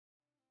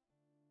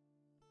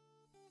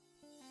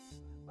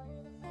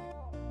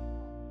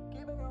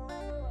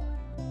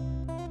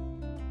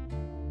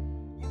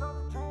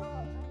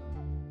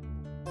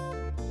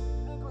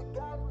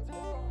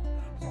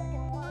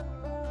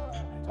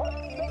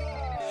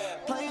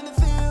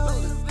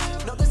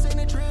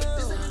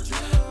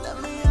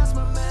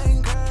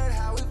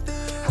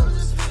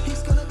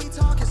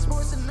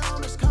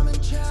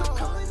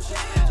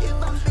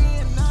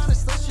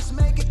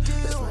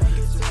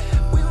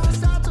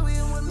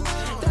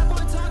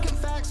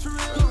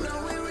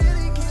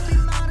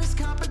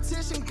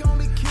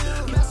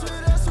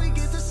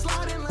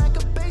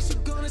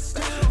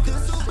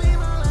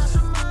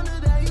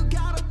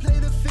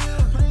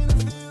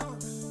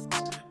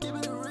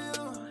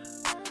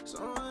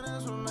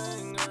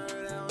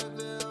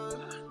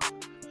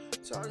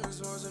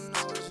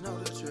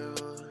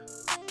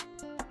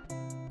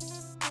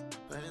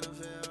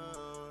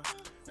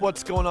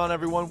What's going on,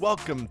 everyone?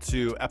 Welcome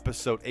to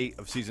episode 8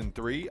 of season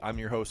 3. I'm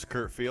your host,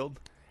 Kurt Field.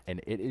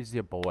 And it is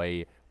your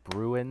boy,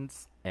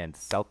 Bruins and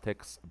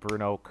Celtics.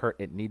 Bruno, Kurt,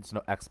 it needs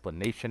no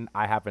explanation.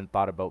 I haven't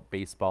thought about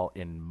baseball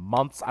in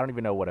months. I don't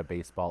even know what a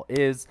baseball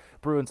is.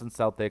 Bruins and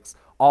Celtics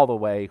all the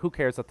way. Who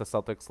cares that the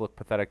Celtics look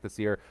pathetic this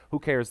year? Who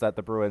cares that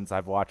the Bruins,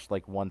 I've watched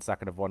like 1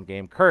 second of one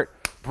game. Kurt,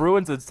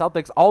 Bruins and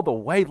Celtics all the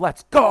way.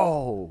 Let's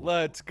go.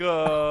 Let's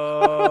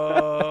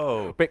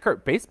go. But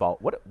Kurt, baseball,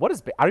 what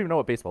is, I don't even know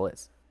what baseball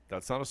is.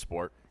 That's not a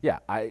sport. Yeah,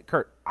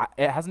 Kurt,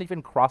 it hasn't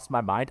even crossed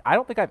my mind. I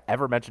don't think I've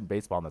ever mentioned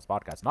baseball on this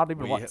podcast. Not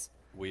even once.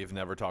 We've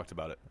never talked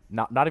about it.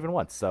 Not even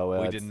once. So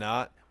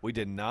we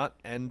did not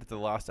end the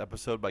last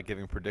episode by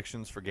giving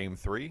predictions for Game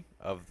 3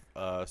 of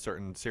a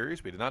certain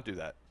series. We did not do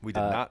that. We did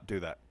not do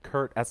that.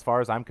 Kurt, as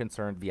far as I'm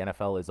concerned, the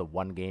NFL is a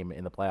one game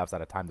in the playoffs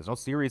at a time. There's no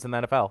series in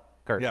the NFL.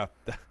 Kurt. Yeah.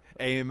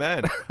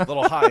 Amen.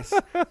 little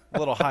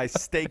high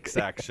stakes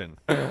action.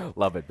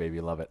 Love it, baby.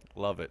 Love it.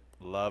 Love it.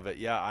 Love it.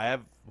 Yeah, I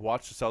have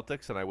watched the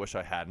Celtics, and I wish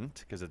I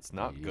hadn't because it's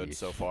not good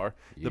so far.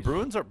 The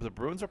Bruins are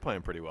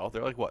playing pretty well.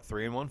 They're like what,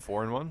 3-1,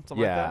 4-1,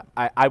 something like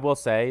that. I will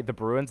say the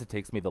Bruins, it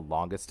takes me the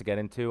longest to get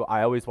into.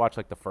 I always watch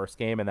like the first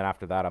game, and then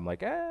after that, I'm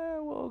like,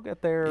 we'll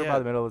get there by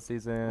the middle of the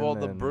season. Well,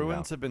 the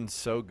Bruins have been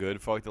so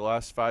good for like the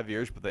last 5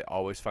 years, but they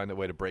always find a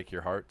way to break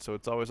your heart. So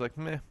it's always like,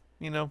 meh,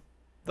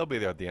 they'll be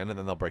there at the end, and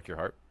then they'll break your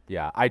heart.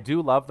 Yeah, I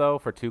do love, though,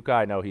 for Tuukka,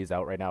 I know he's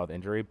out right now with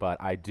injury,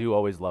 but I do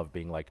always love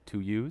being like 2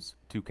 U's,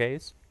 2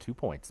 K's, 2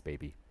 points,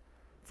 baby.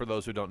 For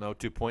those who don't know,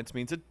 2 points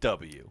means a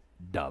W.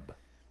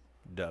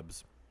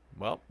 Dubs.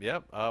 Well, yeah,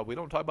 we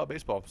don't talk about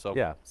baseball, so.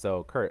 Yeah,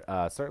 so, Kurt,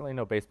 certainly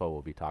no baseball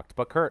will be talked.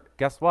 But, Kurt,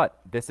 guess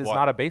what? This is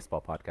not a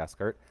baseball podcast,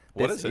 Kurt.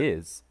 This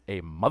is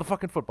a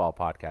motherfucking football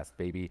podcast,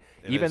 baby.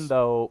 Even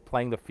though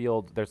playing the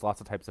field, there's lots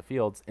of types of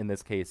fields. In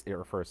this case, it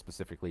refers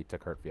specifically to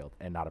Kurt Field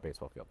and not a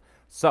baseball field.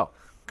 So,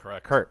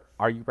 correct. Kurt,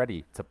 are you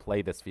ready to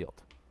play this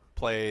field?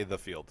 Play the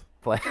field.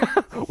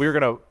 We're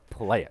going to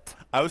play it.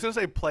 I was going to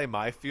say play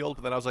my field,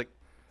 but then I was like,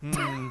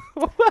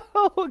 well,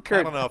 Kurt,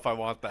 I don't know if I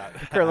want that.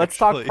 Kurt, let's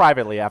talk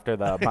privately after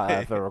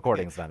the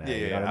recording's done.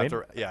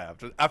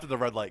 After the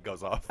red light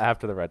goes off.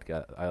 After the red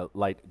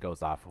light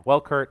goes off. Well,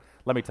 Kurt,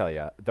 let me tell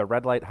you, the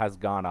red light has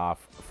gone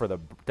off for the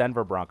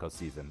Denver Broncos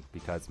season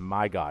because,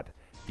 my God,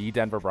 the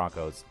Denver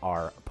Broncos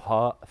are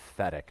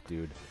pathetic,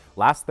 dude.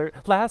 Last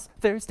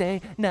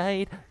Thursday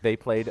night, they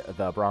played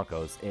the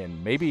Broncos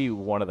in maybe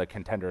one of the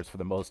contenders for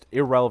the most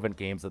irrelevant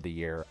games of the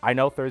year. I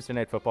know Thursday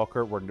Night Football,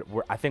 Kurt,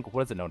 we're I think,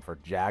 what is it known for?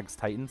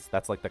 Jags-Titans?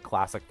 That's like the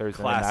classic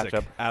Thursday night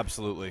matchup.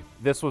 Absolutely.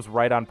 This was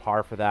right on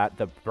par for that.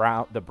 The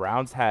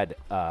Browns had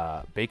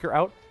Baker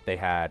out. They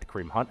had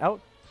Kareem Hunt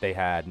out. They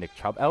had Nick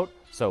Chubb out.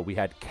 So we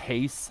had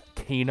Case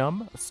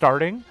Keenum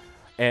starting.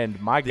 And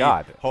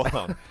God. Hold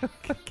on.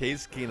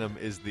 Case Keenum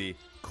is the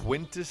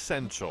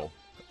quintessential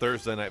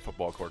Thursday Night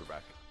Football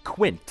quarterback.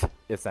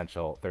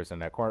 Quintessential Thursday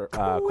Night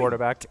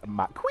quarterback.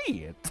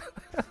 Quint.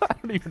 I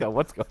don't even know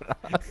what's going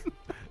on.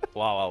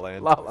 La La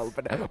Land.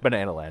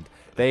 Banana Land.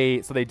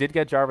 They did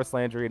get Jarvis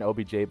Landry and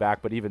OBJ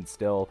back, but even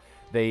still,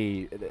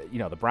 the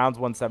Browns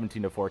won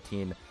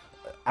 17-14.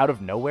 Out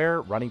of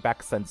nowhere, running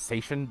back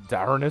sensation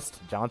Darnest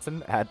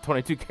Johnson had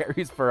 22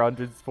 carries for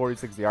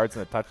 146 yards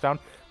and a touchdown.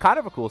 Kind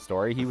of a cool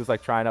story. He was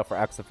like trying out for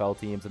XFL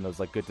teams, and it was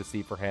like good to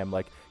see for him.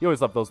 Like, you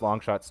always love those long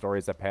shot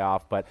stories that pay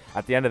off. But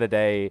at the end of the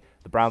day,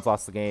 the Browns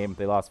lost the game.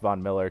 They lost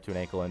Von Miller to an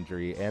ankle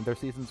injury, and their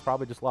season's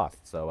probably just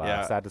lost. So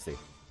sad to see.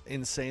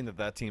 Insane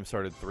that team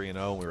started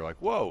 3-0, and we were like,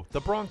 whoa, the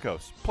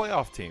Broncos,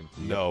 playoff team.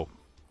 Yep.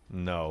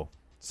 No,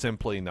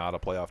 simply not a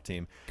playoff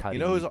team. You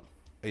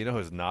know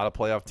who's not a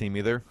playoff team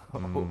either?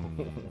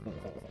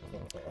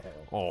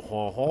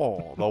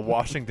 The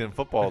Washington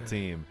football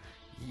team.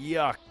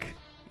 Yuck.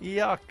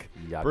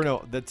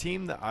 Bruno, the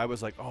team that I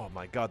was like, oh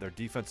my God, their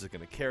defense is going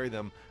to carry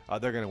them.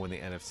 They're going to win the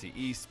NFC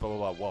East, blah,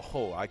 blah, blah.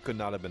 Well, I could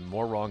not have been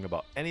more wrong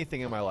about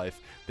anything in my life.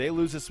 They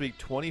lose this week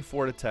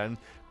 24-10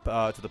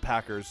 to the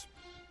Packers.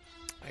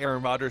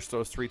 Aaron Rodgers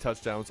throws 3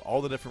 touchdowns,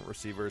 all the different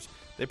receivers.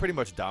 They pretty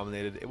much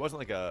dominated. It was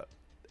like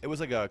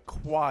a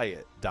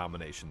quiet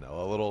domination,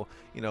 though. A little,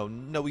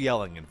 no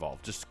yelling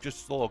involved.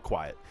 Just a little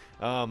quiet.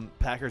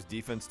 Packers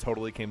defense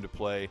totally came to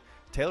play.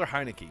 Taylor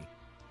Heineke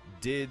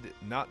did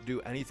not do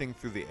anything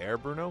through the air,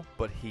 Bruno,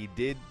 but he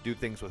did do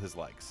things with his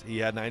legs. He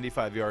had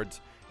 95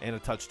 yards and a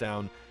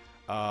touchdown.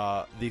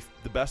 The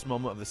best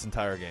moment of this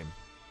entire game.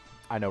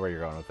 I know where you're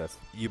going with this.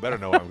 You better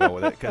know where I'm going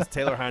with it, because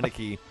Taylor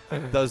Heineke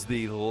does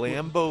the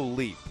Lambeau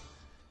leap.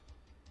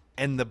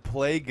 And the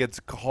play gets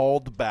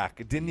called back.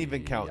 It didn't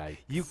even count. Yikes.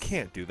 You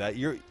can't do that.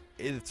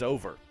 It's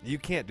over. You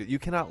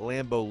cannot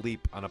Lambeau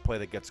leap on a play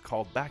that gets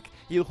called back.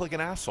 You look like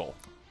an asshole.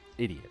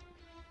 Idiot.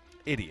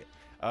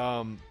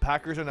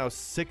 Packers are now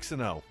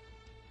 6-0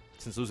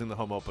 since losing the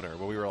home opener,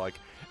 where we were like,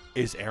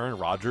 is Aaron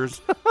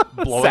Rodgers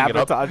blowing it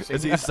up?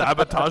 Is he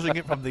sabotaging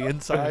it from the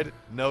inside?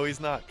 No,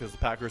 he's not, because the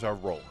Packers are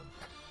rolling.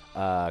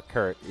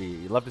 Kurt,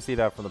 you love to see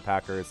that from the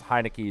Packers.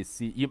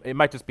 Heineke, it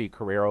might just be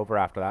career over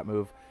after that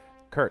move.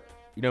 Kurt,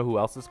 you know who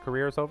else's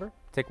career is over?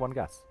 Take one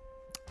guess.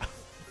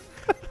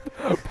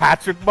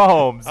 Patrick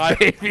Mahomes,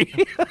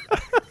 baby.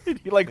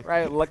 You like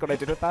look what I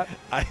did with that?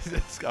 I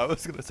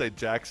was going to say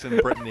Jackson,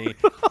 Brittany,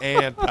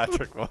 and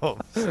Patrick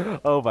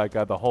Mahomes. Oh my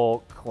God, the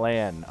whole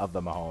clan of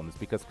the Mahomes.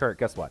 Because Kurt,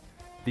 guess what?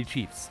 The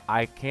Chiefs.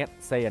 I can't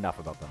say enough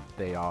about them.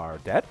 They are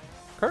dead,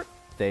 Kurt.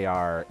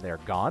 They're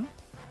gone.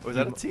 Was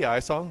that a T.I.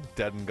 song?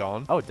 Dead and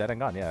Gone? Oh, Dead and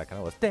Gone. Yeah, it kind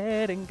of was.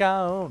 Dead and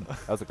Gone.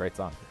 That was a great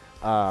song.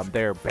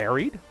 They're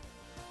buried.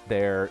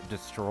 They're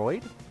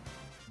destroyed.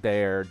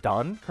 They're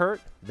done,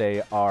 Kurt.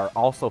 They are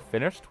also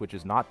finished, which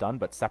is not done,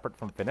 but separate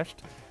from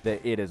finished.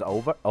 It is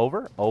over,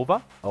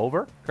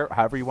 Kurt,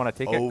 however you want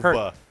to take it.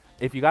 Kurt,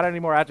 if you got any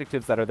more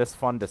adjectives that are this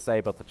fun to say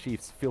about the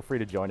Chiefs, feel free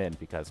to join in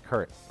because,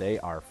 Kurt, they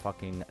are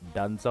fucking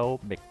dunzo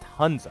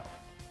McTunzo.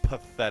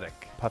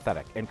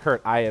 Pathetic. And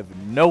Kurt, I have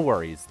no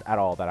worries at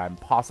all that I'm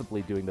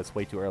possibly doing this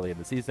way too early in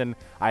the season.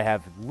 I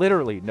have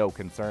literally no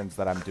concerns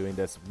that I'm doing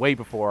this way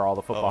before all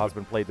the football has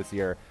been played this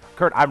year.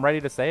 Kurt, I'm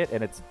ready to say it,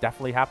 and it's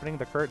definitely happening.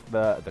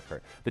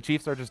 The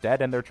Chiefs are just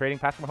dead, and they're trading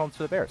Patrick Mahomes to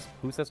the Bears.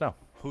 Who says no?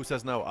 Who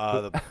says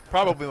no?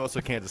 Probably most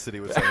of Kansas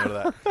City would say no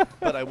to that.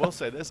 But I will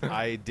say this.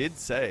 I did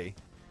say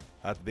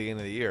at the beginning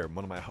of the year,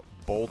 one of my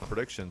bold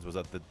predictions was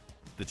that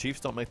the Chiefs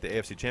don't make the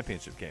AFC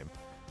Championship game.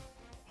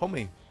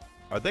 Homie,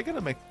 are they going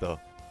to make the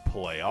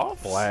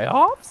playoffs?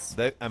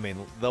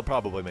 They'll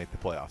probably make the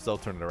playoffs. They'll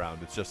turn it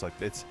around. It's just like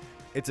it's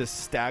a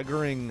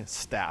staggering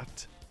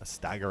stat.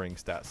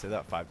 Say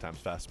that 5 times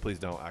fast. Please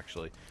don't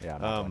actually. Yeah,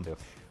 I'm not going to.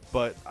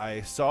 But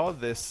I saw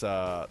this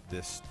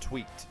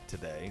tweet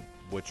today,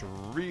 which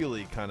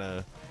really kind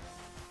of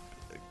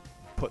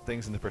put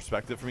things into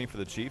perspective for me for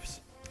the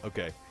Chiefs.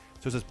 Okay,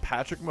 so it says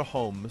Patrick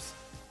Mahomes'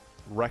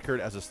 record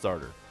as a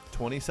starter: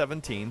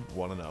 2017,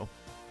 1-0;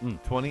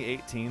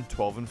 2018,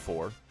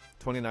 12-4;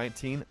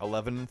 2019,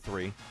 11-3;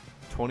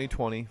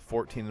 2020,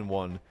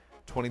 14-1;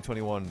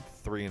 2021,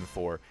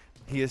 3-4.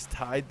 He has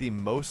tied the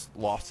most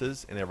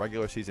losses in a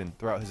regular season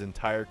throughout his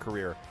entire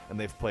career, and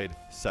they've played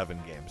 7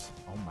 games.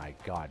 Oh my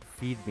God!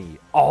 Feed me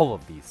all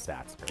of these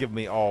stats. Kurt. Give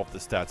me all of the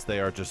stats.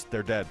 They're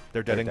dead.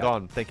 They're dead and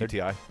gone. Thank you,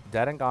 T.I.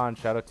 Dead and gone.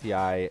 Shout out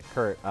T.I.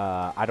 Kurt,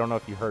 I don't know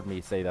if you heard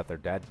me say that they're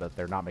dead, but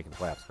they're not making the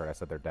playoffs, Kurt. I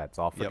said they're dead.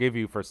 So I'll forgive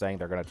you for saying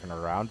they're going to turn it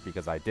around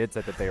because I did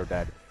say that they are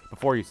dead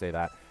before you say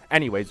that.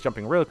 Anyways,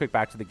 jumping really quick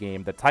back to the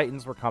game, the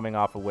Titans were coming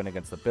off a win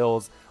against the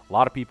Bills. A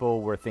lot of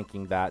people were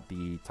thinking that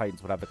the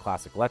Titans would have the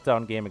classic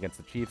letdown game against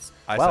the Chiefs.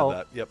 I said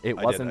that. Yep, it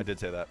wasn't. I did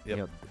say that.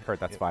 Yep. Kurt,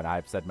 that's fine.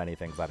 I've said many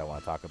things I don't want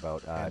to talk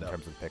about in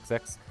terms of pick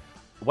six.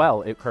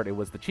 Well, Kurt, it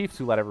was the Chiefs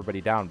who let everybody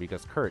down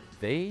because, Kurt,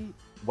 they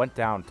went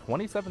down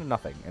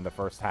 27-0 in the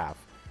first half.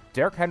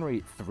 Derrick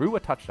Henry threw a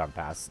touchdown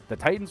pass. The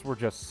Titans were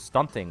just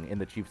stunting in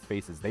the Chiefs'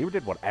 faces. They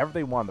did whatever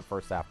they wanted in the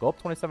first half, go up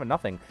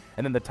 27-0,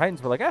 and then the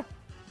Titans were like,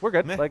 we're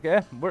good.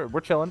 Meh.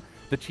 We're chilling.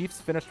 The Chiefs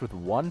finished with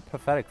one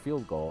pathetic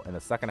field goal in the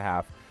second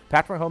half.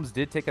 Patrick Mahomes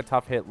did take a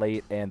tough hit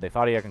late, and they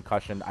thought he had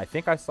concussion. I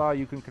think I saw,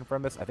 you can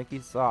confirm this,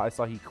 I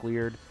saw he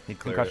cleared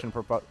concussion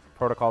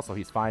protocol, so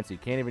he's fine, so you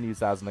can't even use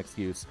that as an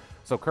excuse.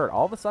 So, Kurt,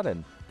 all of a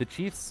sudden, the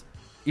Chiefs,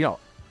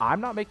 I'm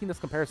not making this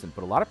comparison,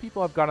 but a lot of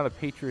people have gone on the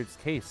Patriots'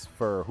 case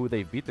for who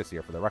they've beat this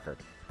year for the record.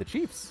 The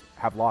Chiefs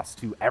have lost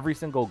to every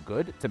single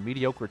good to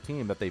mediocre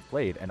team that they've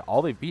played, and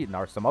all they've beaten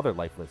are some other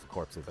lifeless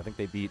corpses. I think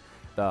they beat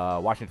the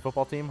Washington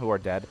football team, who are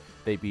dead.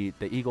 They beat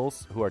the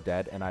Eagles, who are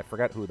dead, and I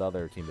forget who the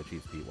other team the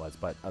Chiefs beat was.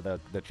 But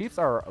the Chiefs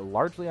are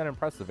largely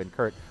unimpressive, and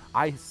Kurt,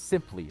 I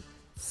simply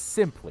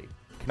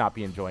cannot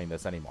be enjoying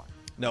this anymore.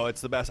 No,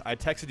 it's the best. I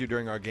texted you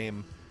during our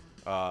game,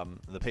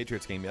 the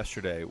Patriots game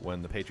yesterday,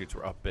 when the Patriots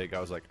were up big. I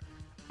was like,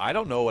 I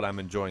don't know what I'm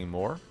enjoying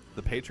more,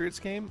 the Patriots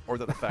game or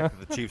the fact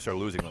that the Chiefs are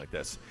losing like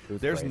this.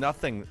 There's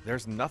nothing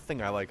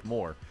I like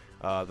more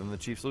than the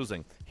Chiefs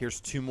losing. Here's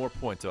 2 more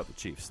points about the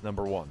Chiefs.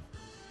 Number 1.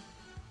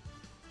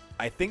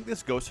 I think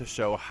this goes to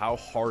show how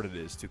hard it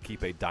is to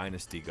keep a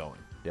dynasty going.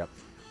 Yep.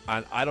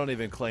 And I don't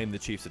even claim the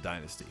Chiefs a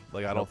dynasty.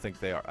 I don't think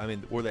they are. I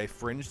mean, were they a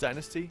fringe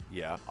dynasty?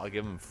 Yeah, I'll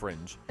give them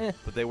fringe.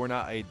 But they were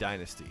not a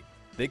dynasty.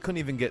 They couldn't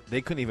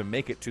even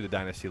make it to the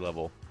dynasty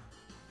level,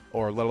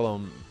 or let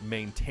alone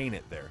maintain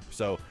it there.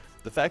 So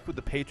the fact what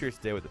the Patriots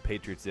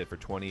did for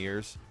 20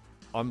 years,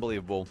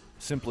 unbelievable.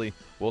 Simply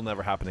will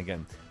never happen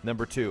again.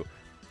 Number 2,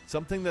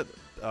 something that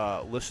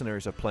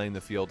listeners of Playing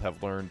the Field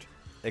have learned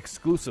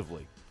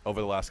exclusively over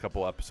the last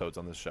couple episodes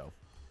on this show.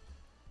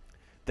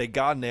 They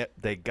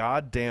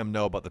goddamn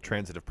know about the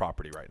transitive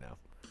property right now.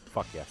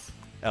 Fuck yes.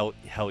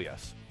 Hell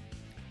yes.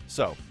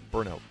 So,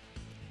 Bruno,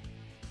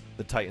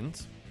 the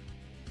Titans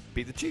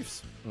beat the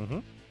Chiefs. Mm-hmm.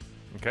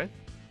 Okay?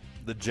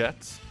 The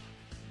Jets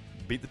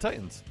beat the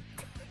Titans.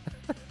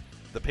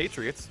 The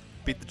Patriots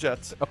beat the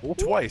Jets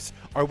twice.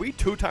 Are we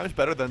 2 times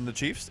better than the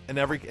Chiefs in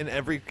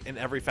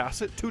every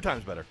facet? 2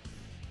 times better.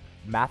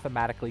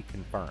 Mathematically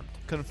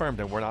confirmed,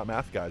 and we're not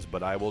math guys,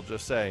 but I will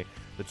just say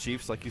the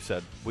Chiefs, like you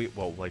said,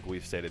 like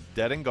we've stated,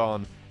 dead and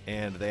gone,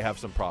 and they have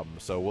some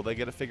problems. So will they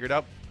get it figured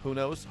out? Who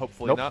knows?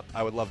 Hopefully not.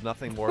 I would love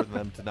nothing more than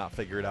them to not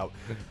figure it out.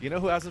 You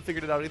know who hasn't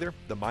figured it out either?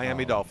 The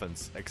Miami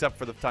Dolphins, except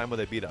for the time when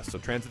they beat us. So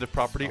transitive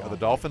property, are the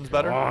Dolphins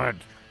better?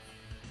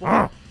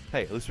 Well,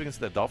 hey, at least we can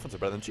say the Dolphins are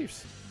better than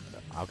Chiefs.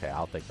 Okay,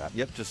 I'll take that.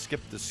 Yep, just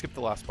skip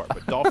the last part.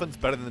 But Dolphins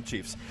better than the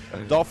Chiefs.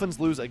 Dolphins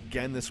lose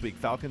again this week.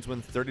 Falcons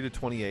win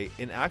 30-28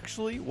 in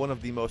actually one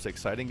of the most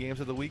exciting games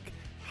of the week.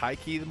 High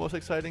key, the most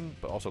exciting,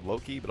 but also low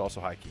key, but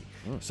also high key.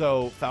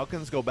 So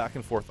Falcons go back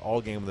and forth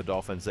all game with the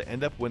Dolphins. They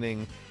end up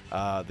winning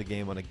the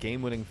game on a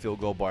game-winning field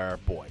goal by our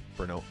boy,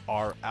 Bruno,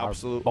 our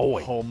absolute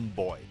home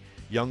boy,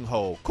 Young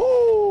Ho.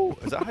 Cool.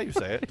 Is that how you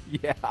say it?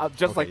 Yeah,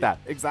 just like that.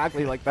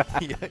 Exactly like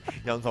that.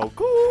 Young Ho.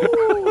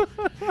 Cool.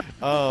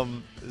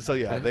 So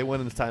yeah, they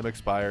win as time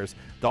expires.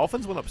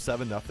 Dolphins went up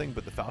 7-0,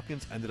 but the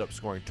Falcons ended up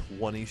scoring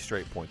 20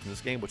 straight points in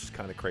this game, which is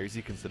kind of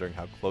crazy considering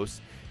how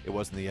close it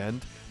was in the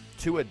end.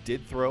 Tua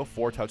did throw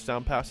 4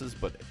 touchdown passes,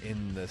 but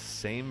in the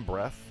same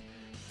breath,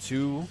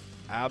 2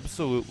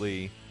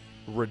 absolutely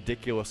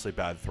ridiculously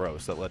bad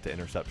throws that led to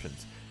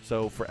interceptions.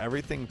 So for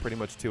everything pretty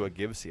much Tua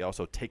gives, he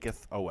also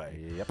taketh away.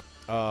 Yep.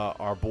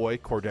 Our boy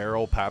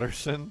Cordero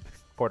Patterson.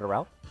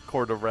 Cordarrelle,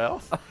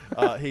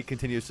 he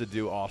continues to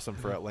do awesome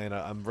for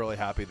Atlanta. I'm really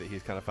happy that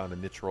he's kind of found a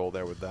niche role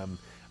there with them.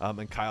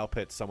 And Kyle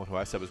Pitts, someone who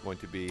I said was going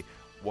to be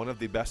one of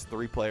the best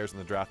 3 players in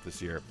the draft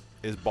this year,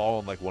 is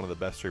balling like one of the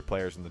best 3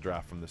 players in the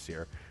draft from this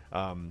year.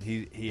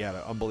 He had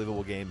an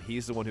unbelievable game.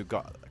 He's the one who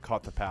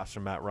caught the pass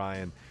from Matt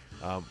Ryan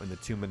in the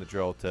 2-minute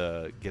drill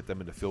to get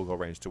them into field goal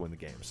range to win the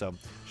game. So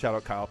shout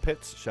out Kyle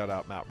Pitts, shout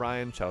out Matt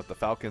Ryan, shout out the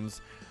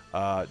Falcons.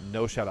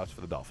 No shout outs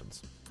for the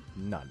Dolphins.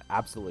 None.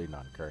 Absolutely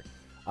none, Kurt.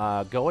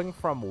 Going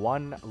from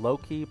one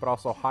low-key but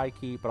also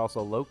high-key but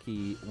also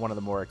low-key, one of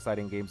the more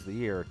exciting games of the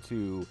year,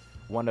 to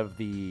one of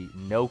the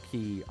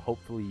no-key,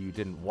 hopefully you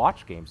didn't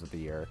watch games of the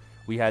year.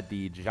 We had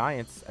the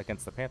Giants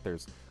against the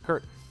Panthers.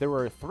 Kurt, there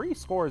were 3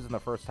 scores in the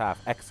first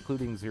half,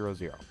 excluding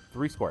 0-0.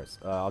 3 scores.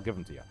 I'll give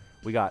them to you.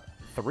 We got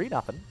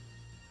 3-0.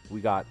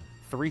 We got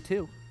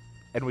 3-2.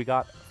 And we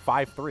got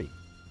 5-3.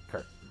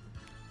 Kurt.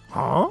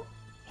 Huh?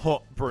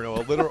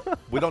 Bruno,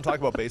 we don't talk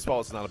about baseball.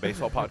 It's not a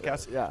baseball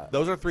podcast. Yeah.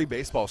 Those are 3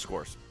 baseball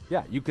scores.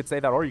 Yeah, you could say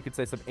that, or you could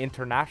say some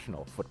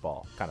international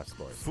football kind of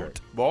scores.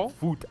 Football?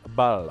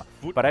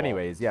 But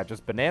anyways, yeah,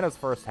 just bananas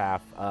first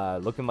half,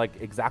 looking like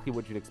exactly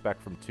what you'd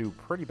expect from 2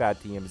 pretty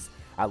bad teams.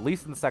 At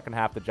least in the second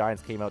half, the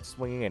Giants came out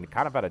swinging and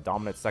kind of had a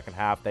dominant second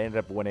half. They ended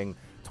up winning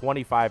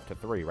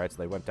 25-3, right? So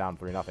they went down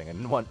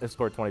 3-0 and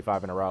scored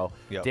 25 in a row.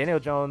 Yep. Daniel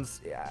Jones,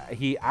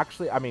 he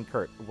actually, I mean,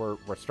 Kurt, we're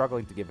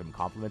struggling to give him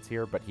compliments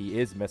here, but he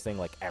is missing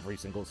like every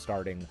single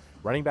starting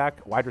running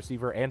back, wide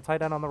receiver, and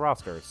tight end on the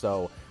roster.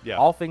 So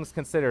all things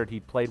considered, he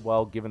played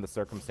well given the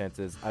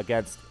circumstances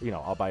against,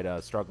 albeit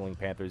a struggling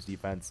Panthers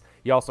defense.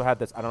 He also had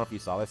this, I don't know if you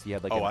saw this, he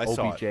had like an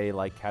OBJ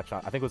like catch on,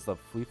 I think it was the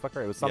flea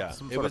flicker. It was some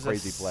sort of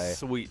crazy play.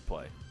 Sweet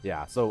play.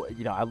 Yeah, so,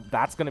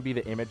 that's going to be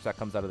the image that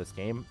comes out of this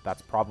game.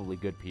 That's probably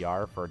good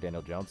PR for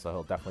Daniel Jones, so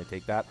he'll definitely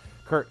take that.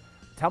 Kurt,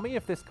 tell me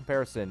if this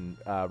comparison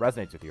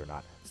resonates with you or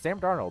not. Sam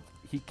Darnold,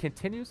 he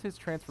continues his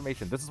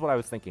transformation. This is what I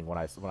was thinking when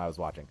I was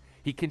watching.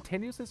 He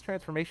continues his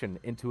transformation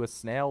into a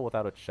snail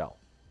without a shell.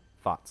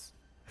 Thoughts?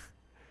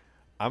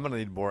 I'm going to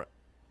need more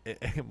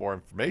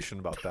information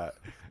about that.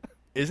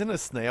 Isn't a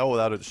snail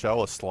without a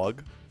shell a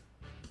slug?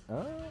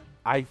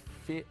 I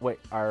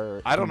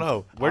don't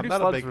know. Where do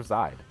slugs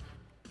reside?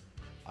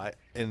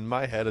 In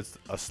my head, it's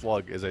a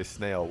slug is a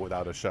snail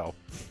without a shell.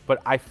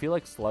 But I feel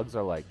like slugs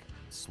are like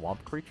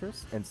swamp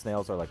creatures and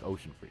snails are like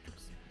ocean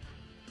creatures.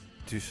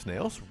 Do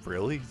snails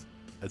really?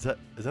 Is that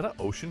an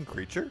ocean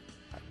creature?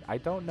 I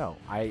don't know.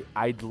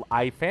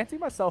 I fancy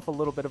myself a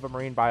little bit of a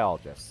marine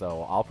biologist,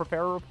 so I'll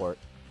prepare a report.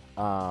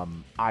 I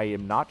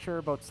am not sure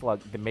about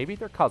slugs. Maybe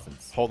they're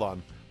cousins. Hold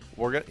on.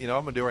 We're gonna. What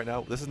I'm gonna do right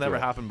now. This has never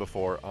happened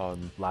before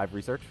on live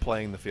research.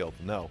 Playing the field.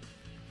 No.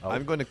 Oh.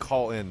 I'm going to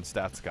call in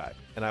Stats Guy,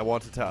 and I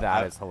want to tell.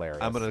 That is hilarious.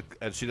 I'm gonna.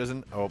 And she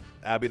doesn't. Oh,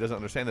 Abby doesn't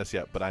understand this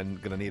yet, but I'm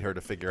gonna need her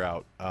to figure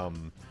out.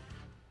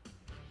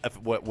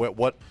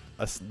 What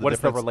is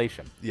the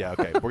relation? Yeah.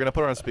 Okay. We're gonna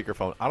put her on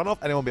speakerphone. I don't know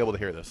if anyone will be able to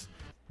hear this.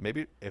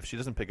 Maybe if she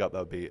doesn't pick up, that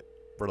would be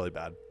really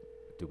bad.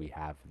 Do we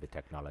have the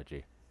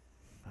technology?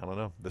 I don't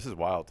know. This is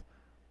wild.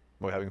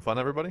 Are we having fun,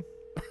 everybody?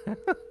 I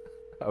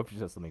hope she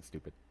says something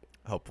stupid.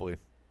 Hopefully.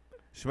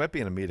 She might be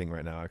in a meeting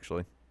right now,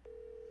 actually.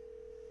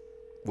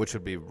 Which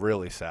would be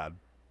really sad.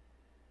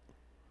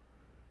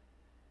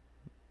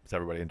 Is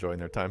everybody enjoying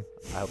their time?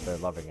 I hope they're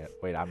loving it.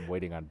 Wait, I'm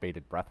waiting on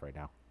bated breath right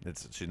now.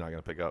 She's not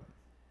going to pick up.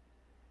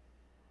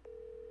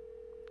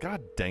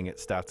 God dang it,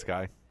 Stats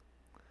Guy.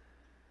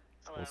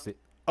 Hello? We'll see.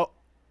 Oh,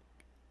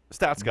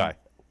 Stats Guy.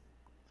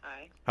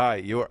 Hi. Hi,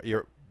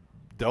 you're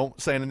don't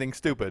say anything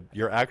stupid.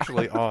 You're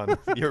actually on.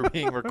 You're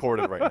being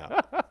recorded right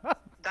now.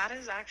 That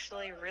is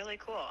actually really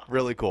cool.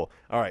 Really cool.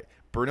 All right.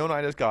 Bruno and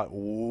I just got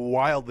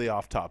wildly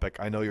off topic.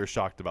 I know you're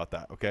shocked about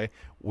that, okay?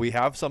 We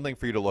have something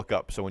for you to look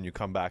up, so when you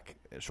come back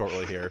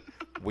shortly here,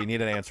 we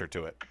need an answer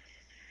to it.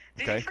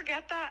 Okay? Did you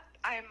forget that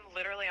I'm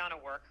literally on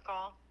a work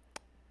call?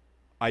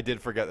 I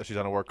did forget that she's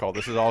on a work call.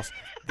 This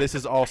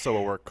is also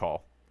a work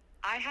call.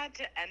 I had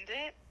to end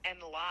it and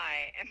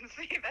lie and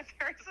say that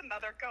there's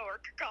another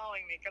coworker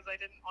calling me because I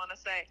didn't want to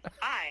say,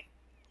 hi,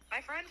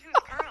 my friend who's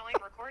currently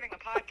recording a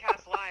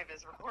podcast live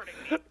is recording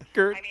me.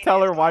 Kurt,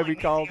 tell her why we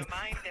called. Do you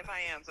mind if I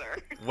answer?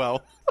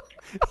 Well,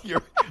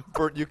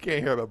 You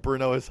can't hear, but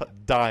Bruno is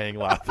dying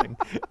laughing.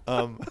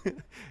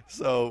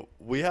 So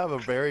we have a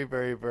very,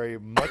 very, very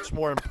much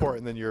more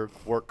important than your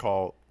work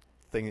call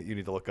thing that you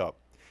need to look up.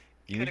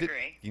 You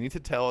need to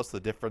tell us the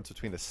difference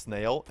between a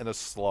snail and a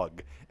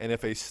slug, and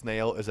if a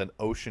snail is an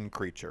ocean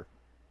creature.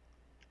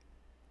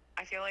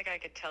 I feel like I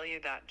could tell you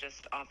that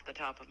just off the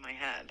top of my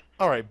head.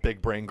 All right,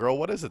 big brain girl,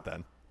 what is it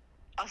then?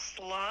 A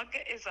slug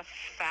is a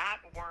fat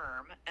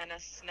worm, and a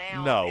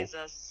snail No. is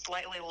a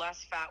slightly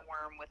less fat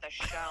worm with a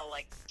shell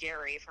like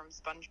Gary from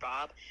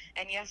SpongeBob.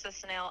 And yes, a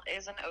snail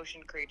is an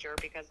ocean creature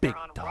because they're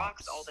on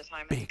rocks all the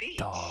time at the beach.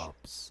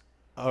 Dobbs.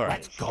 All right.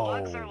 And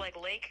slugs are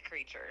like lake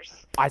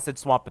creatures. I said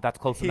swamp, but that's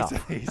close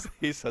enough.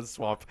 He said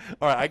swamp.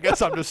 All right, I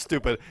guess I'm just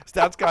stupid.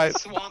 Stats guy,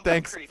 Swamp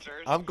thanks.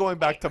 creatures. I'm going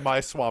back to my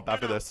swamp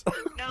after this.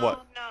 No,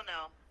 What? no.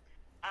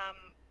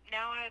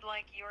 Now I'd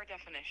like your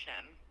definition.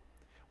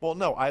 Well,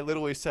 no, I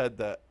literally said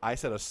that I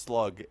said a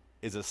slug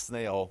is a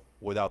snail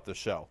without the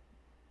shell.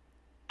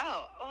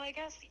 Oh, well, I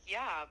guess,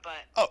 yeah, but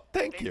Oh,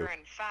 thank bigger you.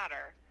 and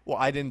fatter. Well,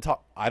 I didn't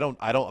talk. I don't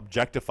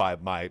objectify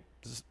my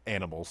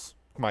animals,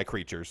 my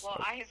creatures. Well,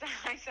 I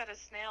said a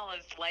snail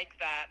is like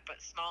that, but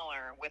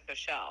smaller with a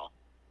shell.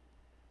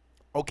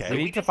 Okay. We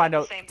We need to just find said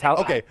the out. same Tell.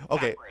 thing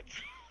Okay. backwards.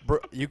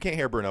 You can't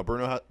hear Bruno.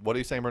 Bruno, what are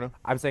you saying, Bruno?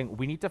 I'm saying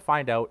we need to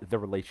find out the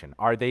relation.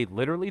 Are they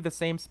literally the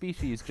same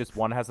species? Just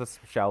one has a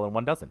shell and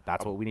one doesn't.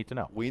 That's what we need to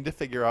know. We need to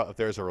figure out if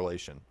there's a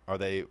relation. Are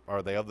they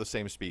of the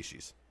same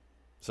species?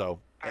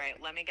 So, All right,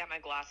 let me get my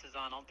glasses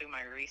on. I'll do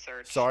my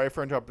research. sorry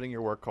for interrupting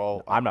your work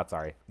call. I'm not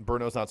sorry.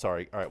 Bruno's not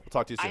sorry. All right, we'll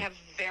talk to you I soon. have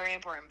very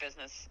important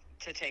business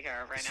to take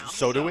care of right now.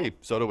 So do we.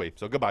 So do we.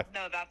 So goodbye.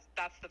 No,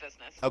 that's the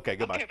business. Okay,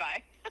 goodbye. Okay,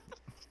 bye.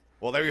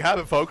 Well, there you have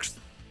it, folks.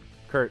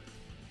 Kurt,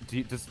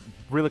 just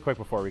really quick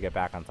before we get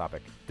back on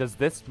topic, does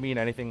this mean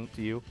anything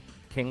to you?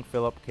 King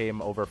Philip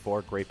came over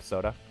for grape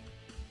soda.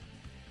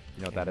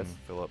 You know what that is?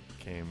 Philip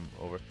came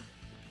over.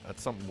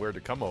 That's something weird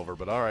to come over,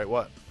 but all right,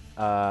 what?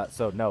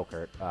 So no,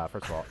 Kurt.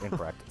 First of all,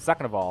 incorrect.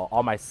 Second of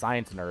all my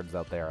science nerds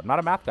out there, I'm not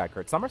a math guy,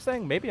 Kurt. Some are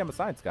saying maybe I'm a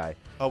science guy.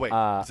 Oh wait,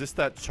 is this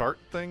that chart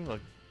thing?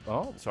 Like,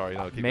 Oh, sorry,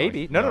 no, keep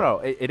maybe. going. No.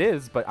 It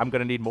is, but I'm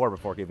gonna need more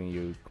before giving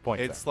you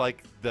points. It's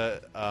like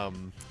the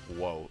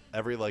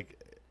every like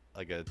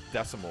a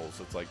decimals.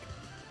 It's like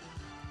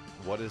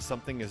what is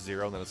something is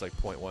 0, and then it's like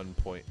 0.1,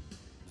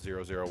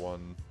 0.001.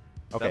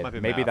 okay, that might be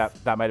maybe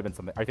math. that might have been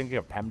something. Are you thinking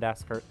of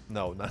PEMDAS, Kurt?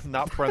 No,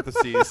 not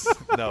parentheses.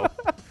 No.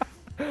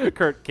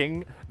 Kurt,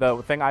 King.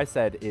 The thing I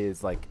said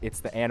is like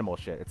it's the animal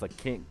shit. It's like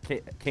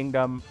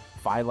kingdom,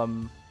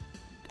 phylum,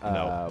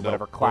 No,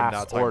 whatever we're class,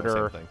 not talking about the same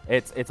order.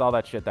 thing. It's all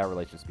that shit that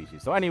relates to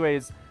species. So,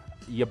 anyways,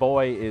 your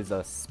boy is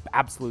a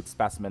absolute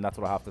specimen. That's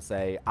what I have to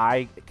say.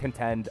 I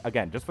contend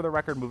again, just for the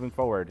record, moving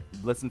forward.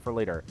 Listen for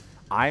later.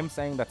 I'm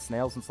saying that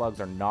snails and slugs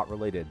are not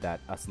related. That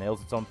a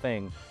snail's its own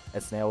thing.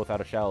 A snail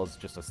without a shell is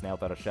just a snail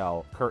without a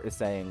shell. Kurt is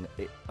saying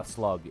a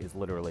slug is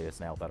literally a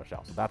snail without a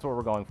shell. So that's where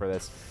we're going for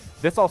this.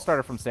 This all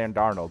started from Sam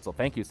Darnold. So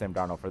thank you, Sam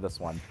Darnold, for this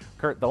one.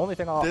 Kurt, the only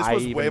thing This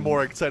was way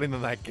more exciting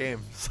than that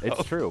game. So.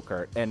 It's true,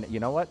 Kurt. And you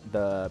know what?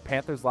 The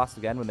Panthers lost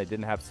again when they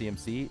didn't have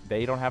CMC.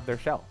 They don't have their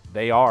shell.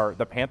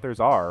 The Panthers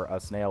are a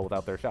snail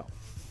without their shell.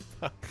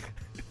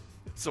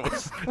 So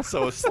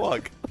a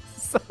slug.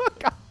 So,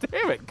 God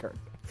damn it, Kurt.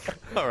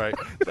 All right,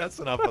 that's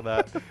enough of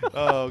that.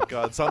 Oh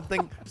God,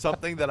 something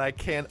that I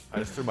can't. I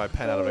just threw my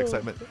pen out of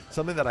excitement.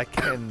 Something that I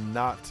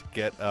cannot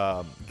get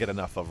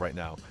enough of right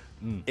now.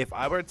 If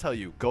I were to tell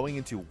you, going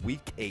into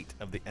Week 8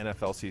 of the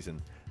NFL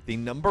season, the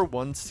number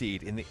 1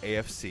 seed in the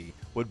AFC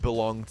would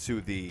belong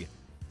to the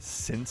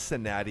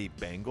Cincinnati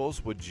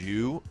Bengals, would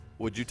you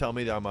tell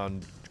me that I'm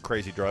on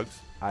crazy drugs?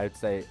 I'd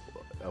say,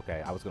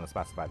 okay, I was going to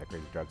specify the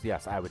crazy drugs.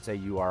 Yes, I would say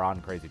you are on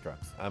crazy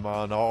drugs. I'm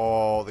on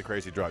all the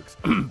crazy drugs.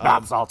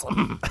 Bath salts.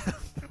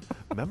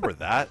 Remember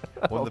that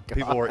when Oh, the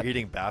people were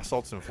eating bath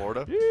salts in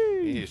Florida?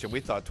 Yeesh, and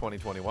we thought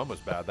 2021 was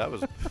bad. That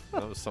was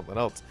something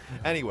else.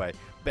 Anyway,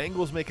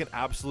 Bengals make an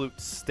absolute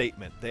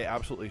statement. They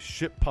absolutely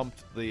shit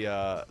pumped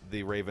the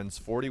Ravens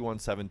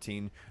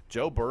 41-17.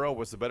 Joe Burrow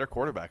was the better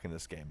quarterback in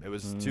this game. It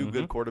was two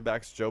good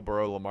quarterbacks, Joe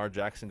Burrow, Lamar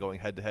Jackson, going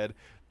head to head.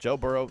 Joe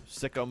Burrow,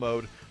 sicko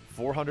mode,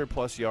 400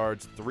 plus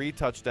yards, 3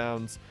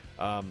 touchdowns.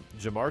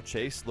 Jamar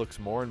Chase looks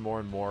more and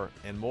more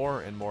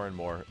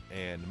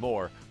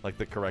like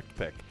the correct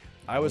pick.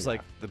 I was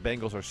like, the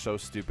Bengals are so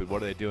stupid.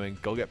 What are they doing?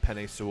 Go get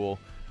Penei Sewell.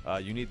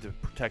 You need to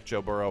protect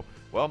Joe Burrow.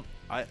 Well,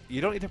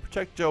 you don't need to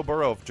protect Joe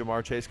Burrow if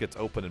Jamar Chase gets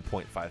open in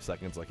 0.5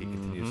 seconds like he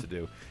continues to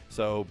do.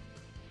 So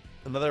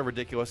another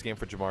ridiculous game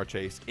for Jamar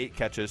Chase. 8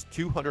 catches,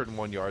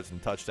 201 yards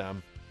and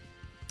touchdown.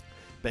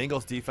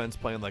 Bengals defense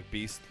playing like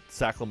beast.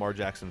 Sack Lamar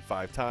Jackson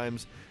 5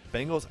 times.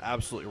 Bengals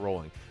absolutely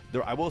rolling.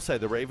 I will say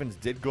the Ravens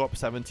did go up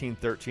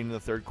 17-13 in the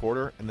third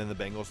quarter, and then the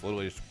Bengals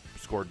literally just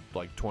scored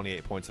like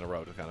 28 points in a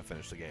row to kind of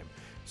finish the game.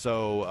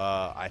 So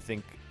I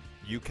think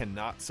you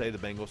cannot say the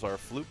Bengals are a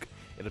fluke.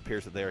 It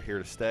appears that they are here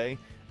to stay.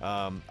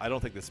 I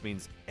don't think this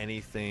means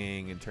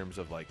anything in terms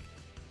of like,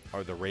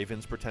 are the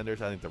Ravens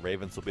pretenders? I think the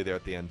Ravens will be there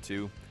at the end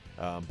too.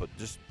 But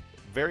just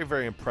very,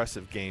 very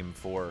impressive game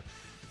for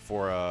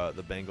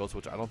the Bengals,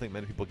 which I don't think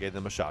many people gave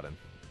them a shot in.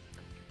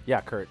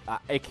 Yeah, Kurt.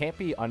 It can't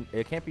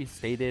be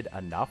stated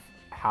enough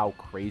how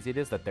crazy it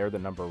is that they're the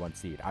number 1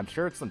 seed. I'm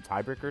sure it's some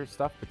tiebreaker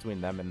stuff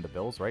between them and the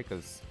Bills, right?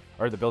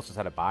 Or the Bills just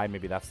had a bye.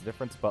 Maybe that's the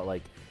difference. But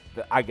like,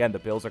 again, the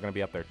Bills are going to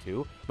be up there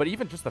too. But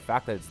even just the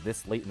fact that it's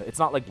this late, it's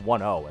not like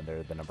 1-0 and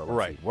they're the number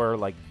 1 seed. We're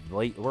like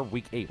late. We're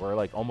week 8. We're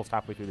like almost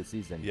halfway through the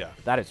season. Yeah,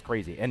 that is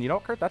crazy. And you know,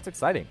 Kurt, that's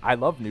exciting. I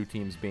love new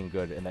teams being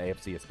good in the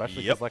AFC,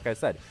 especially because, like I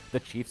said, the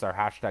Chiefs are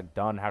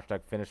 #done,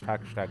 #finished,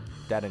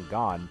 #dead and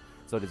gone.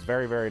 So it is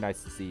very, very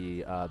nice to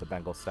see the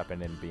Bengals step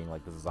in and being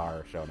like, this is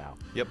our show now.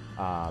 Yep.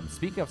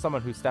 Speaking of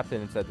someone who stepped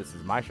in and said, this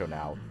is my show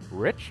now,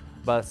 Rich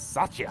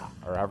Bisaccia,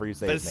 or however you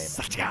say his name.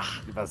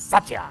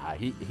 Bisaccia.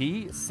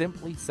 He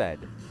simply said,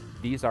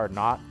 these are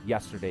not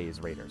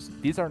yesterday's Raiders.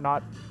 These are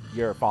not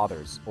your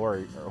father's or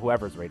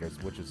whoever's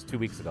Raiders, which is 2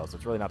 weeks ago, so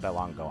it's really not that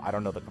long ago. I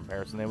don't know the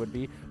comparison they would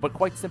be, but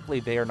quite simply,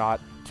 they are not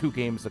 2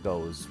 games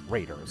ago's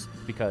Raiders,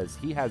 because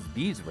he has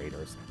these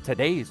Raiders,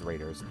 today's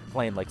Raiders,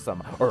 playing like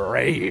some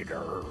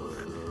Raiders.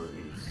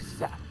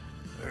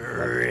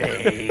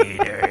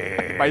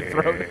 My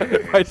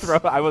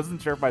throat. I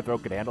wasn't sure if my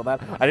throat could handle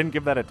that. I didn't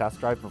give that a test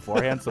drive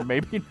beforehand, so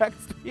maybe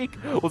next week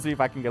we'll see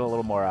if I can get a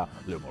little more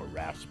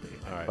raspy.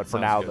 All right, but for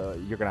now,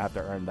 you're gonna have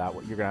to earn that.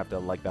 You're gonna have to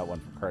like that one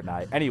from Kurt and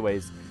I.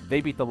 Anyways,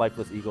 they beat the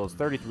lifeless Eagles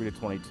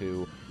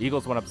 33-22.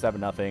 Eagles went up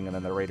 7-0, and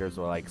then the Raiders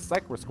were like,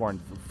 "Psych, we're scoring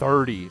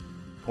 30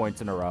 points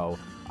in a row."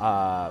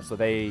 So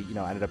they,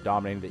 ended up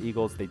dominating the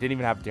Eagles. They didn't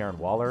even have Darren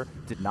Waller.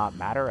 Did not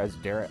matter as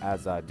Derek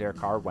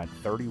Carr went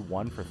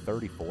 31 for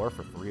 34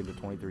 for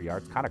 323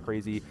 yards. Kind of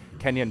crazy.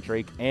 Kenyon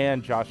Drake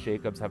and Josh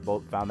Jacobs have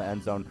both found the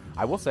end zone.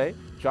 I will say,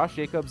 Josh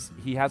Jacobs,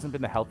 he hasn't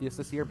been the healthiest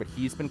this year, but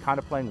he's been kind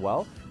of playing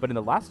well. But in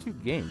the last 2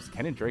 games,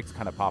 Kenyon Drake's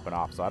kind of popping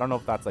off. So I don't know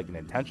if that's like an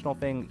intentional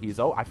thing.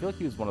 I feel like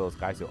he was one of those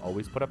guys who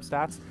always put up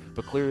stats,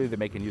 but clearly they're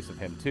making use of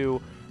him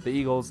too. The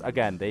Eagles,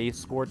 again, they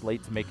scored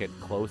late to make it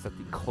close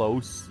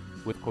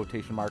with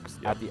quotation marks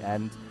at the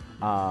end.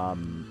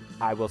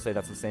 I will say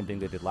that's the same thing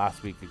they did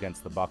last week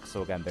against the Bucs.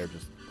 So again, they're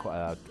just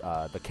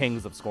the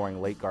kings of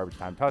scoring late garbage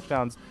time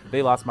touchdowns.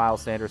 They lost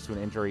Miles Sanders to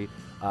an injury.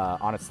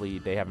 Honestly,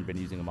 they haven't been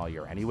using him all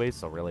year anyway,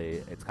 so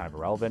really it's kind of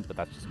irrelevant, but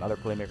that's just another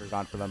playmaker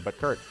gone for them. But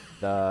Kurt,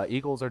 the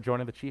Eagles are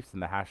joining the Chiefs in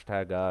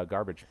the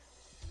garbage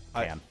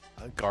can.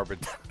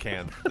 Garbage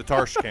can. The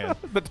Tarsh can.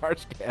 The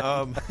Tarsh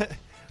can.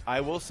 I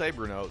will say,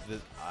 Bruno,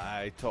 that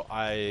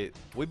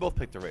we both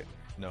picked the Raiders.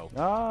 No.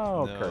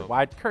 Oh, no. Kurt.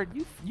 Why, Kurt?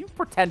 You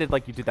pretended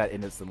like you did that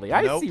innocently.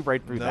 I see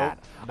right through that.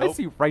 I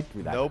see right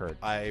through that, Kurt.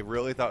 I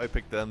really thought we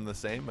picked them the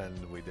same,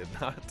 and we did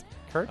not.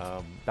 Kurt,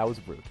 that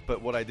was rude.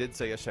 But what I did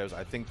say yesterday was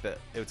I think that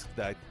it's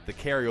that the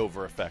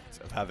carryover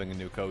effect of having a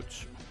new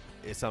coach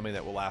is something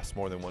that will last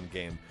more than one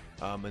game.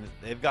 And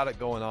they've got it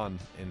going on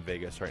in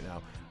Vegas right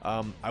now.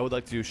 I would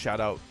like to shout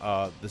out,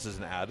 this is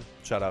an ad,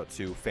 shout out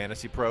to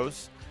Fantasy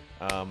Pros,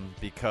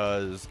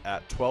 because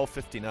at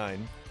 12:59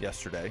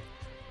 yesterday,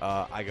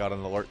 I got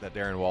an alert that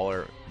Darren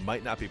Waller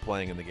might not be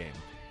playing in the game.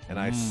 And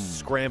I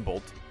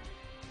scrambled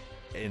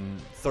in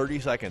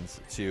 30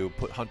 seconds to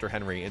put Hunter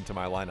Henry into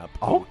my lineup.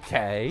 Who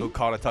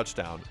caught a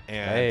touchdown.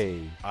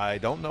 And I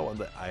don't know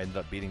what I ended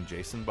up beating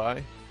Jason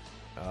by.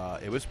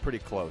 It was pretty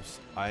close.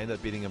 I ended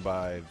up beating him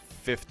by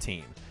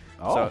 15.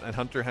 And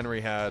Hunter Henry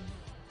had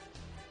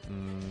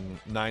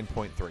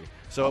 9.3.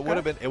 So I would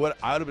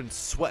have been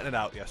sweating it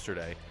out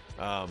yesterday.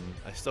 I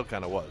still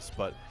kind of was,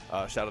 but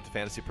shout out to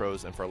Fantasy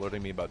Pros and for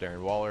alerting me about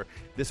Darren Waller.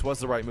 This was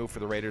the right move for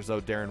the Raiders,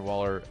 though. Darren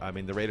Waller,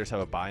 the Raiders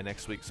have a bye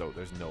next week, so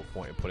there's no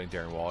point in putting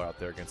Darren Waller out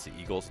there against the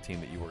Eagles, a team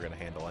that you were going to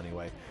handle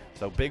anyway.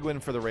 So big win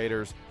for the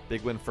Raiders,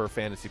 big win for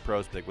Fantasy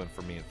Pros, big win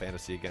for me in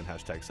fantasy. Again,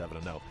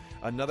 #7-0.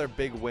 Another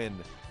big win.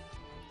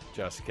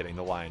 Just kidding.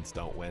 The Lions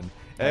don't win.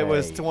 It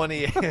was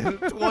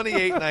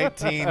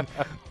 28-19.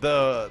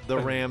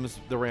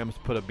 The Rams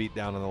put a beat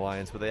down on the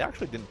Lions, but they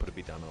actually didn't put a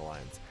beat down on the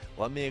Lions.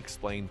 Let me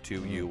explain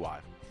to you why.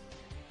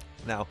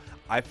 Now,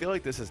 I feel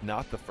like this is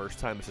not the first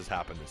time this has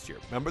happened this year.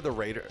 Remember the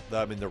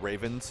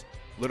Ravens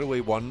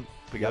literally won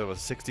because of a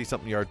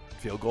 60-something yard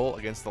field goal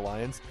against the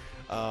Lions.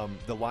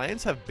 The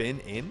Lions have been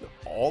in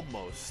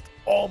almost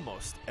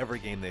every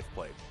game they've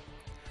played.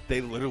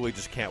 They literally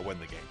just can't win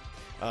the game.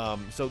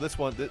 So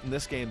in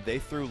this game, they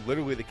threw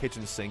literally the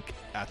kitchen sink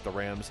at the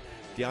Rams.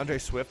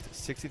 DeAndre Swift,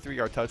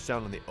 63-yard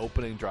touchdown on the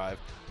opening drive.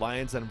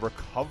 Lions then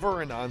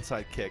recover an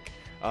onside kick.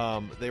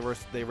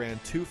 They ran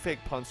 2 fake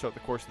punts throughout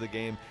the course of the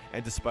game,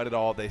 and despite it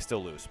all, they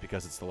still lose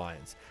because it's the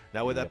Lions.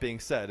 Now, with that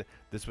being said,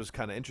 this was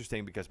kind of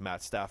interesting because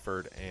Matt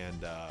Stafford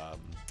and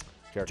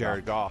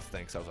Jared Goff.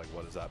 Thanks. I was like,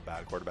 what is that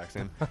bad quarterback's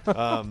name?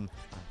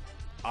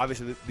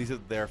 Obviously, these are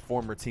their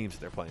former teams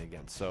that they're playing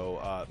against.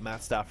 So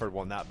Matt Stafford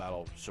won that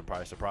battle.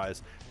 Surprise,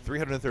 surprise.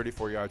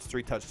 334 yards,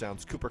 3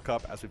 touchdowns. Cooper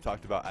Kupp, as we've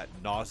talked about ad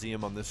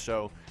nauseum on this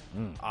show,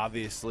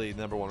 obviously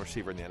number 1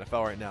 receiver in the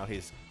NFL right now.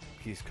 He's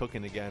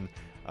cooking again.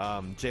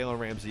 Jalen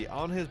Ramsey,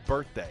 on his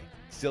birthday,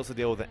 seals the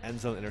deal with an end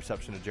zone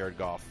interception to Jared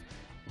Goff.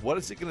 What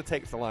is it going to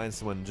take for the Lions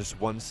to win just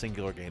one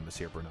singular game this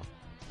year, Bruno?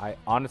 I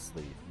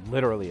honestly,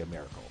 literally a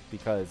miracle,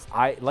 because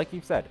like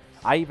you said,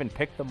 I even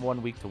picked them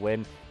 1 week to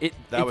win. It's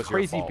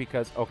crazy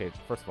because,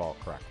 first of all,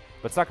 correct.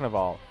 But second of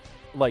all,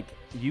 like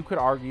you could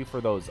argue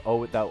for those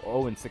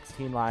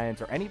 0-16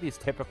 Lions or any of these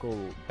typical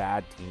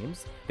bad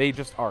teams, they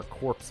just are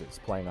corpses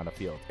playing on a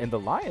field. And the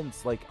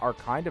Lions like are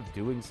kind of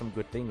doing some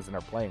good things and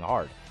are playing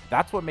hard.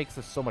 That's what makes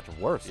this so much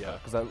worse. Yeah.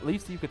 Because at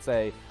least you could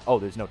say, oh,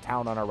 there's no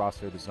talent on our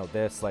roster. There's no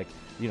this. Like,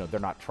 you know, they're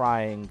not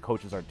trying.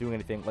 Coaches aren't doing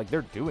anything. Like,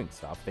 they're doing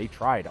stuff. They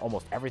tried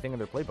almost everything in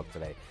their playbook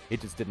today. It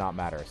just did not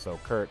matter. So,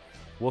 Kurt,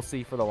 we'll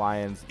see for the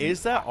Lions.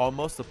 Is that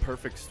almost a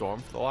perfect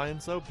storm for the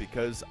Lions, though?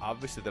 Because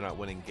obviously they're not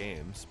winning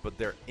games, but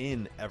they're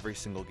in every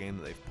single game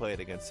that they've played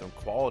against some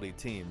quality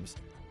teams,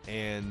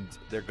 and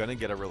they're going to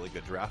get a really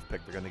good draft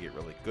pick. They're going to get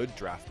really good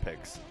draft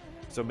picks.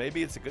 So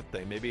maybe it's a good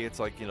thing. Maybe it's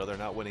like, you know, they're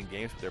not winning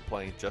games, but they're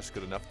playing just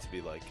good enough to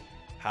be like,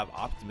 have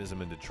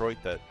optimism in Detroit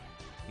that,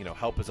 you know,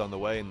 help is on the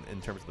way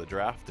in terms of the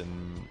draft.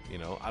 And, you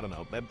know, I don't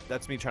know.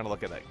 That's me trying to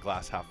look at that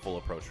glass half full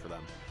approach for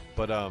them.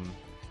 But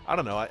I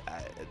don't know.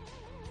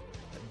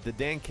 The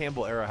Dan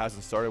Campbell era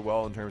hasn't started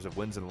well in terms of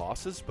wins and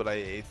losses, but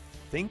I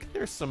think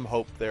there's some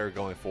hope there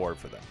going forward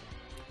for them.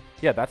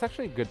 Yeah, that's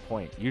actually a good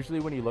point.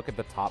 Usually when you look at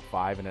the top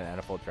 5 in an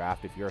NFL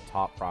draft, if you're a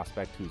top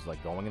prospect who's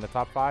like going in the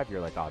top 5,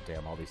 you're like, oh,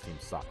 damn, all these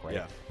teams suck, right?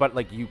 Yeah. But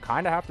like you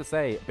kind of have to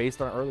say,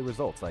 based on early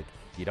results, like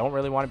you don't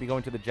really want to be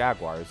going to the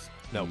Jaguars.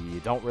 No. You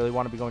don't really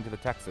want to be going to the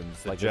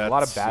Texans. The Like there's a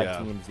lot of Jets, bad yeah.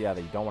 teams, that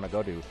you don't want to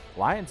go to.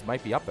 Lions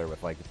might be up there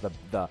with like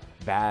the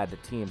bad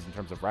teams in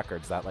terms of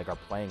records that like are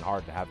playing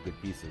hard to have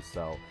good pieces.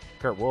 So,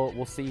 Kurt,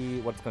 we'll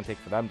see what it's going to take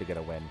for them to get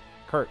a win.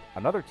 Kurt,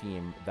 another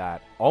team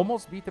that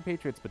almost beat the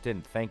Patriots but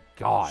didn't. Thank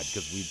God,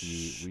 because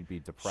we'd be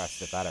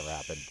depressed if that ever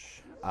happened.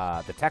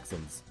 The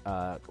Texans,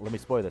 let me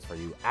spoil this for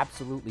you,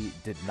 absolutely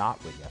did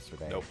not win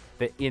yesterday. Nope.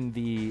 In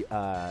the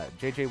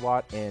J.J.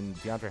 Watt and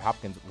DeAndre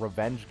Hopkins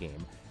revenge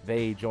game,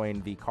 they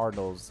joined the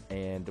Cardinals,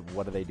 and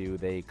what do?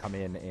 They come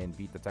in and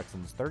beat the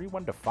Texans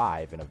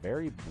 31-5 in a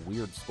very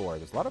weird score.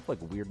 There's a lot of like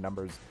weird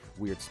numbers,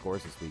 weird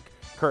scores this week.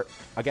 Kurt,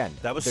 again,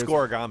 That was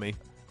Scorigami.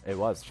 it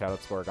was. Shout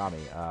out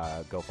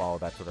Scorigami. Go follow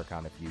that Twitter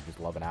account if you just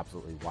love an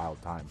absolutely wild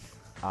time.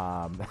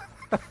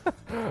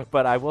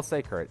 But I will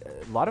say, Kurt,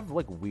 a lot of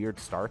like weird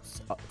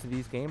starts to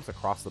these games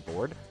across the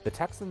board. The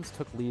Texans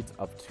took leads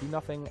of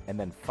 2-0 and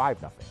then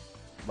 5-0.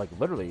 Like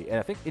literally, and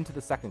I think into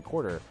the second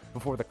quarter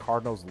before the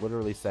Cardinals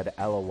literally said,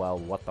 LOL,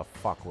 what the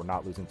fuck? We're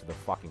not losing to the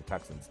fucking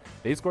Texans.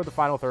 They scored the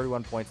final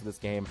 31 points of this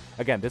game.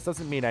 Again, this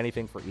doesn't mean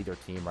anything for either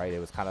team, right? It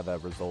was kind of the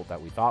result that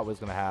we thought was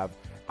going to have.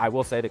 I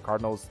will say the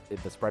Cardinals,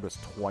 the spread was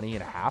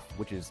 20.5,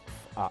 which is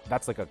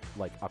that's like a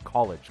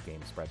college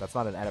game spread. That's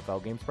not an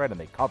NFL game spread, and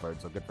they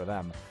covered, so good for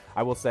them.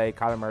 I will say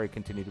Kyler Murray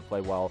continued to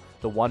play well.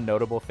 The one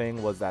notable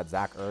thing was that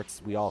Zach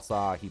Ertz, we all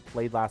saw he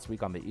played last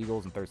week on the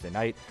Eagles on Thursday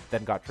night,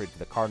 then got traded to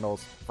the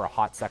Cardinals. For a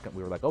hot second,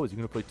 we were like, oh, is he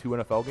going to play 2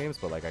 NFL games?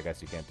 But like, I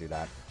guess you can't do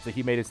that. So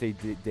he made his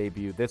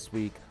debut this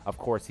week. Of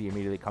course, he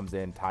immediately comes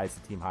in, ties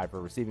the team high for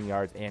receiving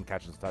yards, and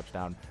catches a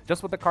touchdown.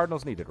 Just what the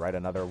Cardinals needed, right?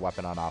 Another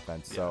weapon on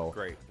offense. Yeah, so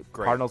great.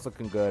 Cardinals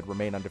looking good,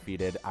 remain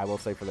undefeated. I will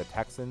say for the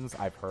Texans,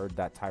 I've heard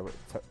that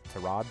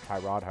Tyrod,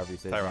 however you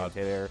say his name,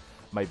 Taylor,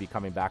 might be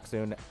coming back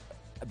soon.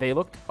 They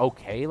looked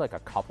okay like a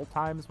couple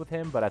times with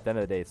him, but at the end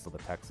of the day, it's still the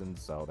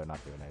Texans, so they're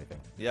not doing anything.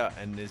 Yeah,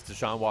 and is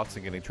Deshaun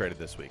Watson getting traded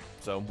this week?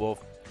 So we'll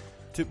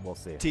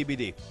see.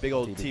 TBD. Big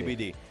old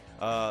TBD.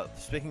 TBD.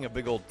 Speaking of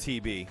big old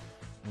TB,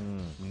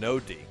 no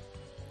D.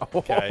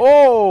 Okay.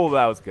 Oh,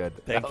 that was good.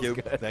 Thank you.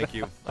 Thank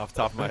you. Off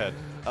the top of my head.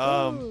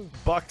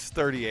 Bucks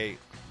 38,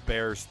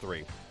 Bears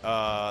 3.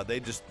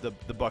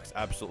 The Bucks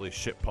absolutely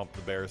shit pumped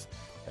the Bears.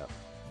 Yeah.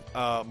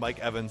 Mike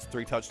Evans,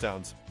 3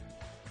 touchdowns.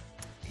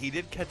 He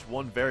did catch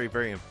one very,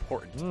 very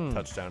important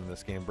touchdown in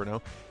this game,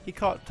 Bruno. He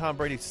caught Tom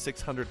Brady's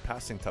 600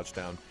 passing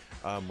touchdown,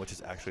 which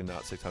is actually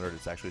not 600.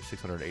 It's actually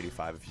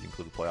 685 if you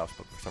include the playoffs,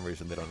 but for some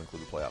reason they don't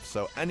include the playoffs.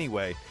 So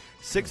anyway,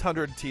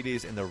 600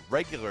 TDs in the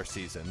regular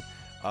season,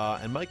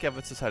 and Mike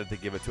Evans decided to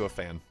give it to a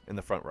fan in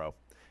the front row.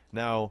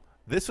 Now,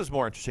 this was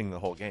more interesting than the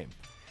whole game.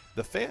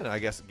 The fan, I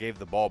guess, gave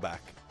the ball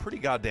back pretty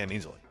goddamn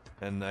easily.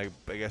 And I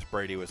guess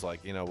Brady was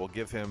like, you know, we'll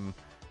give him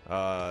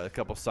a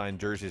couple signed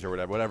jerseys or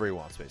whatever he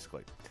wants,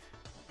 basically.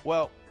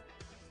 Well,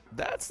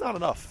 that's not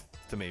enough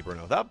to me,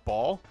 Bruno. That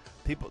ball,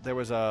 there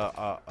was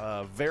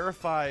a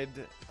verified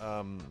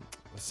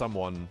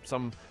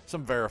some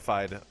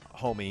verified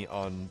homie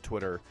on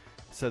Twitter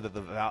said that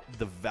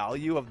the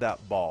value of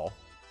that ball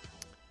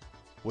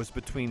was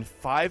between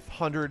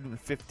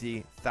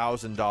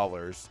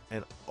 $550,000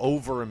 and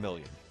over $1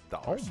 million.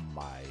 Oh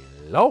my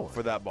Lord!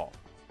 For that ball.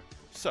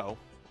 So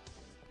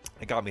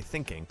it got me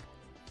thinking,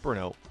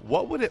 Bruno,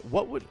 what would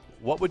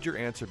your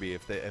answer be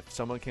if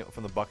someone came up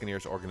from the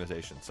Buccaneers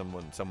organization,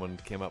 someone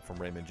came up from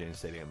Raymond James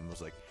Stadium and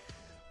was like,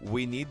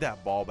 we need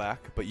that ball back,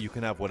 but you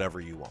can have whatever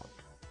you want.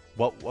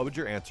 What would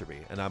your answer be?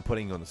 And I'm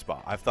putting you on the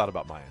spot. I've thought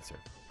about my answer.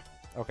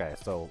 Okay,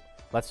 so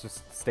let's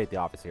just state the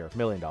obvious here. $1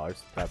 million.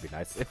 That'd be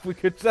nice if we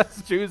could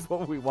just choose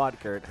what we want,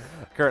 Kurt.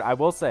 Kurt, I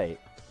will say,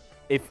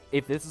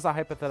 if this is a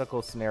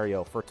hypothetical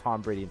scenario for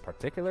Tom Brady in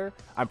particular,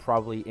 I'm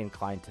probably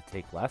inclined to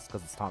take less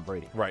because it's Tom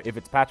Brady. Right. If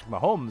it's Patrick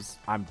Mahomes,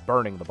 I'm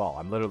burning the ball.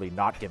 I'm literally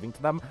not giving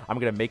to them. I'm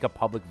going to make a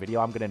public video.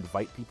 I'm going to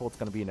invite people. It's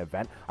going to be an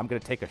event. I'm going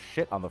to take a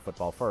shit on the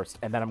football first,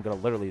 and then I'm going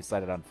to literally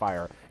set it on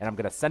fire, and I'm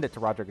going to send it to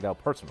Roger Goodell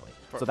personally.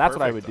 So that's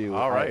what I would do.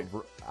 All right.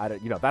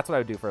 That's what I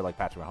would do for like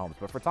Patrick Mahomes.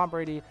 But for Tom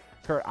Brady,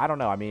 Kurt, I don't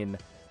know. I mean,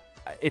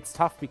 it's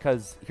tough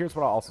because here's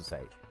what I'll also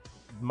say.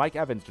 Mike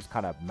Evans just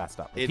kind of messed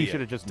up. Like, he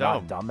should have just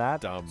not done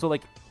that. Dumb. So,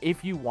 like,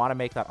 if you want to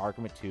make that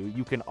argument too,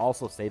 you can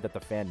also say that the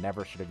fan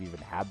never should have even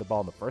had the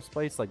ball in the first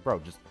place. Like, bro,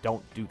 just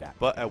don't do that.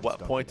 But at what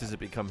point does it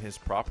become his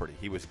property?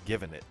 He was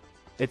given it.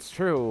 It's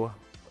true,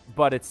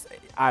 but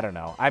I don't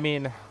know. I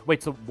mean,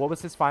 wait, so what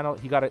was his final?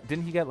 He got it.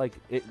 Didn't he get, like,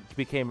 it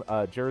became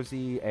a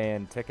jersey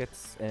and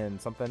tickets and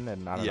something,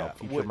 and I don't know,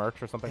 future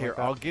merch or something here, like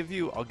that?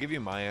 I'll give you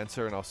my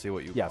answer, and I'll see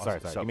what you. Yeah, sorry.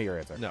 Give me your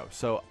answer. No,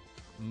 so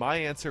my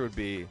answer would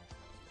be,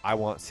 I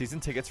want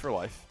season tickets for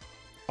life.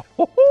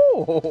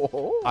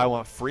 I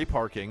want free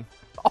parking.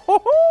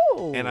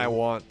 And I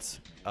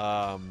want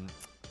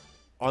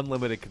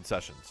unlimited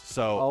concessions.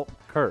 So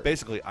Kurt,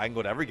 basically, I can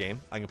go to every game,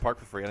 I can park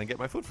for free, and I get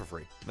my food for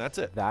free. And that's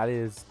it. that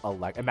is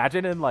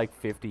imagine in like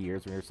 50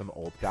 years when you're some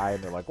old guy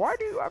and they're like, why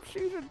do you have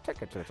season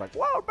tickets? And it's like,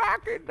 well,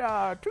 back in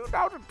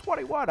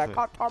 2021, I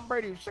caught Tom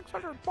Brady's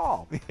 600th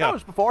ball. That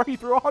was before he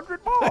threw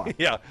 100 balls.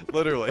 Yeah,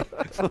 literally.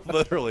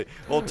 Literally.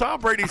 Well, Tom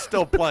Brady's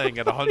still playing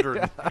at 100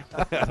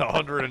 at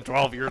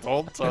 112 years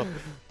old. So,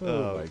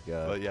 oh my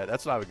God. But yeah,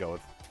 that's what I would go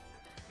with.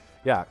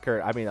 Yeah,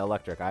 Kurt, I mean,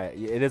 electric.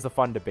 It is a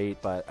fun debate,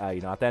 but, at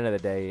the end of the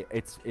day,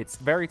 it's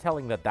very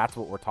telling that that's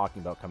what we're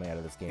talking about coming out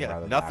of this game. Yeah,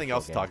 rather than nothing the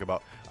else to game. talk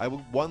about.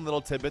 One little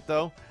tidbit,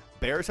 though.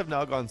 Bears have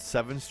now gone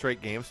 7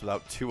 straight games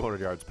without 200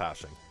 yards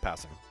passing.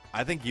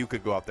 I think you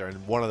could go out there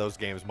and one of those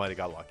games might have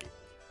got lucky.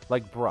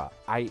 Like, bruh,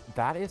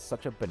 that is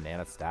such a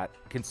banana stat.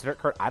 Consider,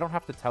 Kurt, I don't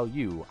have to tell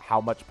you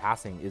how much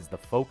passing is the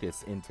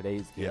focus in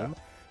today's game. Yeah.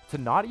 To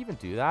not even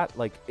do that,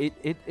 like,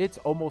 it's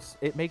almost,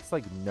 it makes,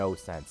 like, no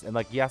sense. And,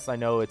 like, yes, I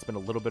know it's been a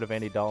little bit of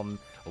Andy Dalton,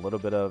 a little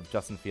bit of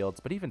Justin Fields,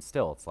 but even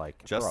still, it's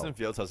like, Justin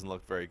Fields hasn't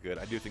looked very good.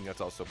 I do think that's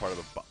also part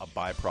of a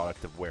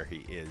byproduct of where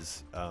he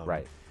is.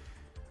 Right.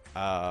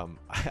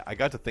 I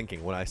got to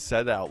thinking when I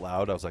said it out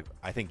loud, I was like,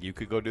 I think you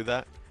could go do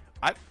that.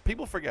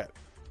 People forget.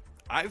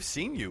 I've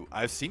seen you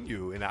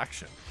in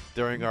action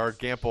during our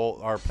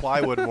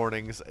plywood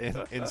mornings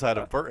inside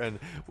of Burton.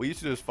 We used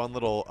to do this fun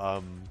little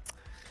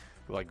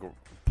like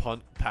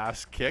punt,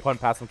 pass, kick.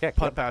 Punt, pass, and kick.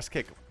 Punt, pass,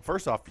 kick.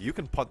 First off, you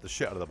can punt the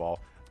shit out of the ball.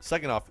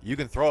 Second off, you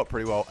can throw it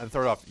pretty well. And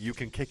third off, you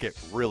can kick it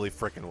really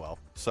freaking well.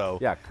 So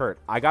yeah, Kurt,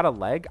 I got a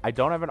leg. I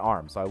don't have an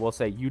arm. So I will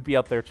say you'd be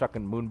up there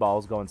chucking moon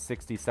balls going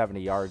 60, 70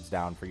 yards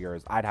down for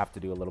yours. I'd have to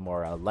do a little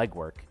more leg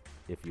work,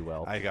 if you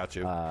will. I got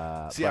you.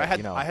 See, but,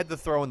 I had to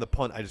throw in the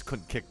punt. I just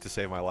couldn't kick to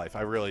save my life.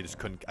 I really just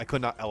couldn't. I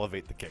could not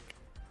elevate the kick.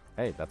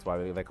 Hey, that's why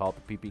they call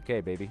it the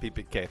PPK, baby.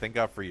 PPK. Thank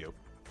God for you.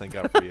 Thank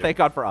God for you. Thank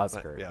God for us,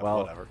 Kurt. Yeah, well,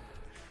 whatever.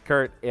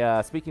 Kurt,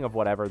 speaking of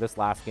whatever, this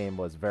last game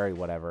was very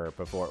whatever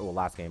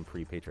last game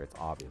pre-Patriots,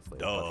 obviously.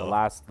 Duh.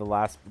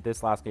 But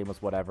this last game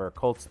was whatever.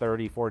 Colts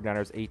 30,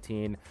 49ers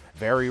 18.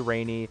 Very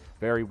rainy,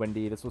 very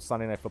windy. This was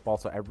Sunday Night Football,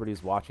 so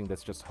everybody's watching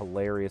this just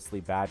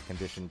hilariously bad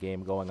condition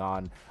game going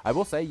on. I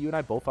will say, you and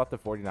I both thought the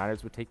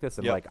 49ers would take this,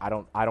 and Yep.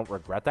 I don't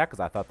regret that because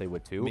I thought they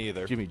would too. Me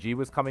either. Jimmy G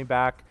was coming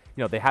back.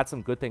 They had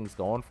some good things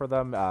going for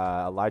them.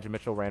 Elijah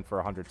Mitchell ran for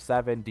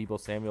 107. Deebo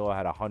Samuel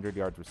had 100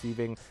 yards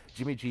receiving.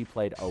 Jimmy G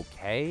played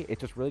okay. It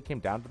just really came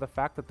down to the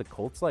fact that the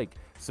Colts,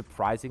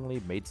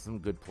 surprisingly made some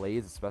good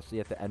plays, especially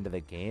at the end of the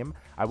game.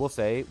 I will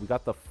say we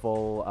got the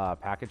full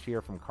package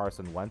here from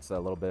Carson Wentz, a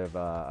little bit of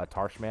a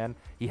Tarsh man.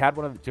 He had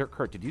one of the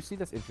Kurt, did you see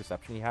this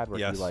interception he had where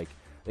Yes.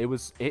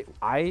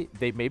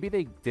 maybe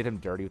they did him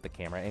dirty with the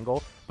camera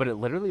angle, but it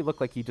literally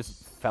looked like he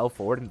just fell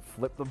forward and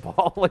flipped the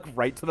ball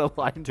right to the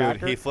linebacker.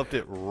 Dude, he flipped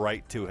it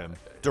right to him,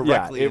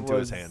 directly into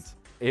his hands.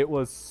 It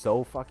was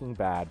so fucking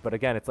bad. But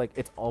again,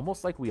 it's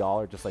almost like we all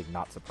are just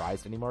not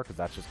surprised anymore because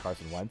that's just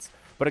Carson Wentz.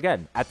 But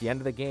again, at the end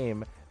of the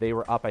game, they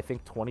were up, I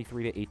think,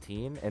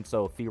 23-18. And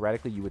so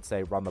theoretically, you would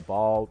say run the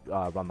ball,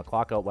 run the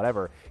clock out,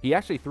 whatever. He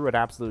actually threw an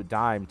absolute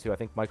dime to, I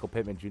think, Michael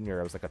Pittman Jr.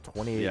 It was like a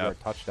 28-yard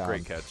touchdown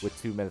great catch. with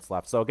 2 minutes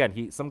left. So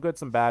again, some good,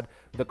 some bad.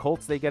 The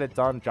Colts, they get it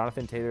done.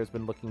 Jonathan Taylor has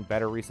been looking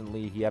better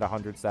recently. He had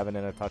 107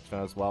 and a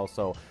touchdown as well.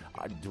 So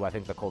do I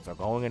think the Colts are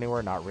going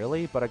anywhere? Not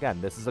really. But again,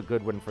 this is a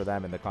good win for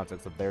them in the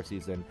context of their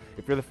season.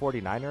 If you're the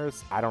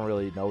 49ers, I don't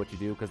really know what you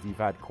do because you've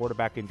had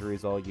quarterback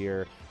injuries all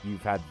year.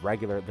 You've had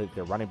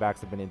their running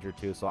backs have been injured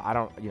too. So I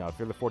don't, if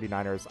you're the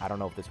 49ers, I don't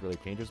know if this really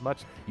changes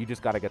much. You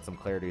just got to get some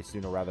clarity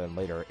sooner rather than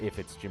later if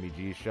it's Jimmy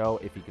G's show,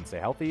 if he can stay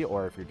healthy,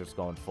 or if you're just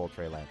going full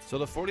Trey Lance. So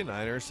the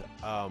 49ers,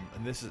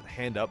 and this is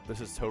hand up,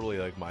 this is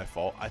totally my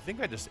fault. I think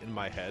in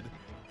my head,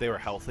 they were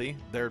healthy.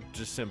 They're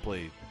just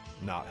simply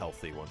not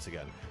healthy once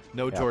again.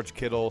 No George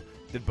Kittle.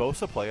 Did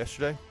Bosa play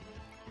yesterday?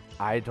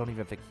 I don't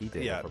even think he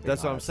did. Yeah,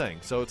 that's what I'm saying.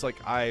 So it's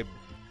I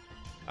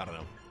don't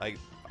know.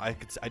 I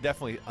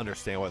definitely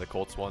understand why the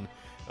Colts won.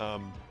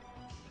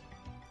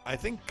 I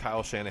think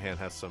Kyle Shanahan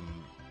has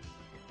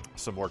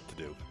some work to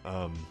do.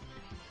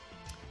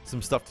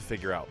 some stuff to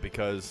figure out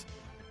because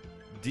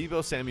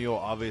Deebo Samuel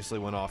obviously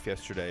went off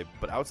yesterday,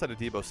 but outside of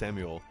Deebo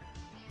Samuel,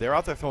 they're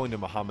out there throwing to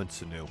Mohamed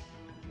Sanu.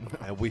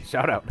 And we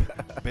Shout out.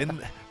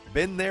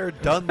 been there,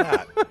 done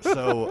that.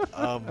 So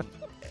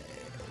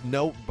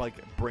no, like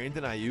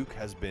Brandon Ayuk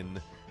has been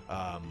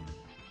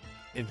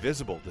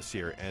invisible this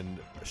year, and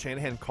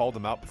Shanahan called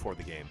him out before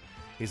the game.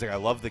 He's like, I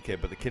love the kid,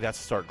 but the kid has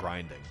to start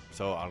grinding.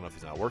 So I don't know if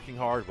he's not working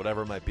hard,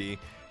 whatever it might be.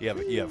 You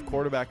have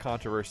quarterback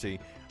controversy,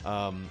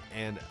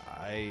 and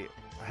I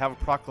have a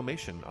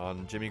proclamation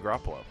on Jimmy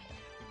Garoppolo.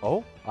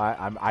 Oh,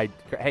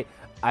 hey,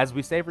 as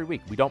we say every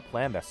week, we don't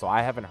plan this, so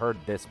I haven't heard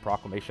this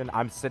proclamation.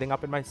 I'm sitting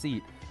up in my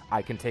seat.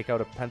 I can take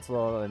out a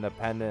pencil and a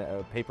pen,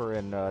 paper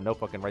and a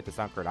notebook and write this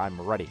down, Kurt. I'm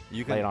ready.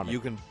 You Lay it on me.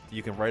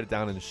 can write it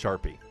down in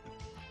Sharpie.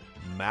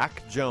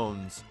 Mac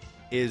Jones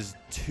is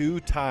 2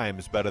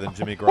 times better than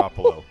Jimmy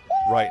Garoppolo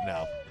right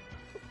now.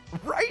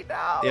 Right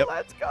now, Yep.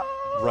 let's go.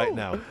 Right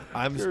now.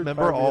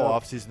 Remember all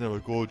offseason they're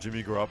like, oh,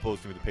 Jimmy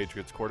Garoppolo's going to be the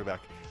Patriots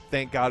quarterback.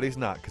 Thank God he's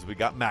not, because we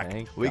got Mac.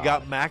 We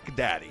got Mac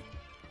Daddy.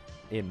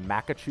 In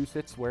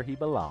Massachusetts, where he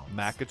belongs.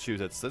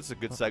 Massachusetts. That's a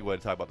good segue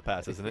to talk about the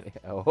Pats, isn't it?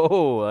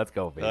 Oh, let's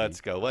go, baby.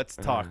 Let's go. Let's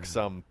talk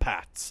some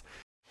Pats.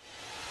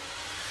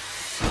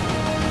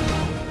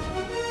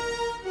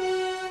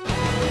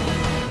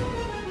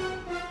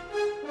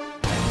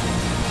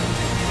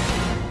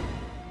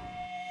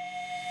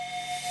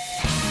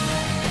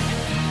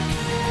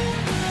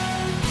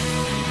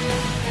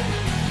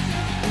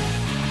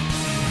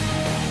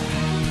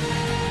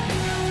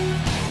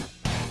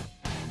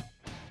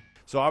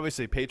 So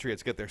obviously,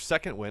 Patriots get their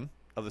second win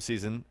of the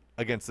season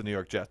against the New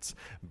York Jets,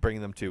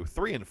 bringing them to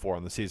 3-4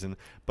 on the season.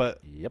 But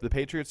the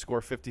Patriots score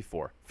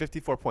 54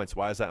 points.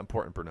 Why is that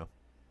important, Bruno?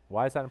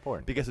 Why is that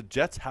important? Because the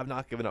Jets have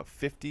not given up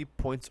 50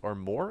 points or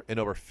more in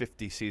over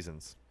 50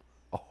 seasons.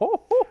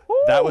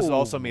 That was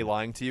also me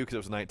lying to you because it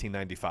was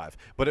 1995.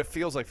 But it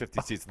feels like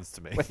 50 seasons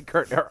to me. Wait,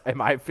 Kurt, am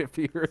I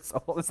 50 years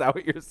old? Is that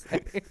what you're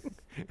saying?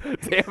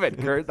 Damn it,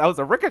 Kurt. That was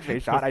a ricochet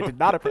shot I did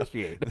not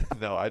appreciate.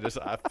 No, I don't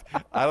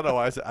know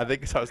why. I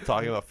think I was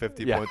talking about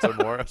 50 points or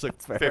more. I was like,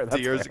 That's fair,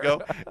 50 years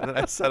ago. And then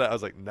I said it. I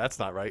was like, that's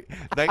not right.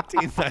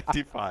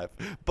 1995.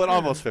 But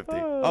almost 50.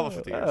 Almost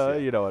 50 years. Yeah.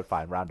 You know what?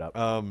 Fine. Round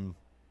up.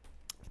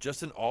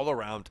 Just an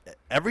all-around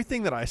 –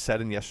 everything that I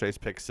said in yesterday's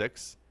Pick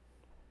 6,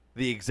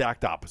 the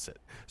exact opposite.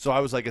 So I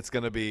was like, it's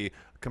going to be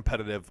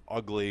competitive,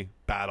 ugly,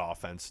 bad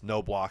offense,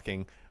 no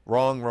blocking.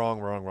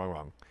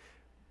 Wrong.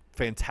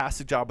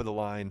 Fantastic job of the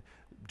line.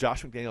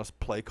 Josh McDaniels'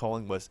 play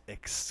calling was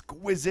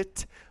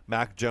exquisite.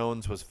 Mac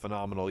Jones was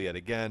phenomenal yet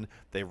again.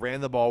 They ran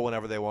the ball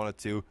whenever they wanted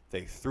to.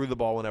 They threw the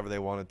ball whenever they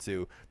wanted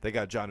to. They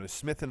got Jonnu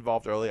Smith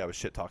involved early. I was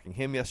shit-talking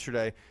him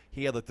yesterday.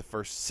 He had like the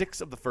first 6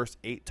 of the first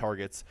 8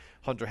 targets.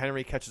 Hunter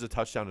Henry catches a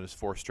touchdown in his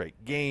 4th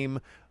straight game.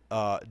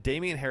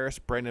 Damian Harris,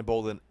 Brandon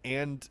Bolden,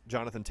 and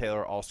Jonathan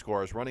Taylor all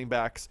score as running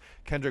backs.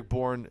 Kendrick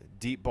Bourne,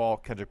 deep ball.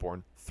 Kendrick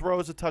Bourne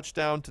throws a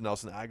touchdown to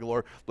Nelson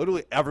Aguilar.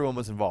 Literally everyone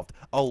was involved.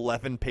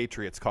 11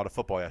 Patriots caught a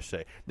football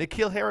yesterday.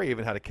 N'Keal Harry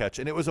even had a catch,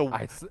 and it was a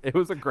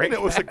great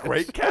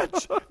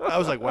catch. I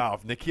was like, wow,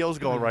 if N'Keal's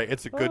going right,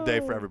 it's a good day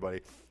for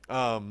everybody.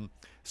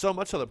 So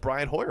much so that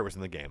Brian Hoyer was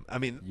in the game. I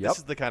mean, This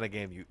is the kind of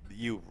game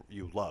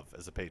you love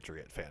as a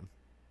Patriot fan.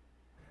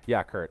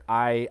 Yeah, Kurt.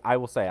 I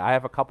will say I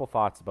have a couple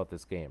thoughts about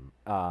this game.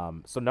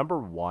 So number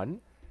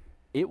one,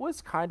 it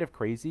was kind of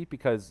crazy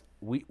because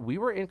we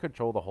were in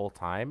control the whole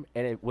time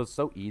and it was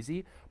so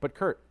easy. But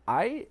Kurt,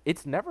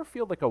 it's never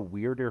feel like a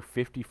weirder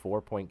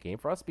 54-point game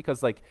for us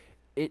because like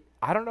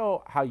I don't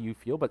know how you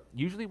feel, but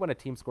usually when a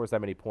team scores that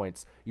many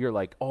points, you're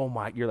like,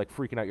 you're like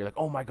freaking out. You're like,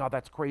 oh my God,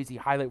 that's crazy.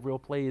 Highlight reel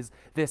plays,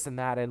 this and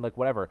that, and like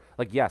whatever.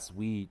 Like, yes,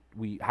 we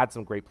had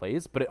some great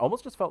plays, but it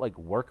almost just felt like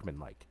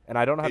workmanlike. And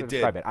I don't know how to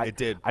describe it. It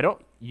did.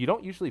 You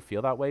don't usually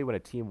feel that way when a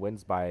team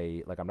wins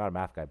by, like, I'm not a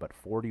math guy, but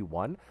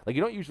 41. Like,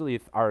 you don't usually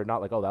are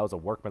not like, oh, that was a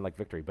workmanlike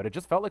victory. But it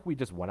just felt like we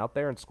just went out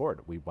there and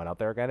scored. We went out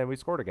there again and we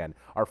scored again.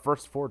 Our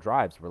first 4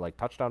 drives were like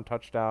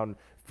touchdown,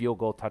 field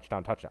goal,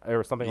 touchdown,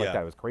 or something like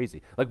that. It was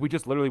crazy. Like, we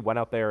just literally went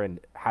out there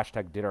and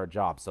 #did our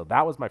job. So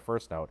that was my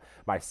first note.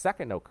 My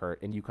second note,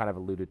 Kurt, and you kind of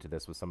alluded to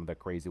this with some of the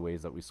crazy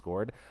ways that we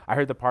scored. I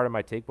heard the part of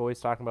my Take Boys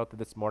talking about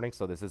this morning,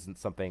 so this isn't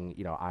something,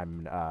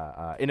 I'm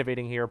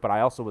innovating here, but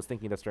I also was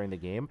thinking this during the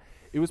game.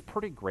 It was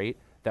pretty great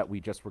that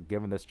we just were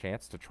given this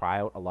chance to try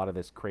out a lot of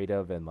this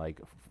creative and like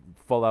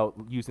full out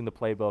using the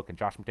playbook and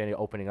Josh McDaniel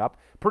opening up.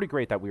 Pretty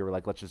great that we were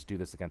like, let's just do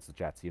this against the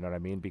Jets. You know what I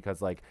mean?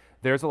 Because like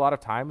there's a lot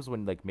of times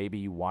when like maybe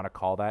you want to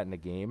call that in a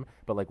game,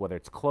 but like whether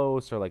it's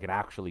close or like an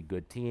actually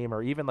good team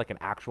or even like an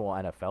actual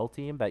NFL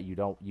team that you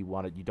don't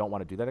want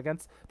to do that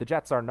against, the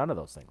Jets are none of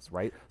those things,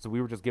 right? So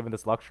we were just given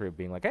this luxury of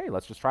being like, hey,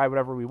 let's just try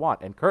whatever we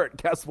want. And Kurt,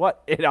 guess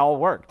what? It all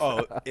worked.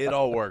 Oh, it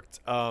all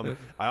worked. I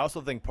also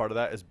think part of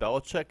that is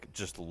Belichick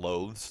just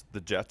loathes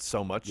the Jets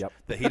so much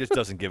that he just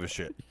doesn't give a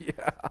shit.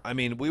 Yeah. I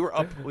mean, we were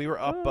up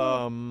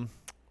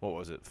what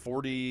was it?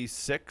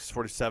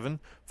 47,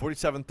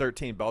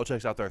 13.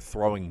 Belichick's out there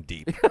throwing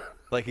deep.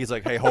 Like he's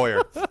like, "Hey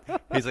Hoyer."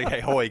 He's like, "Hey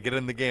Hoy, get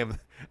in the game."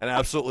 And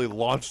absolutely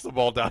launched the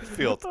ball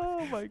downfield.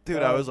 Oh my God.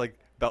 Dude, I was like,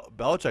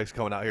 Belichick's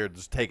coming out here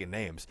just taking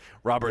names.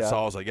 Robert Yeah.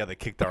 Sala's like, yeah, they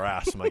kicked our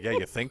ass. I'm like, yeah,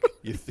 you think?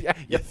 You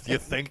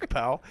think,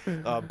 pal?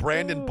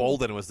 Brandon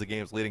Bolden was the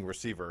game's leading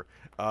receiver.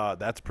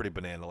 That's pretty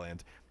banana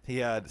land. He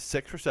had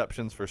 6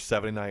 receptions for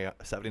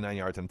 79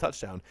 yards and a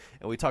touchdown.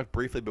 And we talked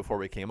briefly before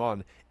we came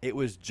on. It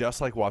was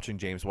just like watching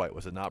James White,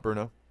 was it not,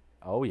 Bruno?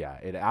 Oh, yeah,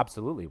 it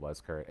absolutely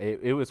was, Kurt.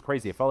 It was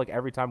crazy. It felt like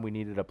every time we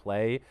needed a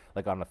play,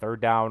 like on a third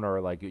down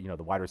or like,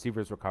 the wide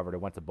receivers were covered,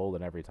 it went to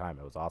Bolden every time.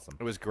 It was awesome.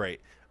 It was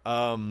great.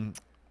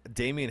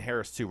 Damian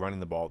Harris, too,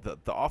 running the ball. The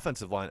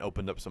offensive line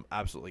opened up some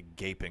absolutely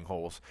gaping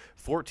holes.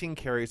 14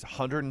 carries,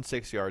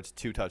 106 yards,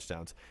 2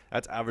 touchdowns.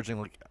 That's averaging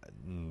like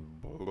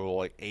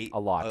 8. A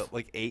lot.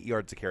 Like 8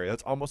 yards a carry.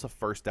 That's almost a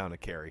first down a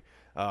carry.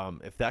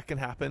 If that can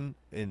happen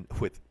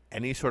with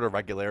any sort of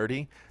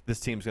regularity,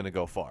 this team's going to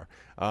go far.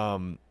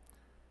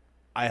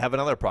 I have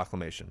another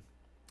proclamation,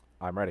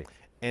 I'm ready.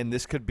 and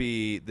this could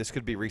be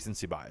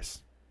recency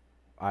bias.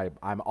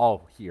 I'm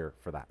all here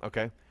for that.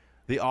 Okay,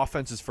 the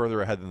offense is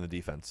further ahead than the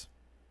defense.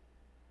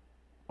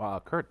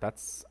 Kurt,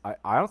 I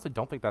honestly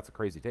don't think that's a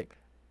crazy take.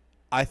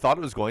 I thought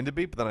it was going to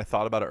be, but then I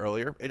thought about it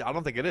earlier. I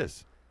don't think it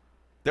is.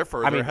 They're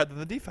further ahead than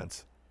the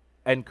defense.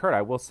 And Kurt,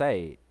 I will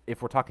say,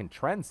 if we're talking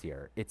trends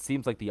here, it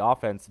seems like the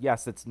offense,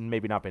 yes, it's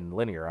maybe not been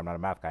linear. I'm not a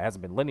math guy. It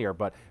hasn't been linear,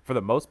 but for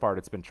the most part,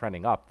 it's been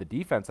trending up. The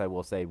defense, I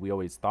will say, we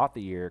always thought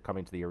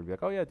coming to the year, we'd be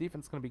like, oh, yeah,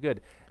 defense is going to be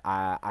good.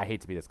 I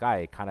hate to be this guy.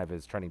 It kind of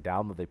is trending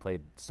down that they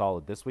played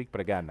solid this week.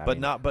 But again,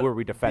 who are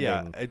we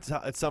defending? Yeah,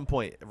 at some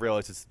point,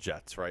 realize it's the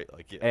Jets, right?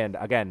 Like, yeah. And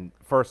again,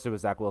 first it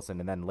was Zach Wilson,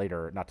 and then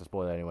later, not to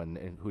spoil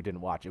anyone who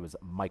didn't watch, it was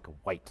Mike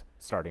White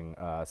starting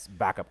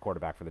backup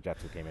quarterback for the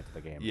Jets who came into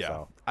the game. Yeah,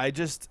 so.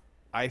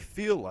 I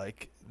feel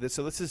like this.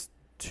 So this is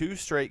 2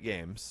 straight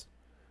games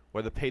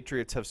where the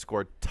Patriots have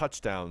scored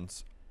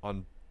touchdowns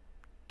on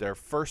their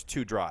first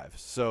 2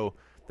 drives. So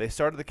they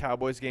started the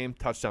Cowboys game,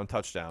 touchdown,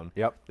 touchdown.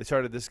 Yep. They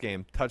started this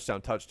game, touchdown,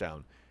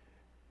 touchdown.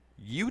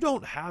 You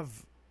don't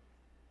have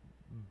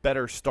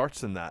better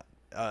starts than that.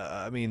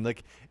 I mean,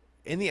 like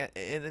in the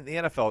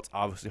NFL, it's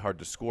obviously hard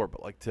to score,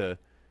 but like to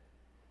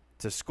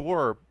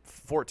score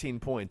 14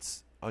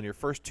 points on your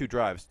first 2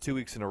 drives 2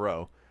 weeks in a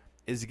row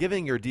is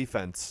giving your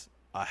defense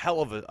a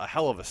hell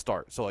of a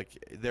start. So like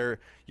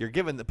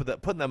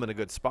putting them in a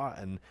good spot.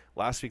 And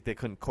last week they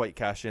couldn't quite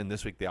cash in.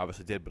 This week they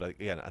obviously did. But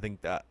again, I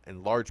think that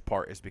in large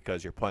part is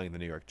because you're playing the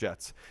New York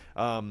Jets.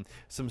 Some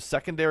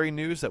secondary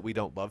news that we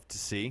don't love to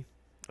see.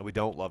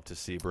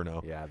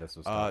 Bruno. Yeah, this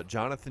was tough.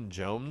 Jonathan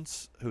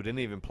Jones, who didn't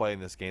even play in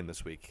this game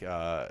this week.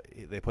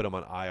 They put him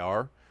on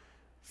IR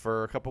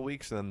for a couple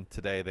weeks, and then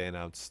today they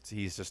announced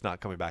he's just not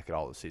coming back at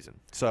all this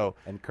season. So,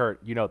 and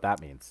Kurt, you know what that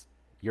means.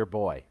 Your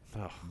boy,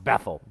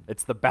 Bethel.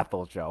 It's the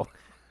Bethel show.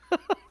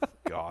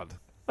 God.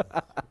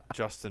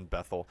 Justin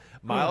Bethel.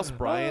 Miles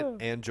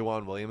Bryant and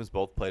Jawan Williams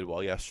both played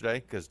well yesterday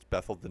because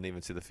Bethel didn't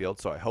even see the field,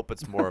 so I hope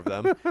it's more of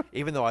them.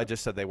 Even though I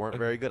just said they weren't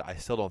very good, I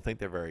still don't think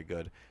they're very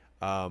good.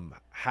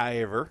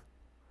 However,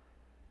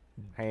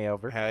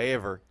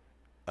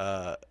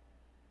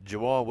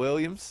 Jawan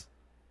Williams,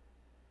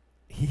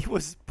 he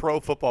was Pro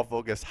Football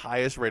Focus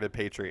highest rated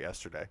Patriot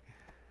yesterday.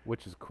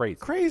 Which is crazy.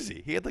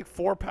 Crazy. He had like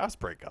 4 pass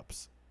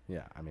breakups.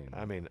 Yeah, I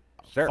mean,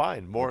 sure,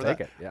 fine, more of that.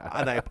 Take it, yeah.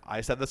 And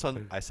I said this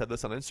on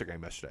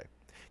Instagram yesterday.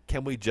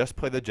 Can we just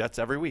play the Jets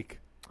every week?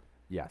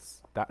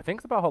 Yes.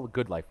 Think about how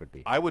good life would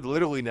be. I would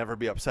literally never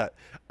be upset.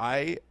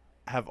 I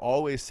have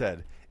always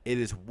said it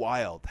is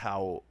wild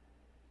how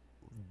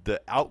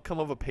the outcome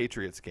of a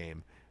Patriots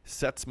game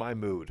sets my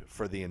mood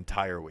for the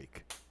entire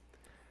week.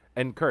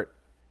 And Kurt,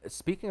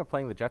 speaking of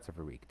playing the Jets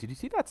every week, did you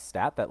see that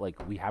stat that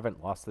like we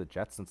haven't lost to the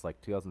Jets since like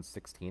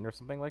 2016 or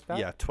something like that?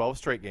 Yeah, 12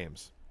 straight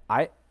games.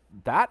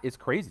 That is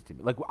crazy to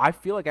me. Like I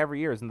feel like every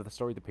year, isn't it the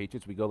story of the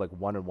Patriots? We go like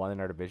 1-1 in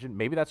our division.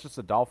 Maybe that's just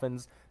the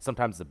Dolphins,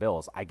 sometimes the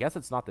Bills. I guess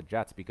it's not the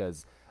Jets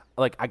because,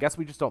 like, I guess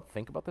we just don't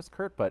think about this,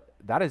 Kurt. But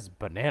that is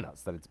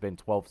bananas that it's been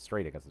 12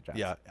 straight against the Jets.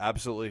 Yeah,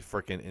 absolutely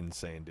freaking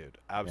insane, dude.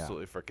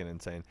 Absolutely freaking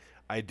insane.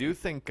 I do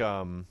think.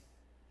 Sorry,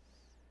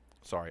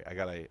 I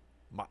got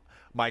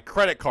my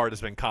credit card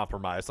has been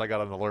compromised. I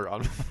got an alert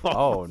on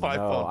my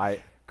phone.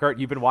 Kurt,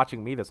 you've been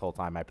watching me this whole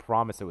time. I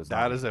promise it was that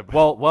not. Is a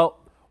well.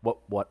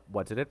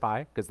 What did it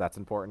buy? Because that's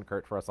important,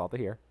 Kurt, for us all to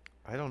hear.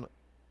 I don't know.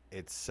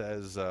 It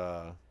says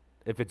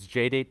if it's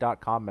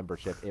jdate.com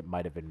membership, it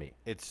might have been me.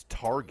 It's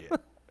Target.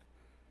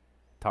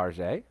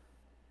 Target?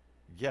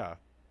 Yeah.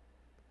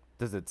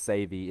 Does it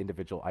say the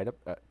individual item?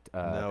 No,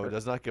 Kurt? It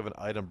does not give an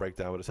item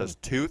breakdown, but it says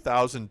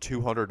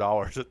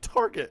 $2,200 at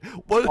Target.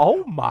 What?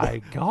 Oh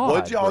my God!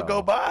 What'd y'all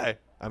go buy?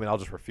 I mean, I'll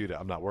just refute it.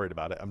 I'm not worried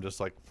about it. I'm just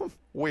like,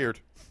 weird.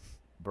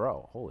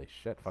 Bro, holy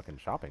shit, fucking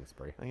shopping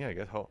spree. Yeah, I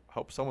guess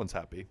hope someone's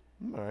happy.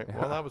 All right,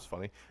 well, that was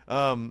funny.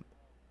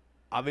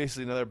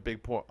 Obviously, another big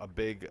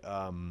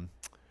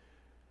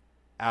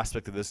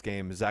aspect of this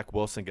game, Zach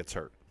Wilson gets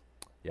hurt.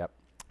 Yep.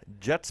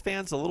 Jets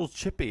fans a little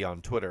chippy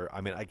on Twitter. I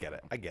mean, I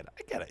get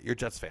it. You're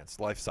Jets fans.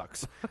 Life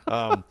sucks.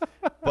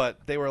 But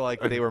they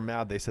were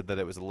mad. They said that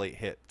it was a late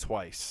hit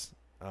twice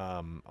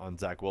on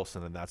Zach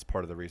Wilson, and that's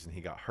part of the reason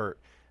he got hurt.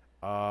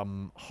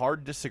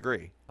 Hard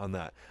disagree on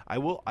that.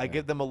 I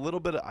give them a little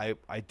bit.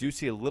 I do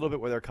see a little bit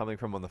where they're coming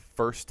from on the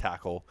first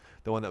tackle,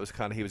 the one that was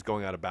he was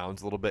going out of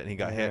bounds a little bit and he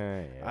got hit.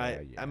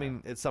 I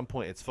mean, at some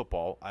point it's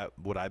football.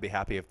 Would I be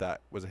happy if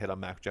that was a hit on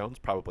Mac Jones?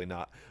 Probably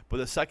not. But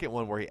the second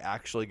one where he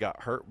actually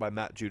got hurt by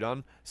Matt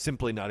Judon,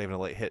 simply not even a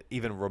late hit,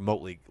 even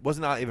remotely, was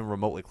not even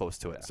remotely close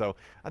to it. Yeah. So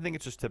I think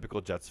it's just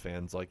typical Jets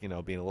fans, like, being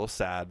a little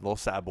sad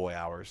boy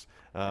hours.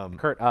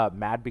 Kurt,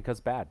 mad because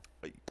bad.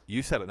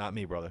 You said it, not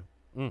me, brother.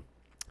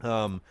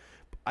 Mm.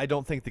 I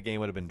don't think the game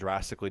would have been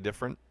drastically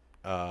different.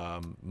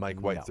 Mike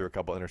White threw a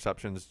couple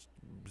interceptions.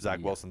 Zach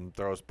Wilson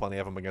throws plenty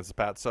of them against the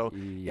Pats. So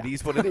it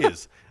is what it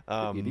is.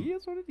 It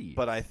is what it is.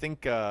 But I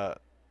think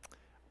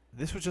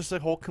this was just a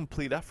whole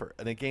complete effort.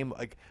 And a game,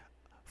 like,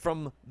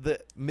 from the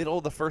middle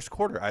of the first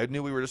quarter, I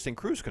knew we were just in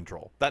cruise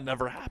control. That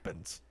never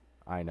happens.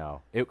 I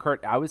know.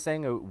 Kurt, I was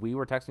saying we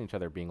were texting each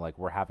other being like,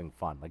 we're having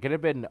fun. Like, it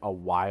had been a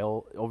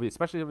while,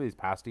 especially over these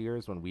past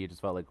years when we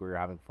just felt like we were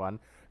having fun.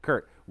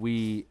 Kurt,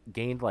 we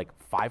gained like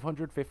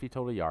 550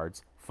 total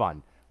yards.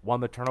 Fun. Won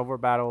the turnover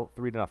battle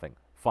 3-0.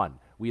 Fun.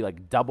 We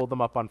like doubled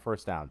them up on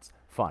first downs.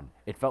 Fun.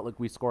 It felt like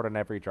we scored on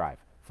every drive.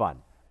 Fun.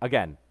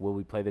 Again, will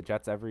we play the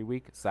Jets every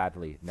week?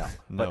 Sadly, no.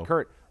 No. But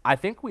Kurt, I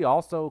think we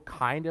also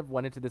kind of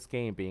went into this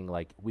game being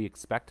like, we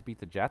expect to beat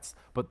the Jets,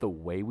 but the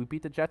way we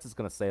beat the Jets is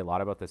going to say a lot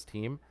about this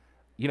team.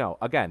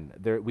 Again,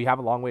 we have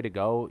a long way to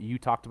go. You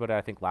talked about it,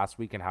 I think, last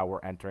week and how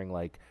we're entering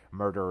like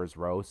murderer's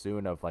row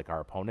soon of like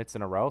our opponents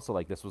in a row. So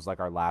like this was like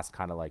our last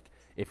kind of like,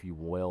 if you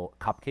will,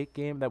 cupcake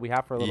game that we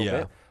have for a little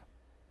bit.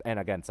 And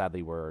again,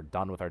 sadly, we're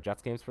done with our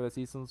Jets games for the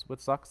season, which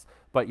sucks.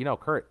 But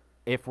Kurt,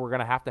 if we're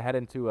gonna have to head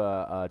into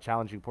a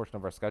challenging portion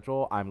of our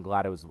schedule, I'm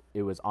glad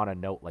it was on a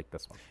note like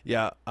this one.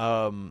 Yeah.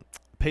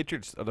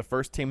 Patriots are the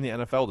first team in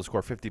the NFL to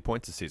score 50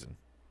 points this season.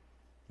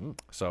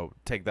 So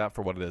take that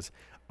for what it is.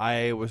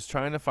 I was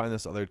trying to find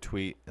this other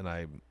tweet, and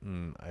I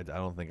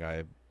don't think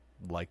I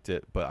liked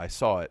it, but I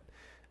saw it.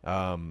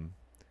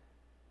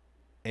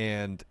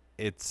 And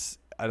it's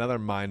another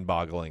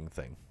mind-boggling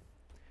thing.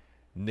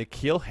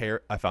 N'Keal Harry,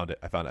 I found it.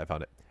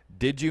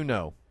 Did you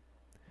know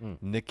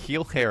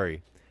N'Keal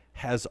Harry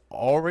has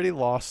already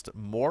lost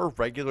more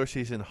regular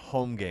season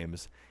home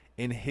games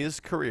in his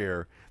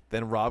career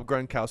than Rob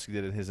Gronkowski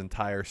did in his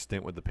entire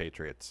stint with the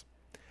Patriots?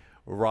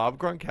 Rob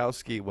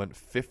Gronkowski went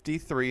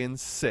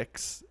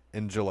 53-6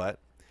 in Gillette,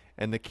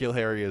 and N'Keal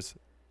Harry is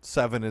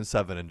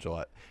 7-7 in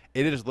Gillette.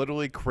 It is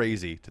literally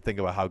crazy to think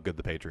about how good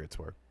the Patriots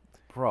were.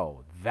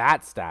 Bro,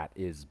 that stat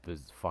is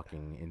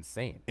fucking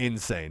insane.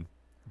 Insane,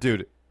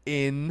 dude.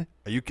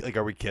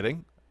 Are we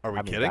kidding? Are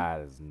we kidding?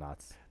 That is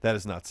nuts. That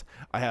is nuts.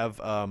 I have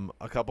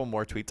a couple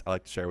more tweets I'd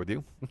like to share with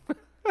you.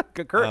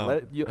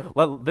 Kurt,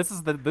 this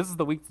is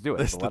the week to do it.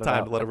 This is the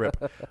time to let it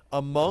rip.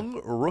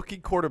 Among rookie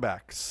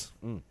quarterbacks,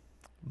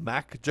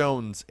 Mac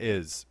Jones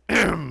is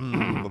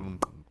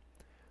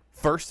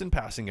first in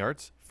passing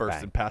yards, first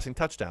Bang. in passing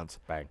touchdowns,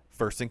 Bang.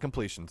 first in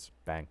completions,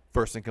 Bang.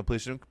 first in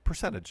completion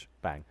percentage,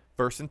 Bang.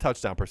 first in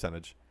touchdown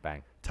percentage,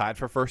 Bang. tied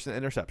for first in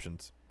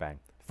interceptions, Bang.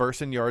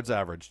 first in yards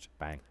averaged,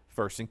 Bang.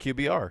 first in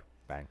QBR,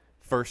 Bang.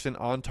 first in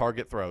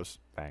on-target throws,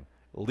 Bang.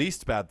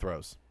 least bad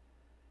throws,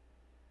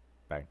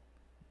 Bang.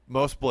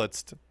 most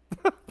blitzed,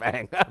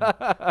 Bang.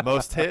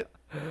 most hit.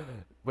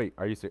 Wait,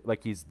 are you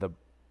serious?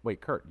 Like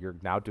Kurt, you're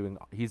now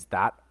he's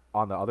that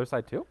on the other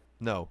side too?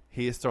 No,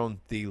 he has thrown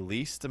the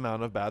least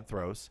amount of bad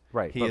throws.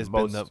 Right, He but has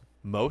been the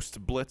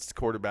most blitzed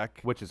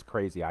quarterback. Which is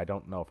crazy. I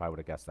don't know if I would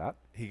have guessed that.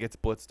 He gets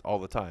blitzed all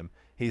the time.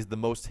 He's the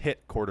most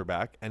hit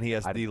quarterback, and he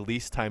has the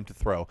least time to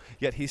throw.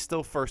 Yet he's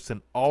still first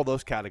in all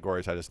those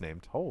categories I just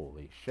named.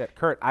 Holy shit.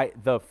 Kurt,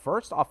 the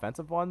first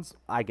offensive ones,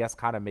 I guess,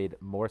 kind of made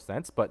more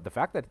sense. But the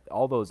fact that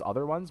all those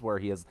other ones where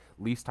he has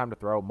least time to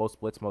throw, most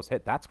blitz, most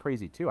hit, that's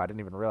crazy, too. I didn't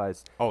even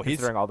realize,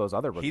 considering all those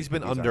other rookies. He's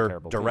been under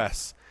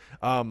duress.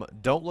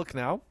 Don't look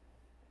now.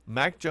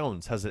 Mac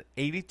Jones has an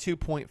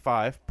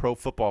 82.5 Pro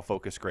Football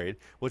Focus grade,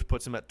 which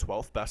puts him at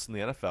 12th best in the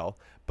NFL,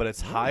 but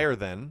it's higher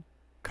than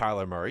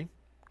Kyler Murray,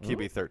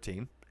 QB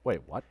 13. Wait,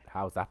 what?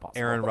 How is that possible?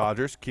 Aaron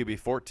Rodgers, QB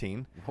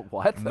 14.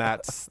 What?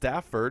 Matt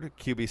Stafford,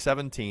 QB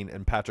 17,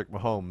 and Patrick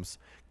Mahomes,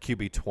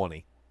 QB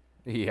 20.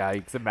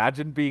 Yikes.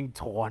 Imagine being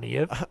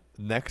 20th.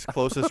 Next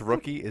closest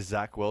rookie is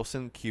Zach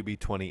Wilson, QB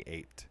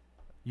 28.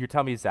 You're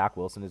telling me Zach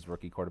Wilson is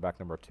rookie quarterback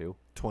number 2?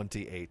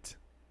 28.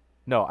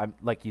 No, I'm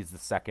like he's the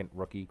second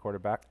rookie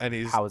quarterback. And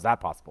he's how is that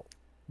possible?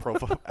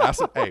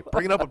 Hey,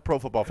 bring it up with Pro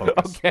Football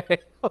Focus.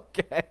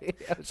 Okay.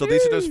 So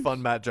these are just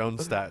fun Matt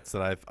Jones stats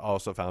that I've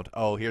also found.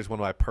 Oh, here's one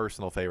of my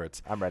personal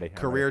favorites. I'm ready.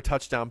 Career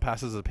touchdown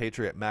passes as a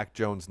Patriot, Mac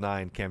Jones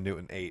 9, Cam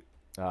Newton 8.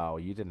 Oh,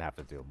 you didn't have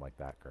to do him like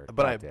that, Kurt.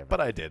 But I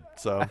did.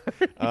 So,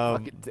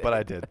 but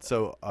I did.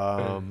 So,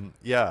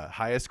 yeah,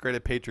 highest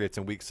graded Patriots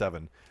in Week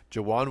 7.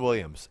 Jawan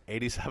Williams,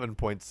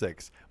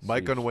 87.6.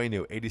 Mike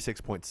Onwenu,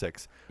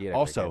 86.6.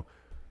 Also,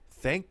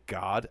 thank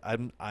God,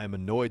 I'm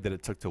annoyed that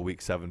it took till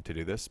Week 7 to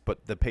do this,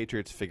 but the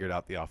Patriots figured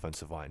out the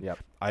offensive line. Yep.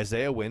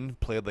 Isaiah Wynn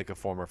played like a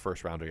former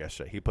first rounder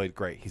yesterday. He played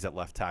great. He's at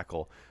left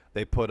tackle.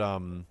 They put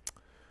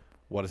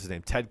what is his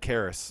name? Ted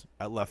Karras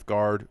at left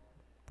guard.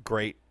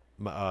 Great.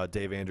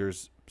 Dave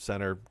Andrews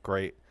center,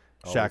 great.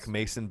 Always. Shaq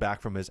Mason back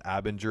from his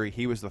ab injury.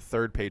 He was the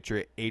third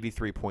Patriot,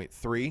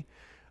 83.3.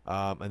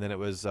 And then it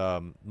was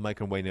Mike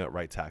Onwenu at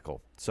right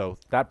tackle. So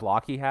That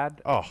block he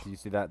had, Oh, do you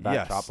see that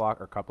yes. chop block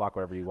or cut block,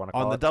 whatever you want to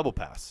call on it? the double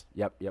pass,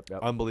 Yep.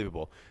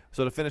 unbelievable.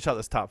 So to finish out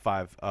this top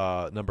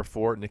 5, number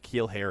 4,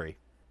 N'Keal Harry.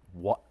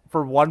 What,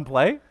 for one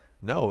play?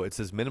 No, it's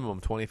his minimum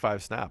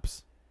 25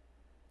 snaps.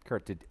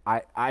 Kurt,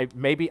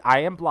 maybe I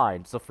am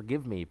blind, so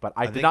forgive me, but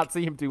I did think- not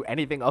see him do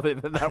anything other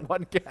than that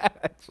one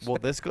catch. Well,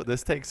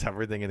 this takes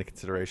everything into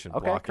consideration.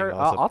 Okay, blocking, Kurt,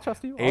 all that I'll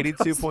stuff. trust you.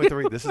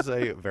 82.3. This is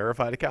a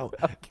verified account.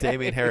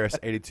 Damian Harris,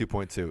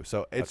 82.2.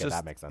 So it's Okay, just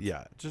that makes sense.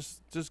 Yeah,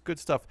 just good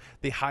stuff.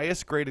 The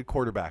highest graded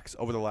quarterbacks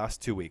over the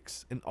last 2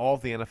 weeks in all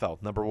of the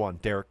NFL. Number 1,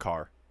 Derek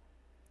Carr,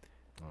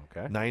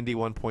 Okay.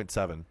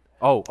 91.7.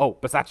 Oh,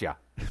 Bisaccia.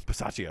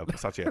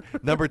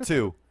 Bisaccia. Number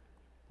 2,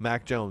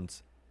 Mac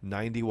Jones,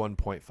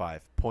 91.5,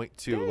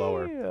 0.2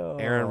 lower.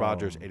 Aaron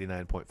Rodgers,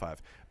 89.5.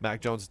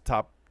 Mac Jones,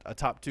 a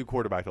top 2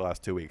 quarterback the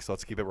last 2 weeks. So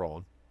let's keep it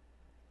rolling.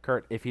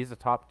 Kurt, if he's a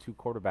top 2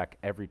 quarterback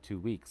every 2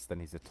 weeks, then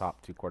he's a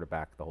top 2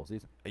 quarterback the whole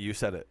season. You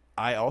said it.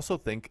 I also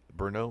think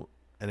Bruno,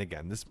 and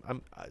again, this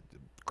I'm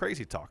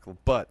crazy talk,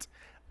 but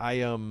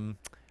the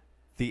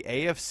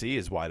AFC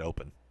is wide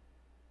open.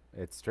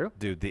 It's true.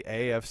 Dude, the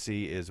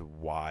AFC is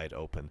wide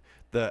open.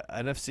 The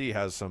NFC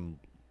has some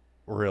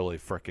really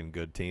freaking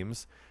good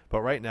teams,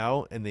 but right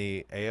now in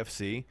the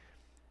AFC,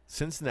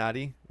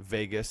 Cincinnati,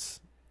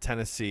 Vegas,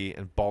 Tennessee,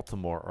 and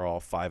Baltimore are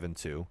all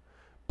 5-2.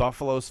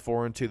 Buffalo's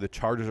 4-2. The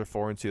Chargers are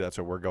 4-2. That's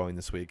where we're going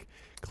this week.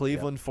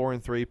 Cleveland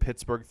 4-3.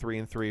 Pittsburgh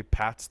 3-3.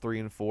 Pats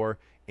 3-4.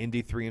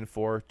 Indy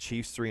 3-4.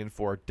 Chiefs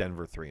 3-4.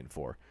 Denver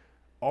 3-4.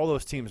 All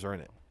those teams are in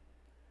it.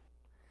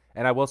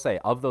 And I will say,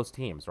 of those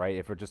teams, right,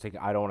 if we're just taking,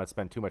 I don't want to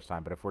spend too much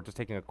time, but if we're just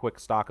taking a quick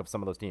stock of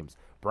some of those teams,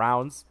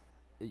 Browns,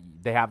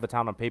 they have the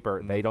talent on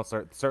paper. They don't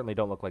certainly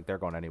don't look like they're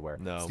going anywhere.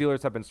 No.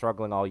 Steelers have been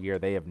struggling all year.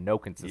 They have no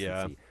consistency.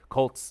 Yeah.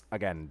 Colts,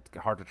 again,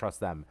 hard to trust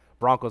them.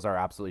 Broncos are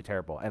absolutely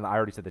terrible. And I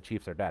already said the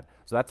Chiefs are dead.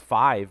 So that's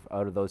 5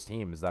 out of those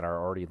teams that are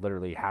already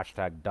literally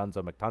hashtag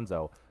Dunzo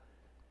McTunzo.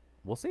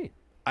 We'll see.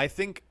 I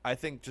think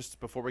just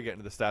before we get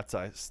into the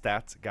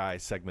stats guy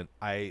segment,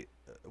 I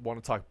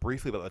want to talk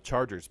briefly about the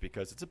Chargers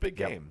because it's a big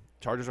game.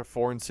 Chargers are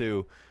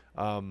 4-2.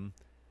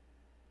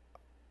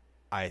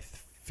 I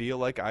feel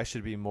like I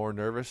should be more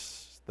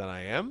nervous than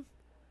I am,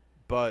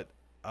 but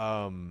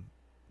I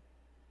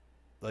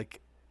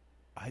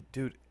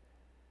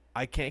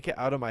can't get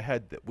out of my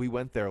head that we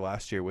went there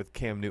last year with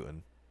Cam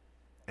Newton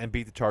and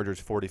beat the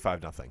Chargers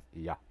 45-0.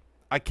 Yeah.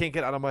 I can't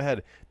get out of my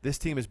head. This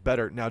team is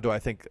better. Now, do I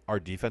think our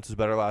defense was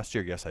better last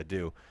year? Yes, I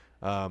do.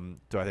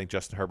 Do I think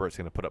Justin Herbert's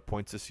going to put up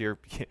points this year?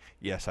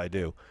 Yes, I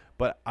do.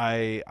 But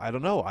I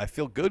don't know. I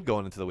feel good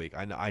going into the week.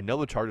 I know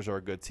the Chargers are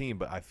a good team,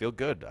 but I feel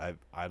good.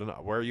 I don't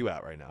know. Where are you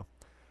at right now?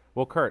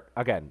 Well, Kurt,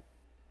 again,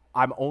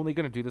 I'm only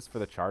going to do this for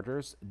the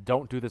Chargers.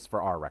 Don't do this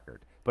for our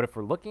record. But if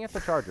we're looking at the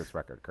Chargers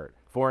record, Kurt,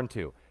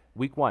 4-2.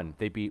 Week 1,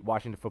 they beat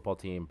Washington football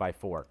team by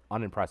 4.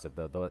 Unimpressive.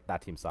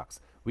 That team sucks.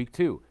 Week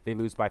 2, they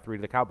lose by 3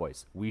 to the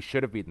Cowboys. We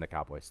should have beaten the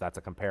Cowboys. That's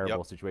a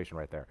comparable situation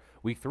right there.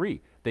 Week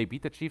 3, they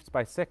beat the Chiefs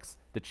by 6.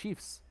 The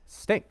Chiefs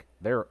stink.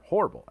 They're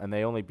horrible, and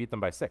they only beat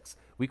them by 6.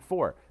 Week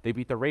 4, they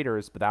beat the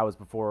Raiders, but that was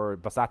before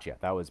Bisaccia.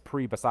 That was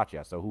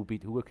pre-Bisaccia. So who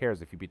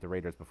cares if you beat the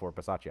Raiders before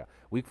Bisaccia?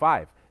 Week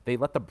 5, they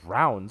let the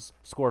Browns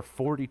score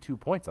 42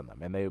 points on them,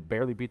 and they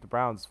barely beat the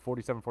Browns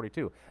 47-42.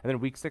 And then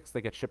week 6,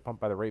 they get shit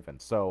pumped by the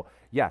Ravens. So,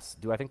 yes,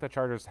 do I think the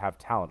Chargers have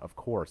talent? Of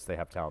course they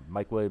have talent.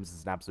 Mike Williams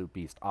is an absolute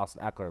beast.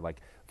 Austin Eckler,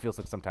 feels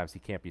like sometimes he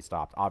can't be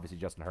stopped. Obviously,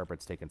 Justin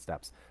Herbert's taken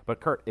steps. But,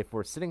 Kurt, if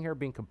we're sitting here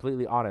being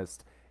completely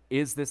honest,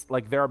 is this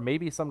there are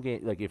maybe some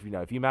game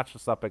if you match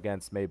this up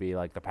against maybe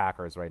the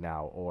Packers right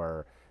now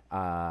or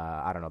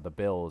I don't know, the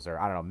Bills, or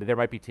I don't know, there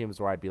might be teams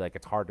where I'd be like,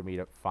 it's hard to me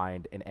to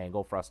find an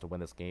angle for us to win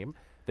this game.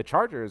 The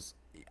Chargers,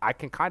 I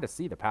can kind of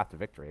see the path to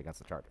victory against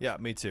the Chargers. Yeah,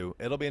 me too.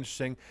 It'll be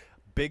interesting.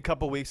 Big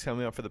couple weeks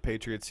coming up for the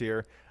Patriots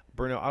here.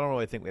 Bruno, I don't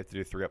really think we have to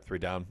do 3 up, 3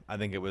 down. I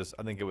think it was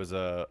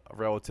a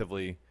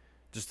relatively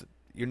just,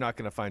 you're not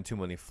going to find too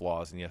many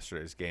flaws in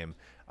yesterday's game.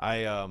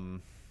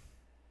 I'm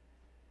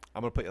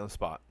going to put you on the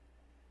spot.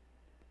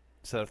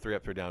 Instead of 3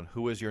 up, 3 down,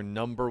 who is your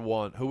number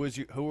one? Who are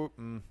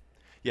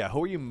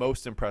you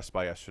most impressed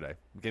by yesterday?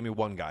 Give me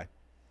one guy.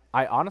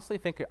 I honestly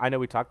think, I know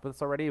we talked about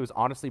this already, it was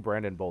honestly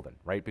Brandon Bolden,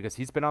 right? Because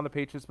he's been on the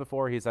Patriots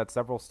before, he's had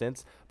several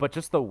stints, but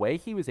just the way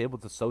he was able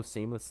to so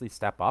seamlessly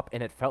step up,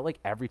 and it felt like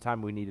every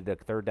time we needed a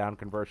 3rd down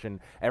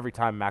conversion, every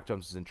time Mac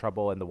Jones was in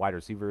trouble and the wide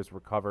receivers were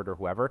covered or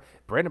whoever,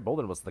 Brandon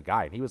Bolden was the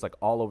guy, and he was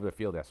all over the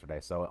field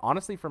yesterday. So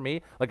honestly, for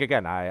me,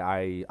 again,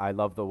 I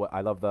love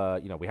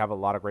the we have a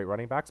lot of great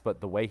running backs, but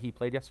the way he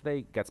played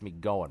yesterday gets me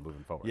going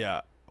moving forward.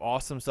 Yeah.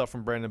 Awesome stuff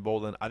from Brandon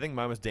Bolden. I think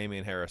mine was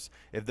Damian Harris.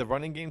 If the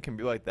running game can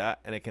be like that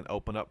and it can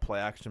open up play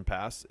action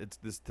pass, it's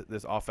this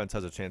offense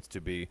has a chance to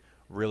be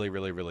really,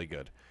 really, really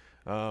good.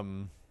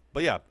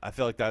 But yeah, I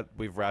feel like that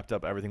we've wrapped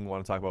up everything we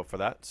want to talk about for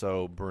that.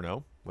 So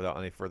Bruno, without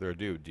any further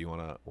ado, do you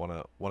want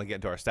to get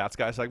into our stats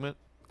guy segment?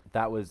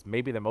 That was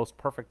maybe the most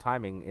perfect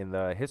timing in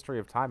the history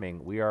of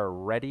timing. We are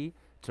ready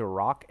to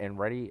rock and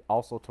ready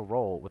also to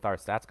roll with our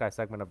Stats Guy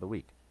segment of the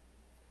week.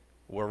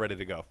 We're ready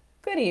to go.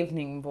 Good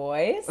evening,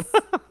 boys.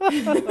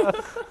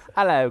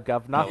 Hello,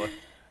 Governor.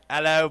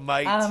 Hello,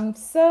 mate.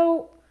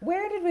 So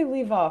where did we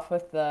leave off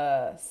with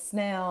the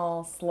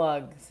snail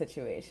slug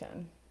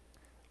situation?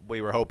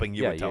 We were hoping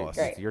you would tell us.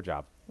 It's your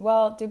job.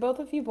 Well, do both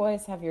of you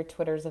boys have your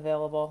Twitters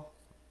available?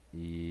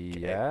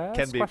 Yes?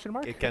 Can be. Question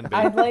mark? It can be.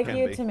 I'd like Can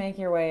you be. to make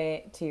your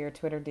way to your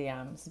Twitter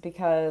DMs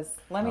because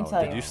let me Oh,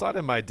 tell Did you, you slide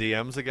in my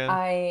DMs again?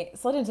 I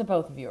slid into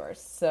both of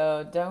yours,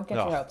 so don't get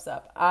your Oh. hopes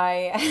up.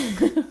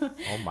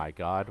 Oh my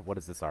God! What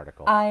is this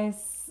article?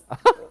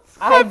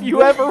 Have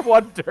you ever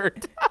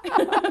wondered?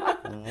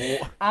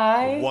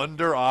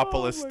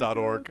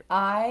 Wonderopolis.org.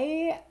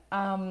 I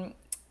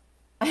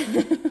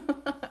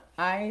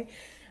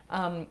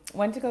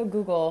went to go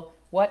Google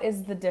what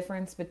is the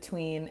difference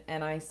between,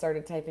 and I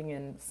started typing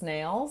in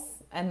snails,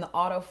 and the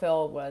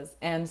autofill was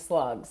and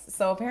slugs.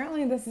 So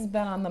apparently this has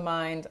been on the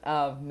mind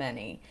of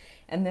many.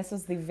 And this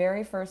was the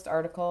very first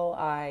article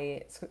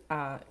I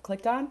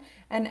clicked on.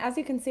 And as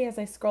you can see, as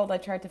I scrolled, I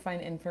tried to find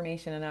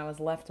information, and I was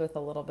left with a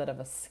little bit of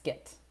a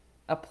skit,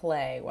 a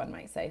play, one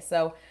might say.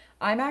 So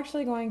I'm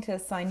actually going to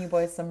assign you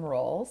boys some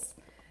roles.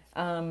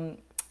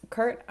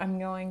 Kurt, I'm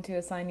going to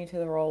assign you to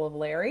the role of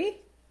Larry,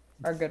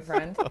 our good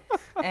friend.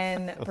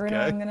 And Bruno,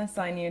 Okay. I'm going to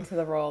assign you to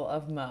the role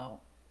of Mo.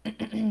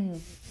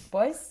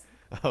 Boys,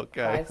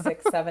 Okay. 5,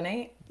 6, 7,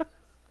 8.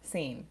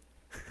 Scene.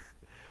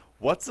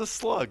 What's a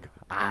slug?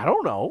 I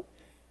don't know.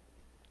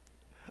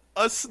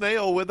 A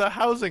snail with a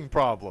housing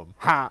problem.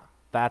 Ha!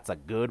 That's a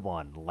good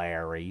one,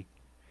 Larry.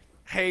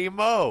 Hey,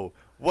 Mo.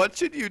 What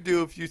should you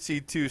do if you see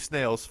two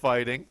snails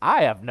fighting?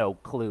 I have no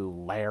clue,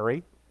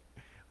 Larry.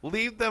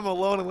 Leave them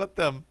alone and let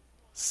them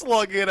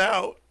slug it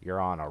out.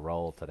 You're on a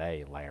roll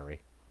today,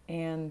 Larry.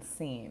 And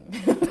scene.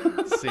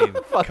 Scene.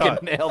 Fucking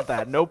Cut. nailed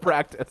that. No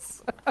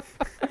practice.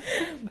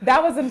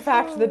 That was, in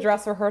fact, the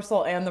dress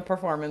rehearsal and the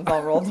performance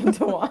all rolled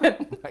into one.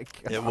 My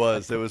God. It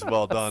was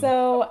well done.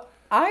 So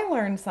I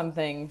learned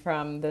something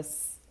from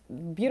this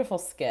beautiful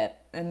skit,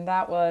 and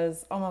that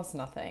was almost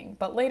nothing.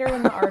 But later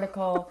in the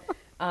article,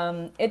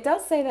 it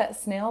does say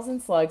that snails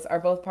and slugs are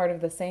both part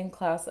of the same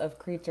class of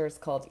creatures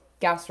called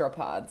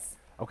gastropods.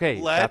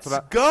 Okay, Let's that's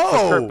what go!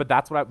 But Kurt, but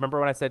that's what I remember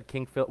when I said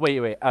King Philip. Wait,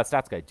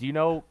 Stats Guy. Do you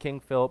know King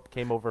Philip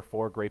came over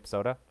for grape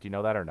soda? Do you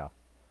know that or no?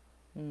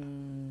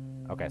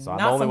 Okay, so I'm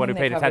the Not only one who something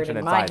they paid covered attention in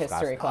in my science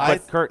history class. class.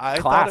 But Kurt, I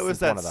class thought it was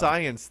is one that of them.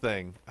 science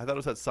thing. I thought it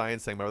was that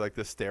science thing. Remember, like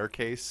the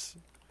staircase?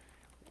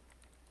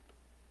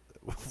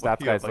 Stats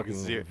You Guy's have, like, looking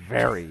zero-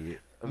 very,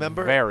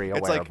 Remember? very It's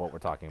aware like- of what we're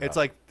talking about. It's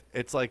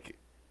like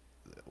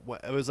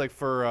it was like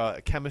for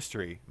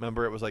chemistry.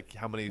 Remember, it was like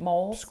how many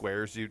Moles?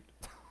 squares you.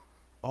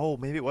 Oh,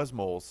 maybe it was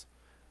moles.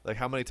 Like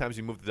how many times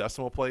you moved the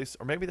decimal place,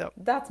 or maybe that.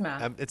 That's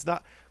math. It's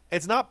not.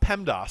 It's not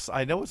PEMDAS.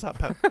 I know it's not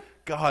PEM.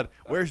 God,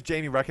 where's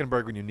Jamie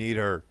Reckenberg when you need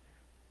her?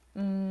 I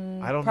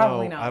don't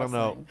Probably know. not I don't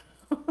know.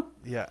 listening.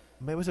 Yeah,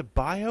 maybe was it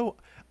bio?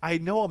 I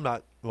know I'm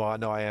not. Well, I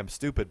know I am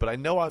stupid, but I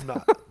know I'm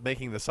not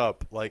making this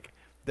up. Like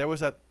there was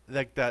that.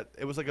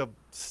 It was like a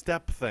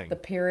step thing. The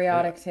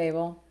periodic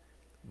table.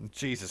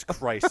 Jesus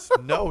Christ.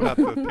 No, not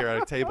the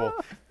periodic table.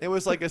 It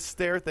was like a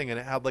stair thing, and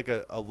it had like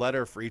a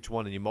letter for each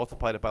one, and you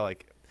multiplied it by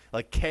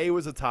like K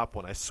was the top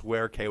one. I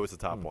swear K was the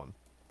top one.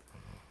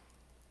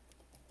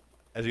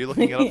 As you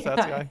looking it up, Stats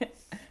Guy?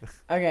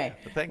 Okay.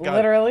 Thank God.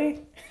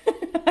 Literally,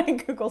 I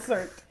Google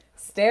searched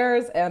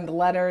stairs and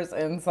letters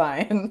in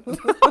science.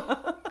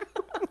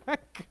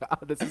 God,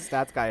 this is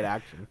Stats Guy in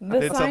action. The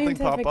Did something pop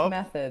scientific up?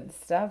 method,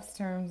 steps,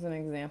 terms, and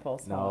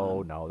examples.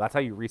 No, that's how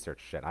you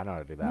research shit. I know how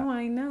to do that. No,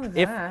 I know that.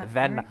 If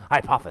then Alright.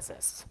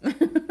 hypothesis.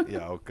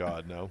 Yeah, oh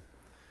God, no.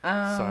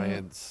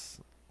 Science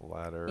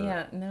ladder.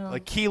 Yeah, no.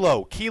 Like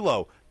kilo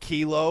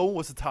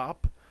was the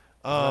top.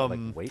 Like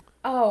weight.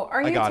 Oh,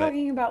 are I you got it.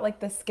 talking about like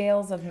the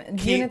scales of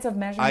units of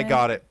measurement? I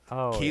got it.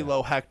 Oh,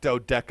 Kilo, hecto,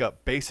 deca,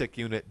 basic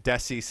unit,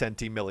 deci,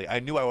 centi, milli. I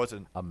knew I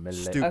wasn't A milli.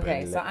 stupid.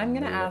 Okay, so I'm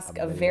going to milli- ask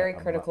a milli- very a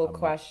mi- critical a mi-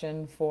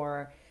 question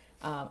for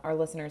our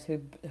listeners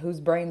whose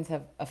brains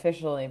have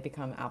officially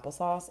become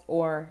applesauce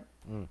or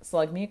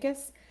slug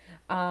mucus.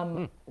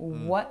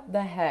 What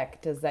the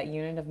heck does that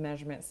unit of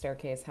measurement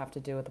staircase have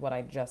to do with what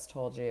I just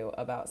told you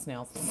about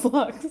snails and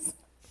slugs?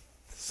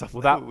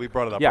 Something- Well, that, we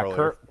brought it up yeah, earlier.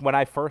 Kurt, when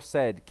I first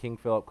said King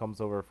Philip comes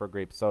over for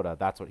grape soda,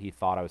 that's what he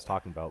thought I was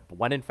talking about. But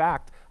when in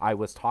fact I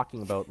was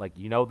talking about, like,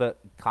 you know, the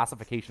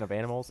classification of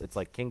animals? It's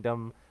like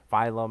kingdom,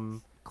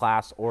 phylum,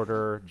 class,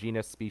 order,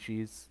 genus,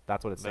 species.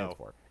 That's what it stands No.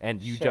 for.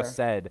 And you Sure. just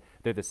said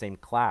they're the same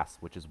class,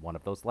 which is one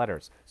of those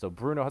letters. So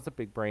Bruno has a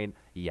big brain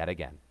yet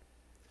again.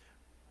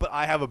 But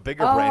I have a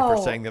bigger brain for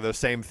Oh. saying they're the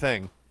same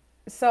thing.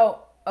 So,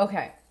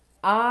 okay.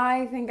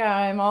 I think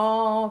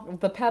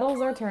the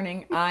pedals are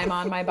turning. I'm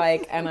on my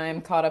bike and I'm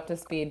caught up to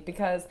speed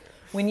because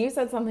when you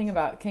said something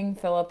about King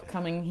Philip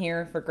coming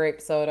here for grape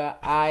soda,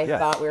 I Yes.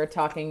 thought we were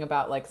talking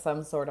about like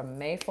some sort of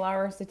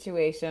Mayflower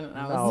situation. And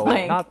I was No,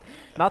 like,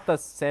 not the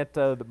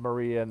Santa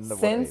Maria and the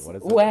since what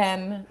is it?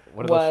 when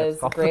What are those ships was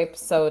called? grape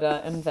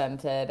soda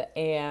invented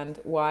and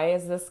why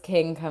is this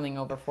king coming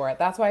over for it?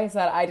 That's why I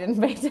said I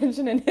didn't pay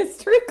attention in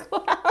history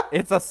class.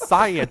 It's a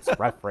science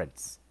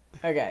reference.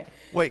 Okay.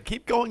 Wait,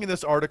 keep going in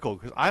this article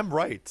because I'm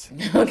right.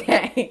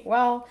 Okay.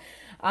 Well,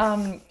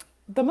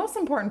 the most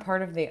important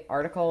part of the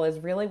article is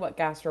really what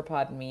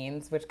gastropod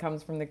means, which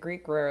comes from the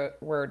Greek word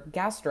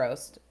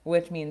gastros,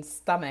 which means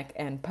stomach,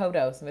 and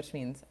podos, which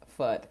means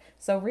foot.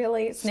 So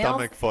really,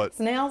 Stomach, foot.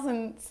 snails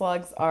and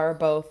slugs are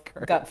both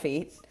gut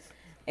feet,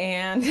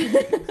 and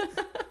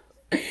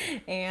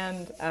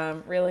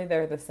really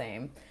they're the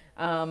same.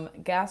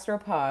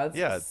 Gastropods,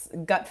 Yeah.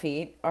 gut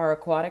feet, are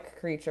aquatic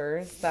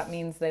creatures. That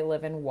means they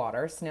live in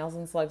water. Snails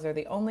and slugs are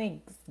the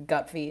only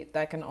gut feet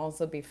that can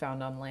also be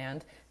found on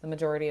land. The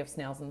majority of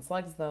snails and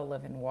slugs, though,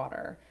 live in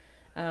water.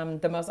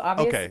 The most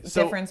obvious Okay,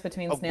 so- difference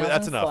between oh, snails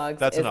that's and enough. slugs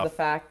That's is the enough.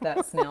 fact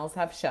that snails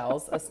have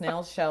shells. A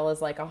snail's shell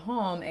is like a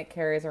home it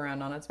carries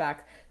around on its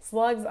back.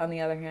 Slugs, on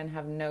the other hand,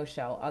 have no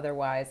shell.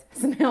 Otherwise,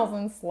 snails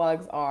and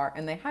slugs are,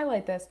 and they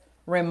highlight this,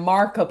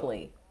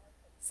 remarkably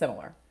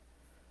similar.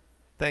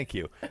 Thank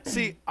you.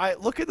 See, I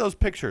look at those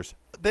pictures.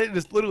 It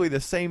is literally the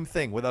same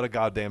thing without a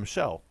goddamn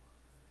shell.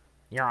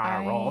 You're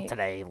on a roll I-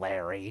 today,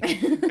 Larry.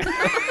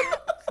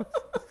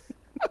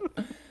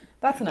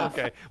 That's enough.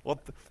 Okay. Well,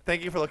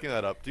 thank you for looking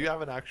that up. Do you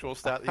have an actual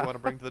stat that you want to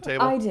bring to the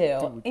table? I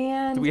do.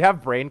 And Do we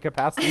have brain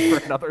capacity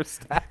for another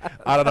stat?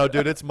 I don't know,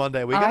 dude. It's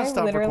Monday. We gotta I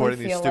stop literally recording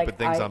these feel stupid like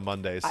things I- on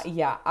Mondays.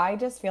 yeah, I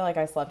just feel like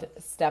I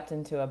stepped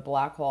into a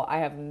black hole. I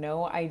have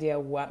no idea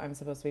what I'm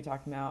supposed to be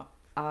talking about.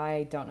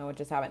 I don't know what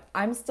just happened.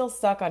 I'm still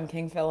stuck on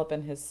King Philip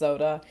and his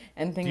soda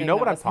and thinking know that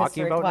what I'm was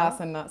talking history about class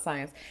now? and not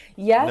science.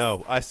 Yes.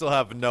 No, I still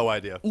have no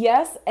idea.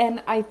 Yes,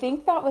 and I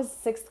think that was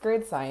sixth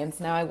grade science.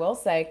 Now, I will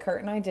say,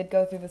 Kurt and I did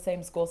go through the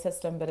same school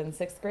system, but in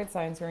sixth grade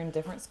science, we were in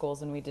different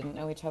schools and we didn't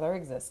know each other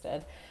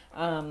existed.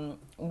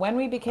 When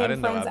we became didn't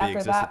know friends Abby after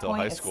existed that till high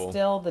point, it's school.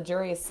 still, the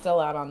jury is still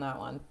out on that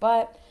one.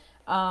 But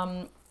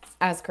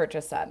as Kurt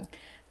just said,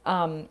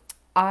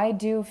 I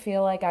do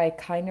feel like I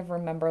kind of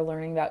remember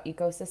learning about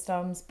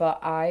ecosystems, but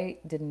I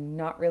did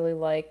not really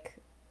like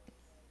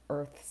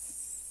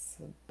Earth's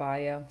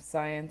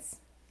bioscience.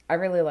 I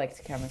really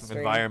liked chemistry.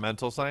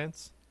 Environmental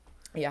science.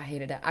 Yeah, I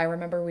hated it. I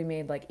remember we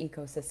made like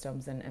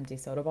ecosystems in empty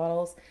soda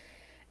bottles,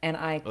 and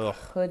I Ugh.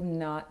 could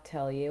not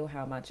tell you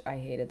how much I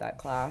hated that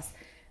class.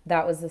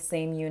 That was the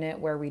same unit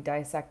where we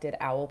dissected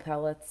owl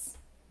pellets.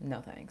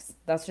 No thanks.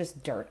 That's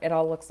just dirt. It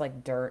all looks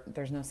like dirt.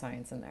 There's no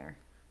science in there.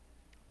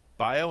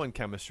 Bio and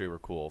chemistry were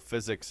cool.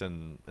 Physics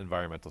and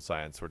environmental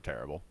science were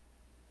terrible.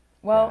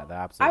 Well, Yeah, the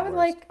absolute I would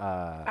worst.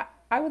 like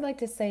I would like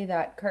to say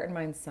that Kurt and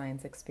mine's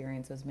science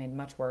experience was made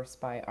much worse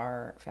by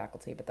our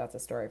faculty, but that's a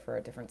story for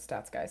a different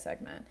Stats Guy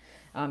segment.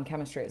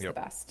 Chemistry is Yep.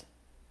 the best.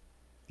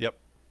 Yep.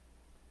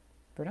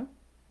 Bruno?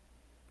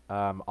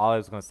 All I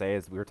was going to say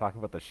is we were talking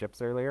about the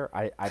ships earlier.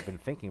 I've been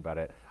thinking about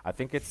it. I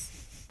think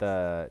it's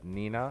the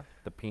Nina,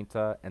 the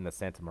Pinta, and the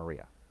Santa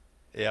Maria.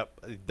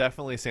 Yep.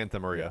 Definitely Santa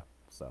Maria.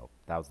 So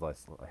that was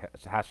less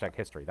hashtag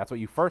history. That's what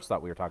you first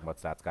thought we were talking about,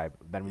 Stats Guy.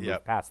 Then we Yep.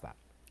 moved past that.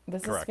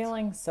 This Correct. is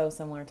feeling so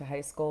similar to high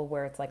school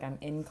where it's like I'm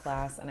in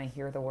class and I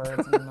hear the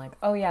words and I'm like,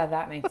 oh yeah,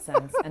 that makes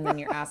sense. And then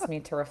you're asking me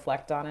to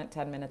reflect on it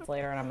 10 minutes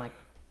later and I'm like,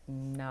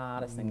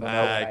 not a single word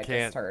I I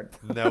can't. just heard.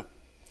 Nope.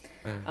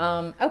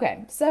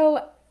 Okay,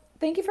 so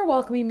thank you for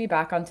welcoming me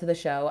back onto the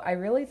show. I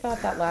really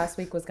thought that last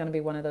week was going to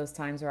be one of those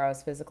times where I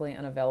was physically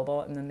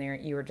unavailable and then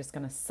you were just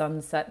going to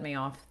sunset me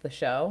off the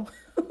show,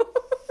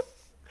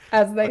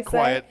 as they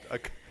say.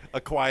 A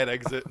quiet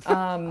exit.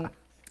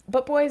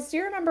 But boys, do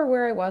you remember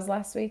where I was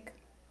last week?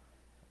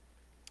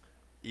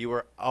 You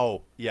were,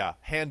 oh, yeah,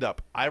 hand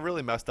up. I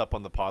really messed up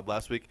on the pod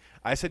last week.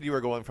 I said you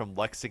were going from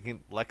Lexington,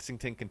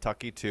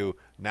 Kentucky to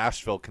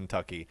Nashville,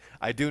 Kentucky.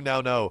 I do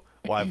now know,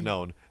 well, I've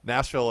known,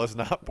 Nashville is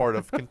not part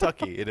of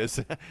Kentucky. It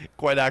is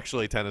quite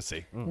actually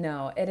Tennessee.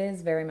 No, it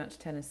is very much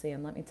Tennessee.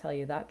 And let me tell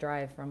you, that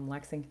drive from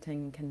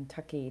Lexington,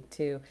 Kentucky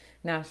to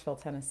Nashville,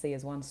 Tennessee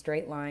is one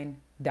straight line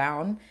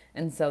down.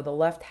 And so the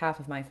left half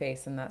of my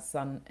face in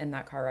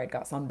that car ride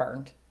got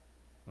sunburned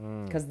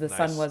because the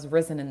sun Nice. was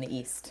risen in the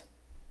east.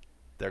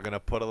 They're going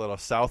to put a little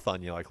south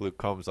on you, like Luke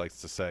Combs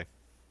likes to say.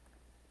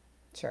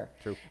 Sure.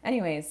 True.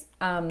 Anyways,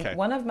 'Kay.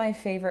 one of my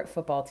favorite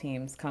football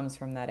teams comes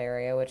from that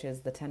area, which is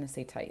the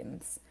Tennessee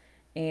Titans.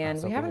 And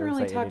So we can haven't you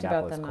really say talked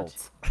about them much.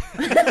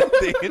 Indianapolis Colts?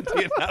 The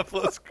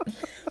Indianapolis.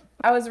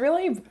 I was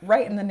really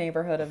right in the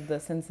neighborhood of the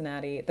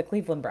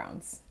Cleveland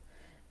Browns.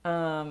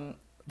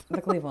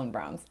 The Cleveland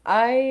Browns.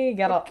 I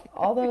get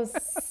all those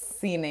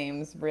C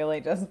names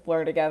really just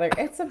blur together.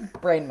 It's a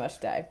brain mush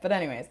day. But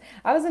anyways,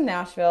 I was in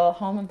Nashville,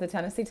 home of the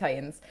Tennessee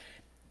Titans.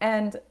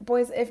 And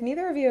boys, if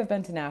neither of you have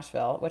been to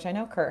Nashville, which I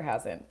know Kurt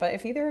hasn't, but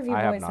if either of you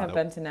I have boys not. have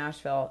been to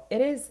Nashville, it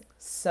is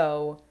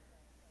so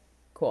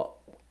cool.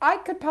 I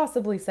could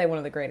possibly say one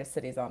of the greatest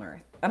cities on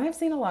earth. And I've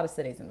seen a lot of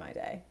cities in my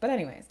day. But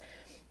anyways,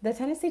 the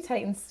Tennessee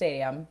Titans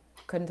Stadium,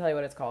 couldn't tell you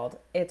what it's called.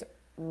 It's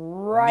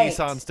right.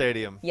 Nissan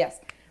Stadium.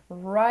 Yes,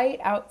 right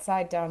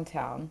outside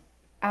downtown.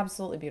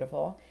 Absolutely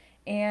beautiful.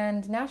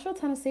 And Nashville,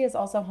 Tennessee is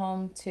also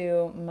home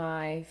to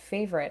my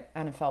favorite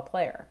NFL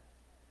player.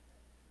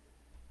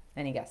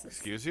 Any guesses?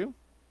 Excuse you?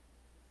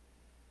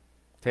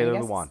 Taylor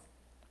guesses? Lewan.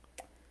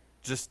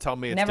 Just tell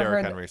me it's Never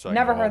Derrick heard, Henry. So I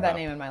never can go heard that home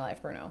name now. in my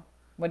life, Bruno.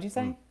 What'd you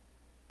say?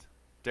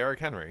 Derrick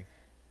Henry.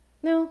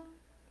 No.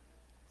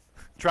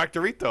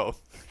 Tractorito.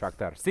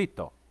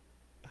 Tractorcito.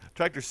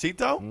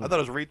 Tractorcito? I thought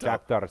it was Rito.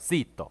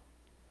 Tractorcito.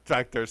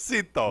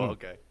 Tractorcito.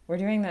 Okay. We're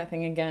doing that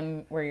thing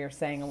again where you're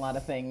saying a lot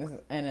of things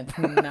and it's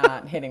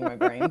not hitting my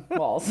brain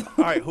walls.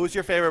 All right. Who's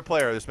your favorite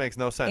player? This makes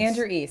no sense.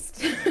 Andrew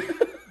East,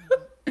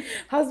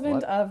 husband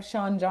What? of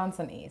Sean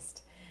Johnson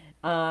East.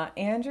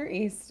 Andrew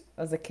East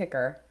was a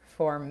kicker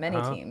for many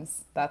Uh-huh.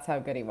 teams. That's how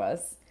good he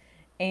was.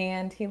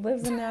 And he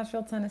lives in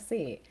Nashville,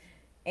 Tennessee.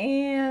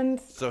 And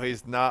So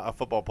he's not a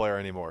football player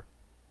anymore.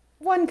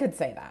 one could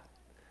say that.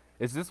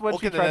 Is this what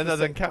Okay, she then tried that to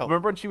doesn't say? count.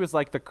 Remember when she was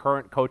like the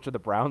current coach of the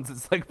Browns?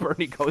 It's like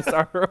Bernie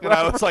Kosar. or And I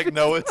whatever? was like,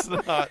 no, it's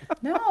not.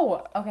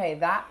 No, okay,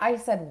 that I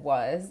said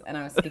was, and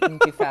I was speaking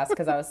too fast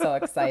because I was so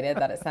excited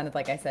that it sounded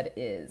like I said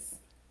is.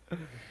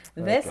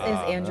 This is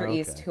Andrew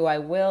East, okay. who I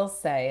will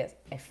say is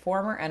a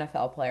former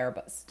NFL player,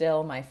 but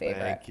still my favorite.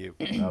 Thank you.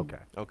 Okay.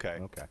 Okay.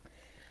 Okay.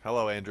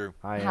 Hello, Andrew.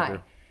 Hi, Hi.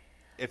 Andrew.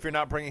 If you're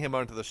not bringing him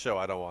onto the show,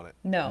 I don't want it.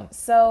 No.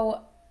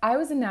 So I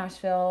was in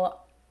Nashville.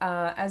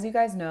 As you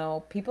guys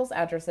know, people's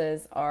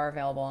addresses are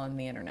available on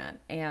the internet.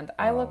 And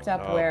I looked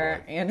up Oh,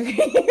 where boy. Andrew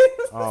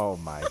Oh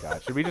my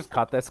God! Should we just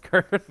cut this,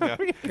 Kurt?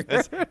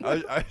 Is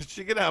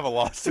she gonna have a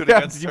lawsuit Yeah,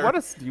 against do you her? want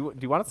us? Do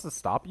you want us to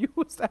stop you?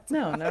 Is that-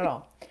 No, not at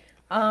all.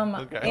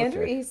 Okay.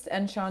 Andrew Okay. East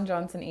and Sean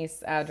Johnson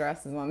East's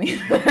address is on the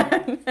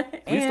internet.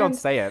 Please don't And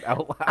say it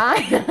out loud.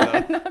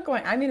 I'm not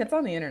going. I mean, it's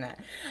on the internet.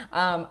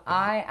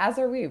 As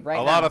are we right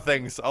A now. lot of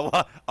things. A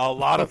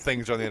lot of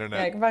things are on the Yeah, I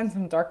internet. can find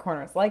some dark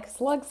corners, like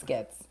slug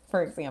skits,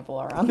 for example,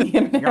 are on the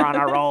internet. You're on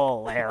a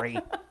roll, Larry.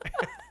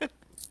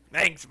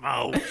 Thanks,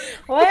 Mo.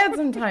 Well, I had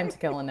some time to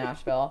kill in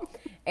Nashville,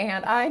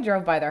 and I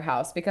drove by their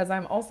house because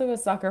I'm also a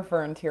sucker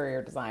for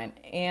interior design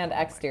and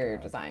exterior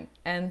design.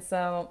 And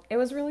so it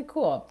was really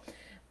cool.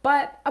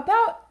 But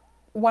about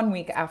 1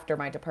 week after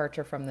my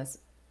departure from this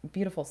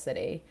beautiful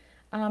city,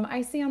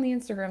 I see on the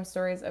Instagram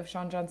stories of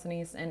Sean Johnson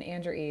East and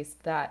Andrew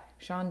East that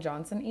Sean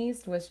Johnson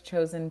East was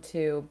chosen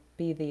to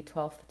be the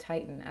 12th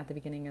Titan at the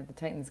beginning of the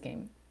Titans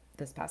game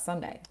this past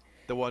Sunday.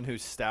 The one who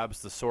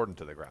stabs the sword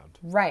into the ground.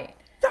 Right.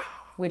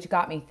 Which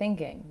got me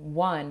thinking,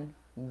 one,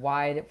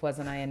 why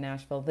wasn't I in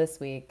Nashville this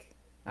week?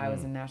 I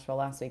was in Nashville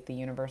last week. The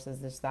universe is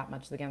just that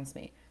much against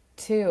me.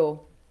 Two,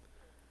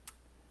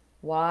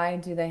 why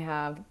do they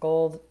have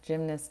gold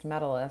gymnast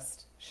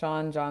medalist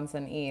Sean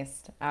Johnson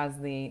East as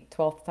the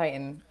 12th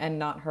Titan and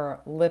not her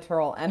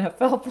literal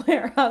NFL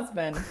player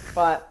husband?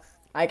 But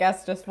I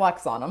guess just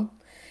flex on him.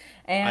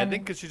 And I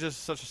think because she's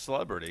just such a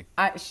celebrity.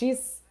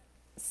 she's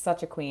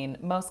such a queen,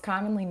 most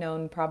commonly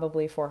known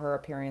probably for her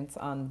appearance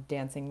on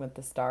Dancing with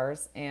the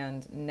Stars,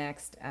 and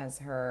next as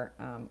her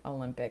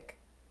Olympic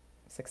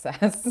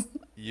success.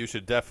 You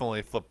should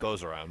definitely flip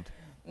those around.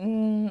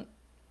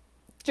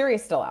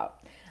 Jury's still out.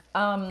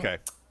 Okay.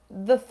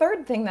 The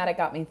third thing that it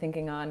got me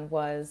thinking on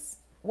was,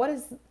 well,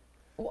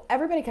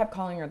 everybody kept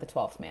calling her the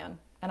 12th man.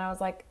 And I was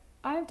like,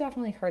 I've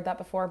definitely heard that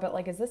before, but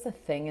like, is this a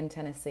thing in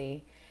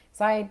Tennessee?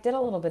 So I did a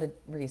little bit of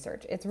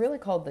research. It's really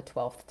called the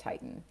 12th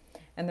Titan.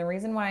 And the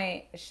reason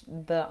why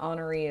the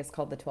honoree is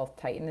called the 12th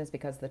Titan is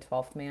because the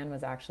 12th man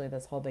was actually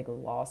this whole big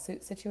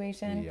lawsuit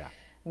situation. Yeah.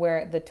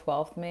 Where the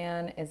 12th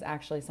man is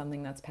actually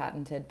something that's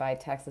patented by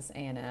Texas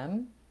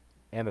A&M.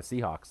 And the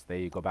Seahawks,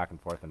 they go back and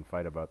forth and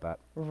fight about that.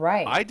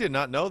 Right. I did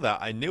not know that.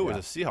 I knew it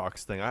was a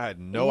Seahawks thing. I had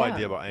no Yeah.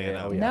 idea about A&M.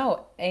 Yeah, oh, yeah.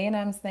 No,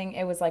 A&M's thing,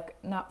 it was like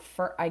not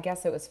I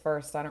guess it was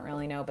first, I don't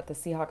really know, but the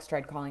Seahawks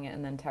tried calling it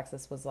and then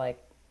Texas was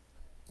like,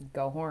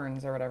 go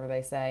Horns or whatever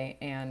they say,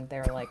 and they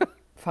were like,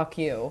 fuck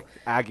you.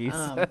 Aggies.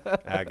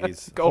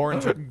 Aggies. Go-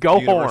 Horns are go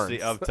University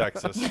Horns. of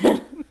Texas.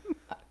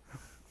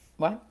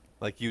 What?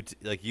 like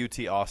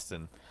UT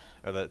Austin.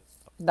 Or the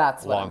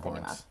That's what I'm thinking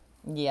Longhorns.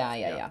 about.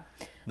 Yeah.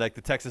 Like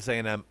the Texas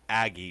A&M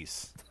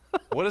Aggies.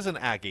 What is an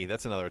Aggie?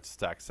 That's another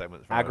tax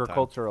segment. For another time.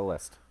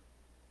 Agriculturalist.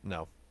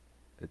 No,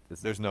 It's-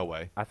 there's no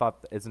way. I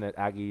thought, isn't it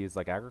Aggies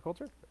like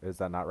agriculture? Is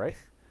that not right?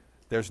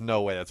 There's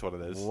no way that's what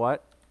it is.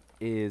 What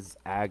is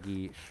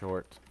Aggie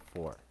short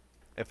for?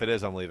 If it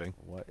is, I'm leaving.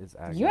 What is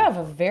Aggie? You have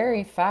a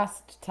very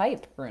fast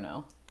type,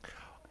 Bruno.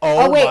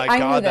 Oh, wait, my I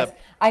God! knew this.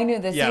 I knew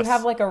this. Yes. You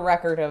have like a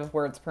record of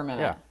words per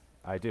minute. Yeah,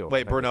 I do.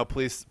 Wait, I Bruno,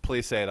 please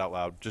say it out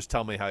loud. Just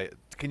tell me how.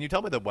 Can you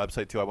tell me the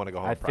website too? I want to go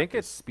home. I and think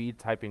practice.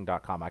 it's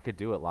speedtyping.com. I could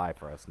do it live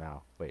for us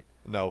now. Wait.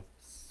 No.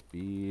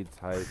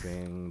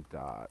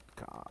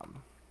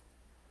 Speedtyping.com.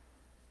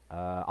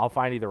 I'll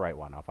find either right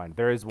one.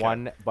 There is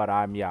one, but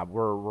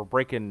we're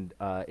breaking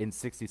in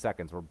 60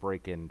 seconds. We're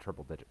breaking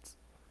triple digits.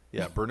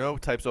 Yeah, Bruno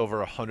types over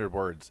 100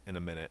 words in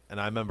a minute, and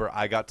I remember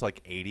I got to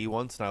like 80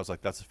 once, and I was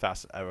like, "That's the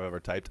fastest I've ever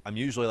typed." I'm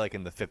usually like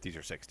in the 50s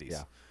or 60s.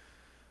 Yeah.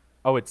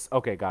 Oh, it's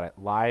okay. Got it.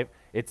 Live.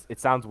 It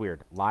sounds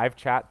weird.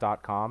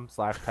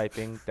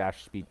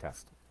 Livechat.com/typing-speed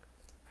test.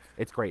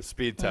 It's great.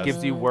 Speed test.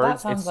 Gives you That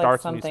words. sounds It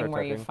starts like when you something start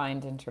where you typing.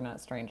 find internet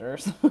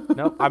strangers.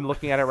 Nope, I'm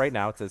looking at it right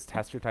now. It says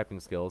test your typing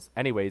skills.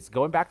 Anyways,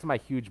 going back to my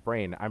huge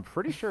brain, I'm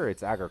pretty sure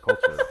it's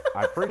agriculture.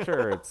 I'm pretty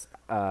sure it's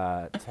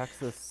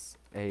Texas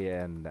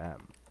A&M.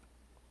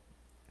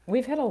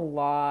 We've hit a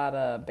lot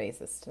of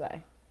bases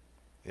today.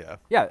 Yeah.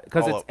 Yeah,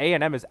 because All it's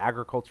A&M is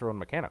agricultural and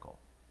mechanical.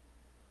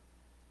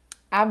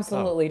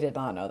 Absolutely did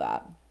not know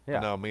that. Yeah.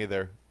 No, me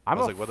either. I'm I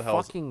was a like, what the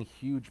hell? fucking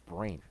huge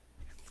brain.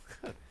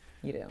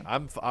 You do.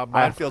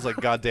 Mine feels like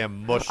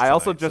goddamn mush. I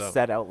also tonight, just so.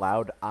 said out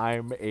loud,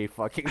 I'm a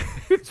fucking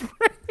huge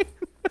brain.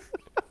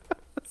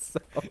 So,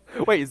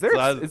 wait, is there?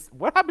 So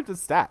What happened to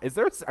stat? Is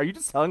there? Are you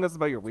just telling us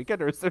about your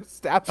weekend, or is there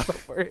stats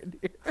somewhere in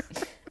here?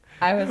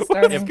 I was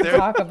starting If to there-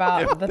 talk if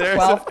about the there's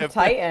a- 12th if there-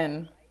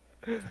 Titan.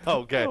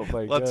 Okay, Oh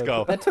my let's God.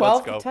 go. The Let's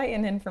 12th go.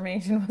 Titan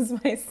information was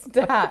my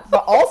stat.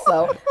 But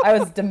also, I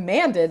was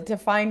demanded to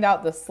find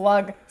out the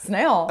slug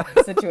snail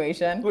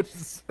situation. Which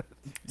is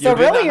You So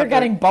did not really, you're have to-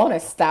 getting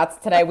bonus stats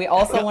today. We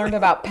also learned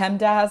about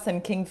PEMDAS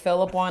and King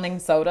Philip wanting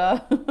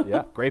soda.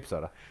 yeah, grape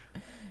soda.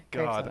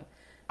 Grape God, soda.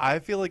 I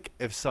feel like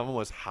if someone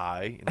was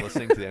high and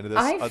listening to the end of this,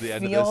 I the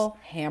end of feel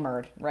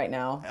hammered right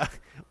now. this,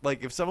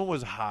 like if someone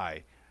was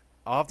high,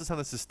 I'll have to send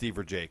this to Steve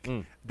or Jake.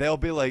 Mm.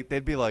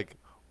 They'd be like,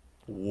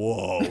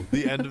 "Whoa,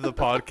 the end of the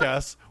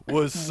podcast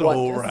was so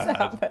What just rad."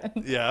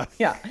 happened? Yeah.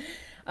 Yeah.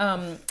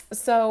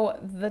 So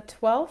the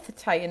 12th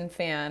Titan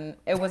fan,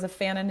 it was a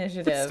fan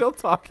initiative. Still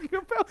talking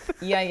about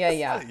this?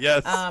 Yeah.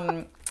 Yes.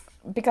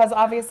 Because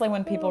obviously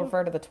when people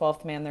refer to the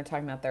 12th man, they're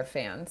talking about their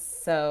fans.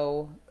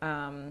 So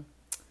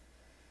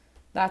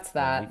that's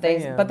that.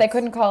 But they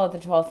couldn't call it the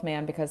 12th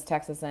man because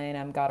Texas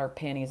A&M got her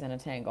panties in a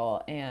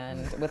tangle,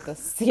 and with the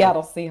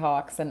Seattle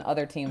Seahawks and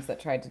other teams that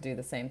tried to do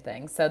the same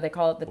thing. So they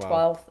call it the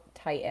 12th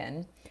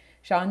Titan.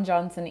 Sean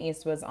Johnson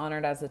East was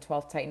honored as the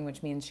 12th Titan,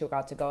 which means she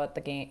got to go at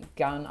the game,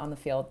 down on the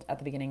field at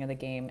the beginning of the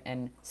game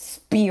and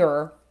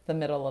spear the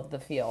middle of the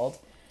field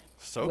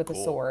So with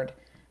cool. a sword,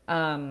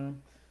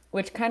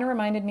 which kind of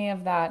reminded me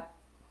of that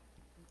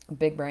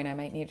big brain. I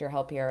might need your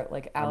help here,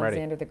 like I'm ready.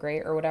 Alexander the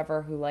Great or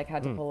whatever, who like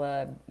had to pull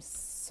a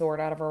sword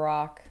out of a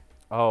rock.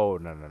 Oh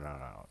no!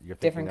 You're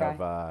thinking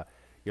Different of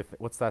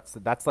what's that?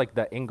 That's like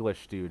the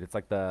English dude. It's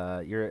like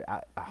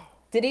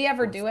Did he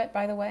ever do it,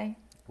 by the way?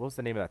 what was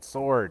the name of that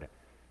sword?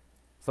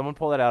 Someone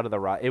pulled it out of the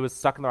rock. It was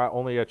stuck in the rock.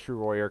 Only a true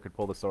warrior could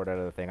pull the sword out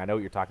of the thing. I know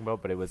what you're talking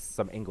about, but it was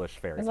some English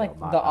fairy It's tale. like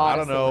not, the I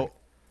don't Odyssey. know.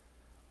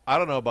 I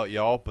don't know about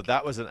y'all, but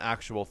that was an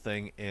actual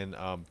thing in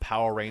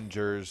Power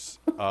Rangers.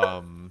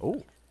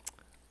 Oh,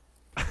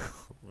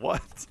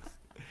 What?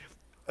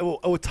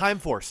 Oh, Time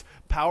Force.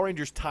 Power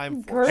Rangers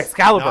Time Force. Kurt-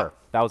 Excalibur.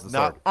 Not- That was the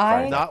not- sword.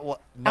 I- Sorry. Not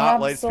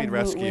Lightspeed Absolutely,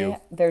 Rescue.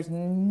 There's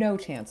no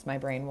chance my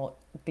brain will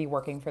be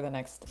working for the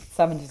next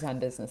 7 to 10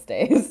 business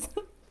days.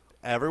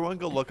 Everyone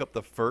go look up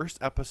the first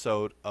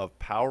episode of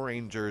Power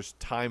Rangers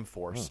Time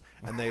Force,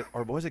 and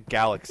or was it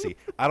Galaxy?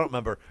 I don't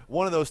remember.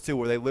 One of those two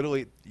where they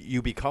literally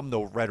you become the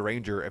Red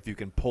Ranger if you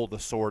can pull the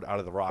sword out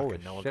of the rock Holy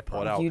and no one shit, can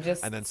pull it bro. out. You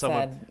just and then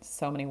someone said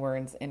so many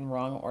words in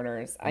wrong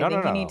orders. I No,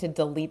 think no, you no. need to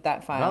delete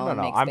that file and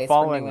no. make I'm space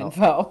following for new a-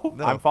 info.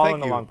 No, I'm following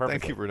thank you. along Thank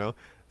perfectly. you, Bruno.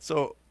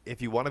 So if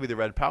you want to be the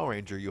Red Power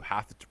Ranger, you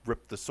have to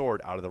rip the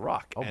sword out of the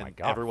rock. Oh and my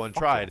God, Everyone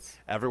fuck tried. yes.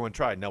 Everyone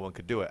tried. No one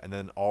could do it. And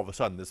then all of a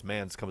sudden, this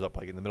man comes up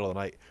like in the middle of the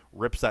night,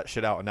 rips that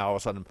shit out, and now all of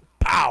a sudden,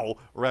 pow!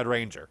 Red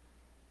Ranger.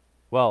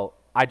 Well,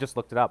 I just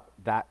looked it up.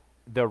 That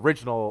the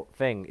original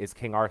thing is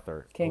King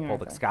Arthur, King who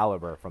pulled Arthur.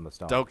 Excalibur from the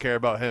stone. Don't care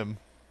about him.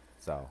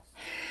 So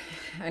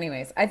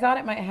Anyways, I thought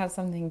it might have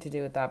something to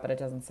do with that, but it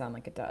doesn't sound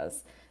like it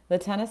does. The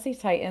Tennessee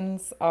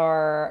Titans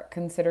are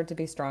considered to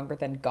be stronger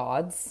than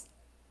gods.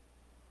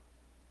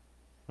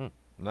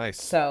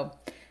 Nice. So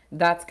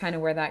that's kind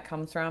of where that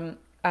comes from.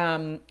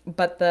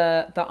 But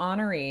the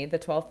honoree, the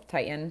 12th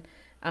Titan,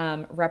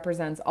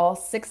 represents all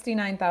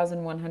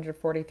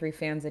 69,143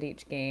 fans at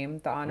each game.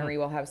 The honoree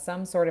will have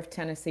some sort of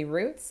Tennessee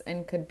roots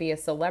and could be a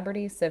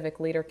celebrity, civic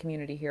leader,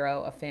 community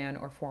hero, a fan,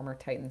 or former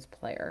Titans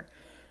player.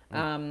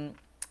 Sean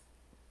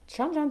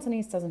Johnson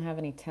East doesn't have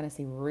any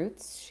Tennessee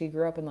roots. She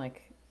grew up in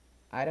like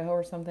Idaho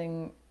or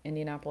something,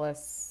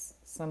 Indianapolis,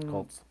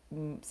 Colts.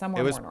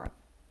 somewhere It was- more north.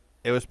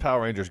 It was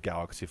Power Rangers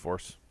Galaxy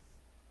Force.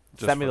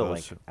 Just send me for the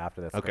those- link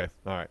after this. Okay.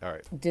 All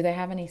right. Do they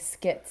have any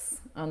skits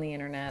on the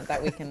internet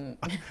that we can?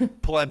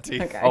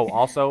 Plenty. Okay. Oh,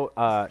 also,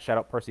 shout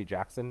out Percy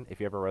Jackson. If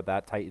you ever read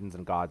that, Titans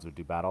and gods would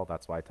do battle.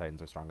 That's why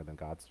Titans are stronger than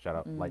gods. Shout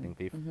out Lightning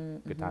Thief.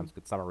 Good times,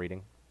 good summer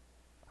reading.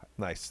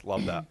 Nice.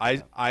 Love that.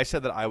 I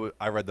said that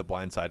I read The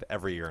Blind Side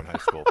every year in high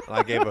school, and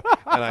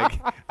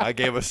I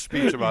gave a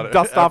speech about it.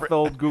 Dust off the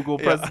old Google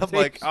Yeah,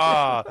 presentation.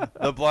 I'm like,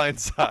 The Blind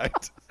Side.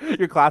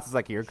 Your class is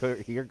like, here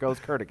goes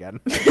Kurt again.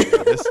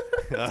 this,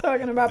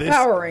 Talking about This-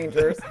 Power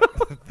Rangers.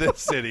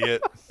 this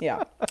idiot.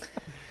 Yeah.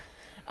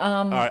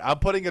 All right, I'm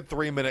putting a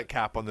 3-minute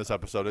cap on this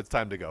episode. It's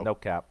time to go. No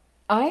cap.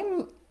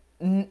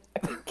 Can't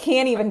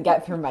even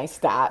get through my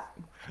stat.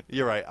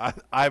 You're right.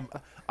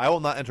 I will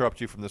not interrupt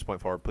you from this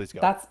point forward. Please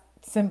go. That's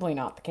simply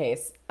not the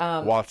case.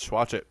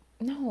 Watch it.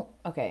 No.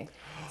 Okay.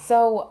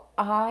 So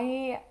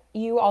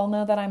you all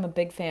know that I'm a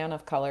big fan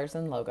of colors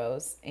and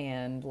logos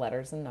and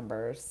letters and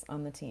numbers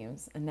on the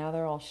teams. And now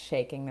they're all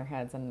shaking their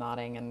heads and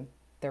nodding and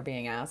they're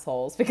being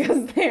assholes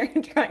because they're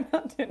trying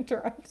not to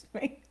interrupt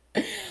me.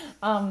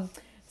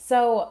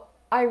 So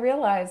I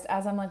realized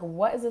as I'm like,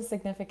 what is the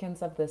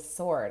significance of this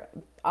sword?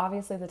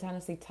 Obviously, the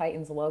Tennessee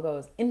Titans logo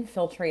is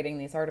infiltrating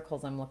these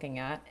articles I'm looking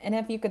at. And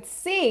if you could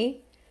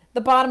see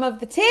the bottom of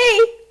the T,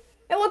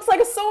 it looks like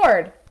a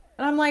sword.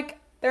 And I'm like,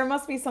 there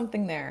must be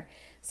something there.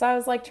 So I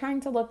was like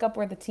trying to look up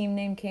where the team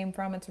name came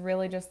from. It's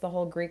really just the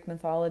whole Greek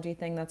mythology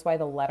thing. That's why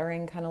the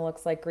lettering kind of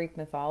looks like Greek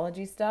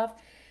mythology stuff.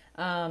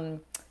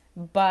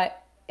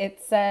 But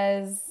it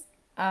says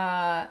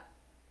a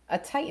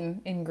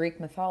Titan in Greek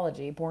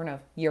mythology, born of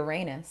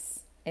Uranus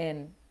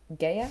in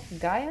Gaia,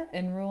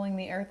 and ruling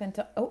the earth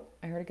until,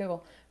 I heard a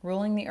Google,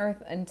 ruling the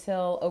earth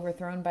until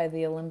overthrown by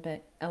the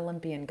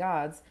Olympian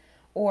gods,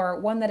 or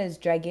one that is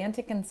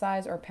gigantic in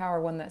size or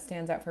power, one that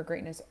stands out for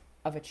greatness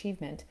of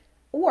achievement,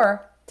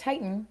 or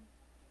Titan,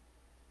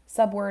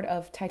 subword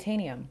of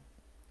titanium,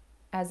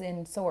 as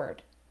in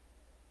sword.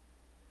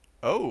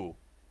 Oh.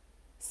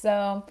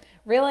 So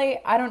really,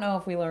 I don't know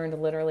if we learned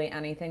literally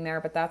anything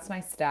there, but that's my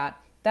stat.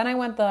 Then I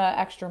went the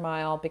extra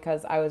mile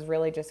because I was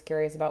really just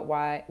curious about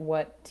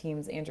what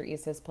teams Andrew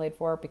East has played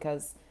for,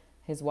 because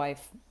his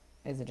wife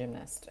is a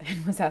gymnast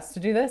and was asked to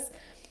do this.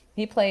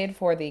 He played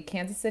for the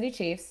Kansas City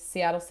Chiefs,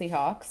 Seattle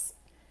Seahawks,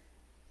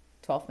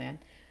 12th man,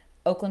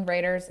 Oakland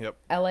Raiders,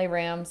 LA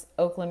Rams,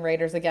 Oakland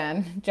Raiders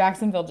again,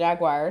 Jacksonville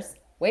Jaguars,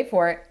 wait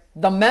for it,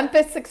 the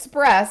Memphis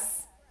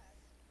Express.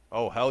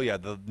 Oh, hell yeah,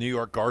 the New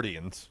York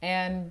Guardians.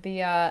 And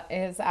the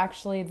is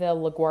actually the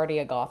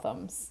LaGuardia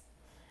Gothams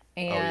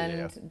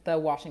and the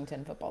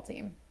Washington football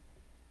team.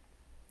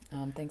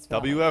 Thanks for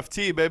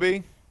WFT,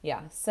 baby.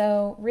 Yeah,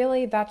 so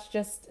really that's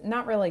just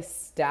not really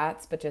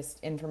stats, but just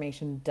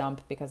information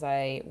dump, because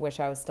I wish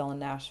I was still in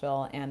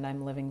Nashville and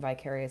I'm living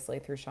vicariously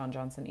through Sean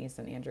Johnson East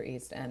and Andrew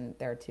East and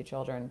their two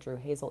children, Drew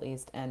Hazel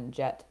East and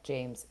Jet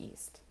James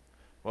East.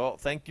 Well,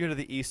 thank you to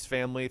the East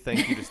family.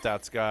 Thank you to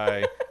Stats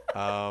Guy.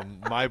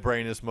 My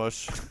brain is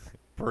mush.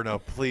 Bruno,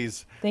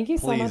 please. Thank you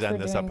so much for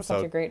end this doing episode.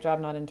 such a great job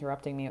not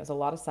interrupting me. It was a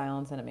lot of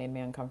silence and it made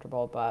me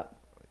uncomfortable, but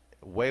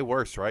way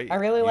worse, right? I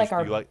really like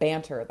our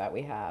banter that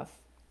we have.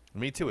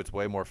 Me too. It's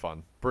way more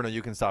fun. Bruno,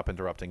 you can stop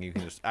interrupting. You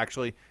can just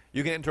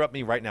you can interrupt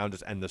me right now and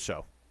just end the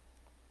show.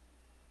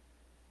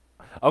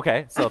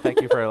 Okay, so thank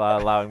you for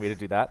allowing me to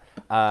do that.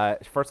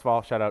 First of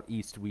all, shout out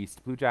East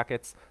West Blue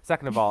Jackets.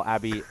 Second of all,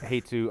 Abby,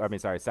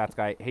 Stats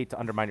Guy, hate to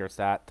undermine your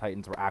stat.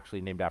 Titans were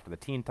actually named after the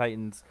Teen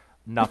Titans.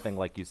 Nothing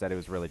like you said. It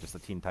was really just the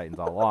Teen Titans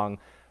all along.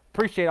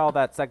 Appreciate all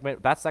that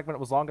segment. That segment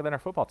was longer than our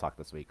football talk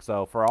this week.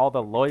 So for all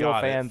the loyal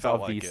fans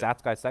of the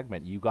Stats Guy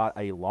segment, you got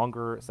a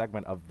longer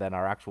segment than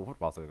our actual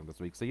football segment this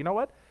week. So you know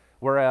what?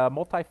 We're a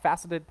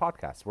multifaceted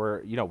podcast.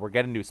 We're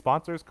getting new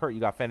sponsors. Kurt,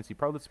 you got Fantasy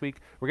Pro this week.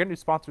 We're getting new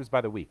sponsors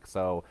by the week.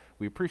 So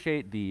we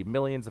appreciate the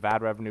millions of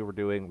ad revenue we're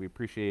doing. We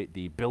appreciate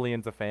the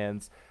billions of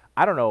fans.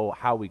 I don't know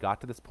how we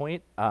got to this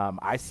point.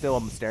 I still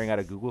am staring at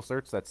a Google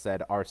search that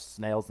said, are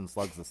snails and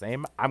slugs the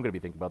same? I'm going to be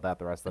thinking about that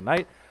the rest of the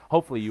night.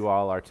 Hopefully you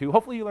all are too.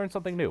 Hopefully you learned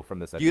something new from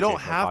this. You don't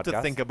have podcast.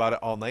 to think about it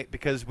all night,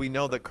 because we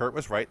know that Kurt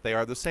was right. They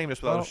are the same,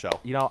 just without a shell.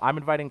 I'm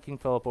inviting King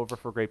Philip over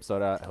for grape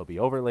soda. He'll be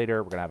over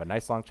later. We're going to have a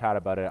nice long chat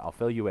about it. I'll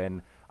fill you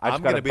in.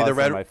 I'm going to be the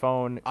red. My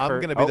phone. I'm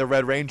going to be the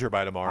Red Ranger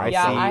by tomorrow.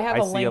 I have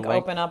a link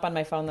open up on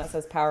my phone that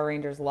says Power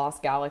Rangers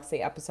Lost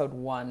Galaxy Episode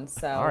 1.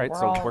 So all right,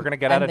 we're going to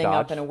get out of Dodge. Ending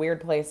up in a weird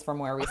place from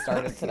where we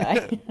started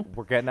today.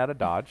 We're getting out of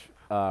Dodge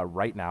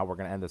right now. We're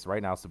going to end this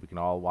right now so we can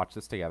all watch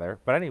this together.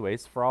 But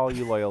anyways, for all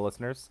you loyal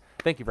listeners,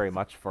 thank you very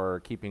much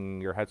for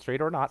keeping your head straight,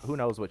 or not. Who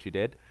knows what you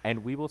did.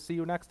 And we will see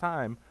you next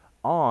time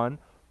on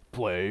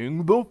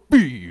Playing the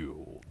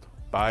Field.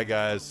 Bye,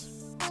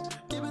 guys.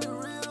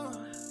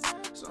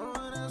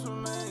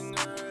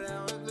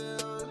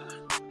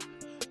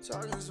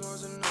 Talking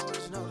swords and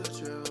always know the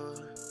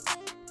truth.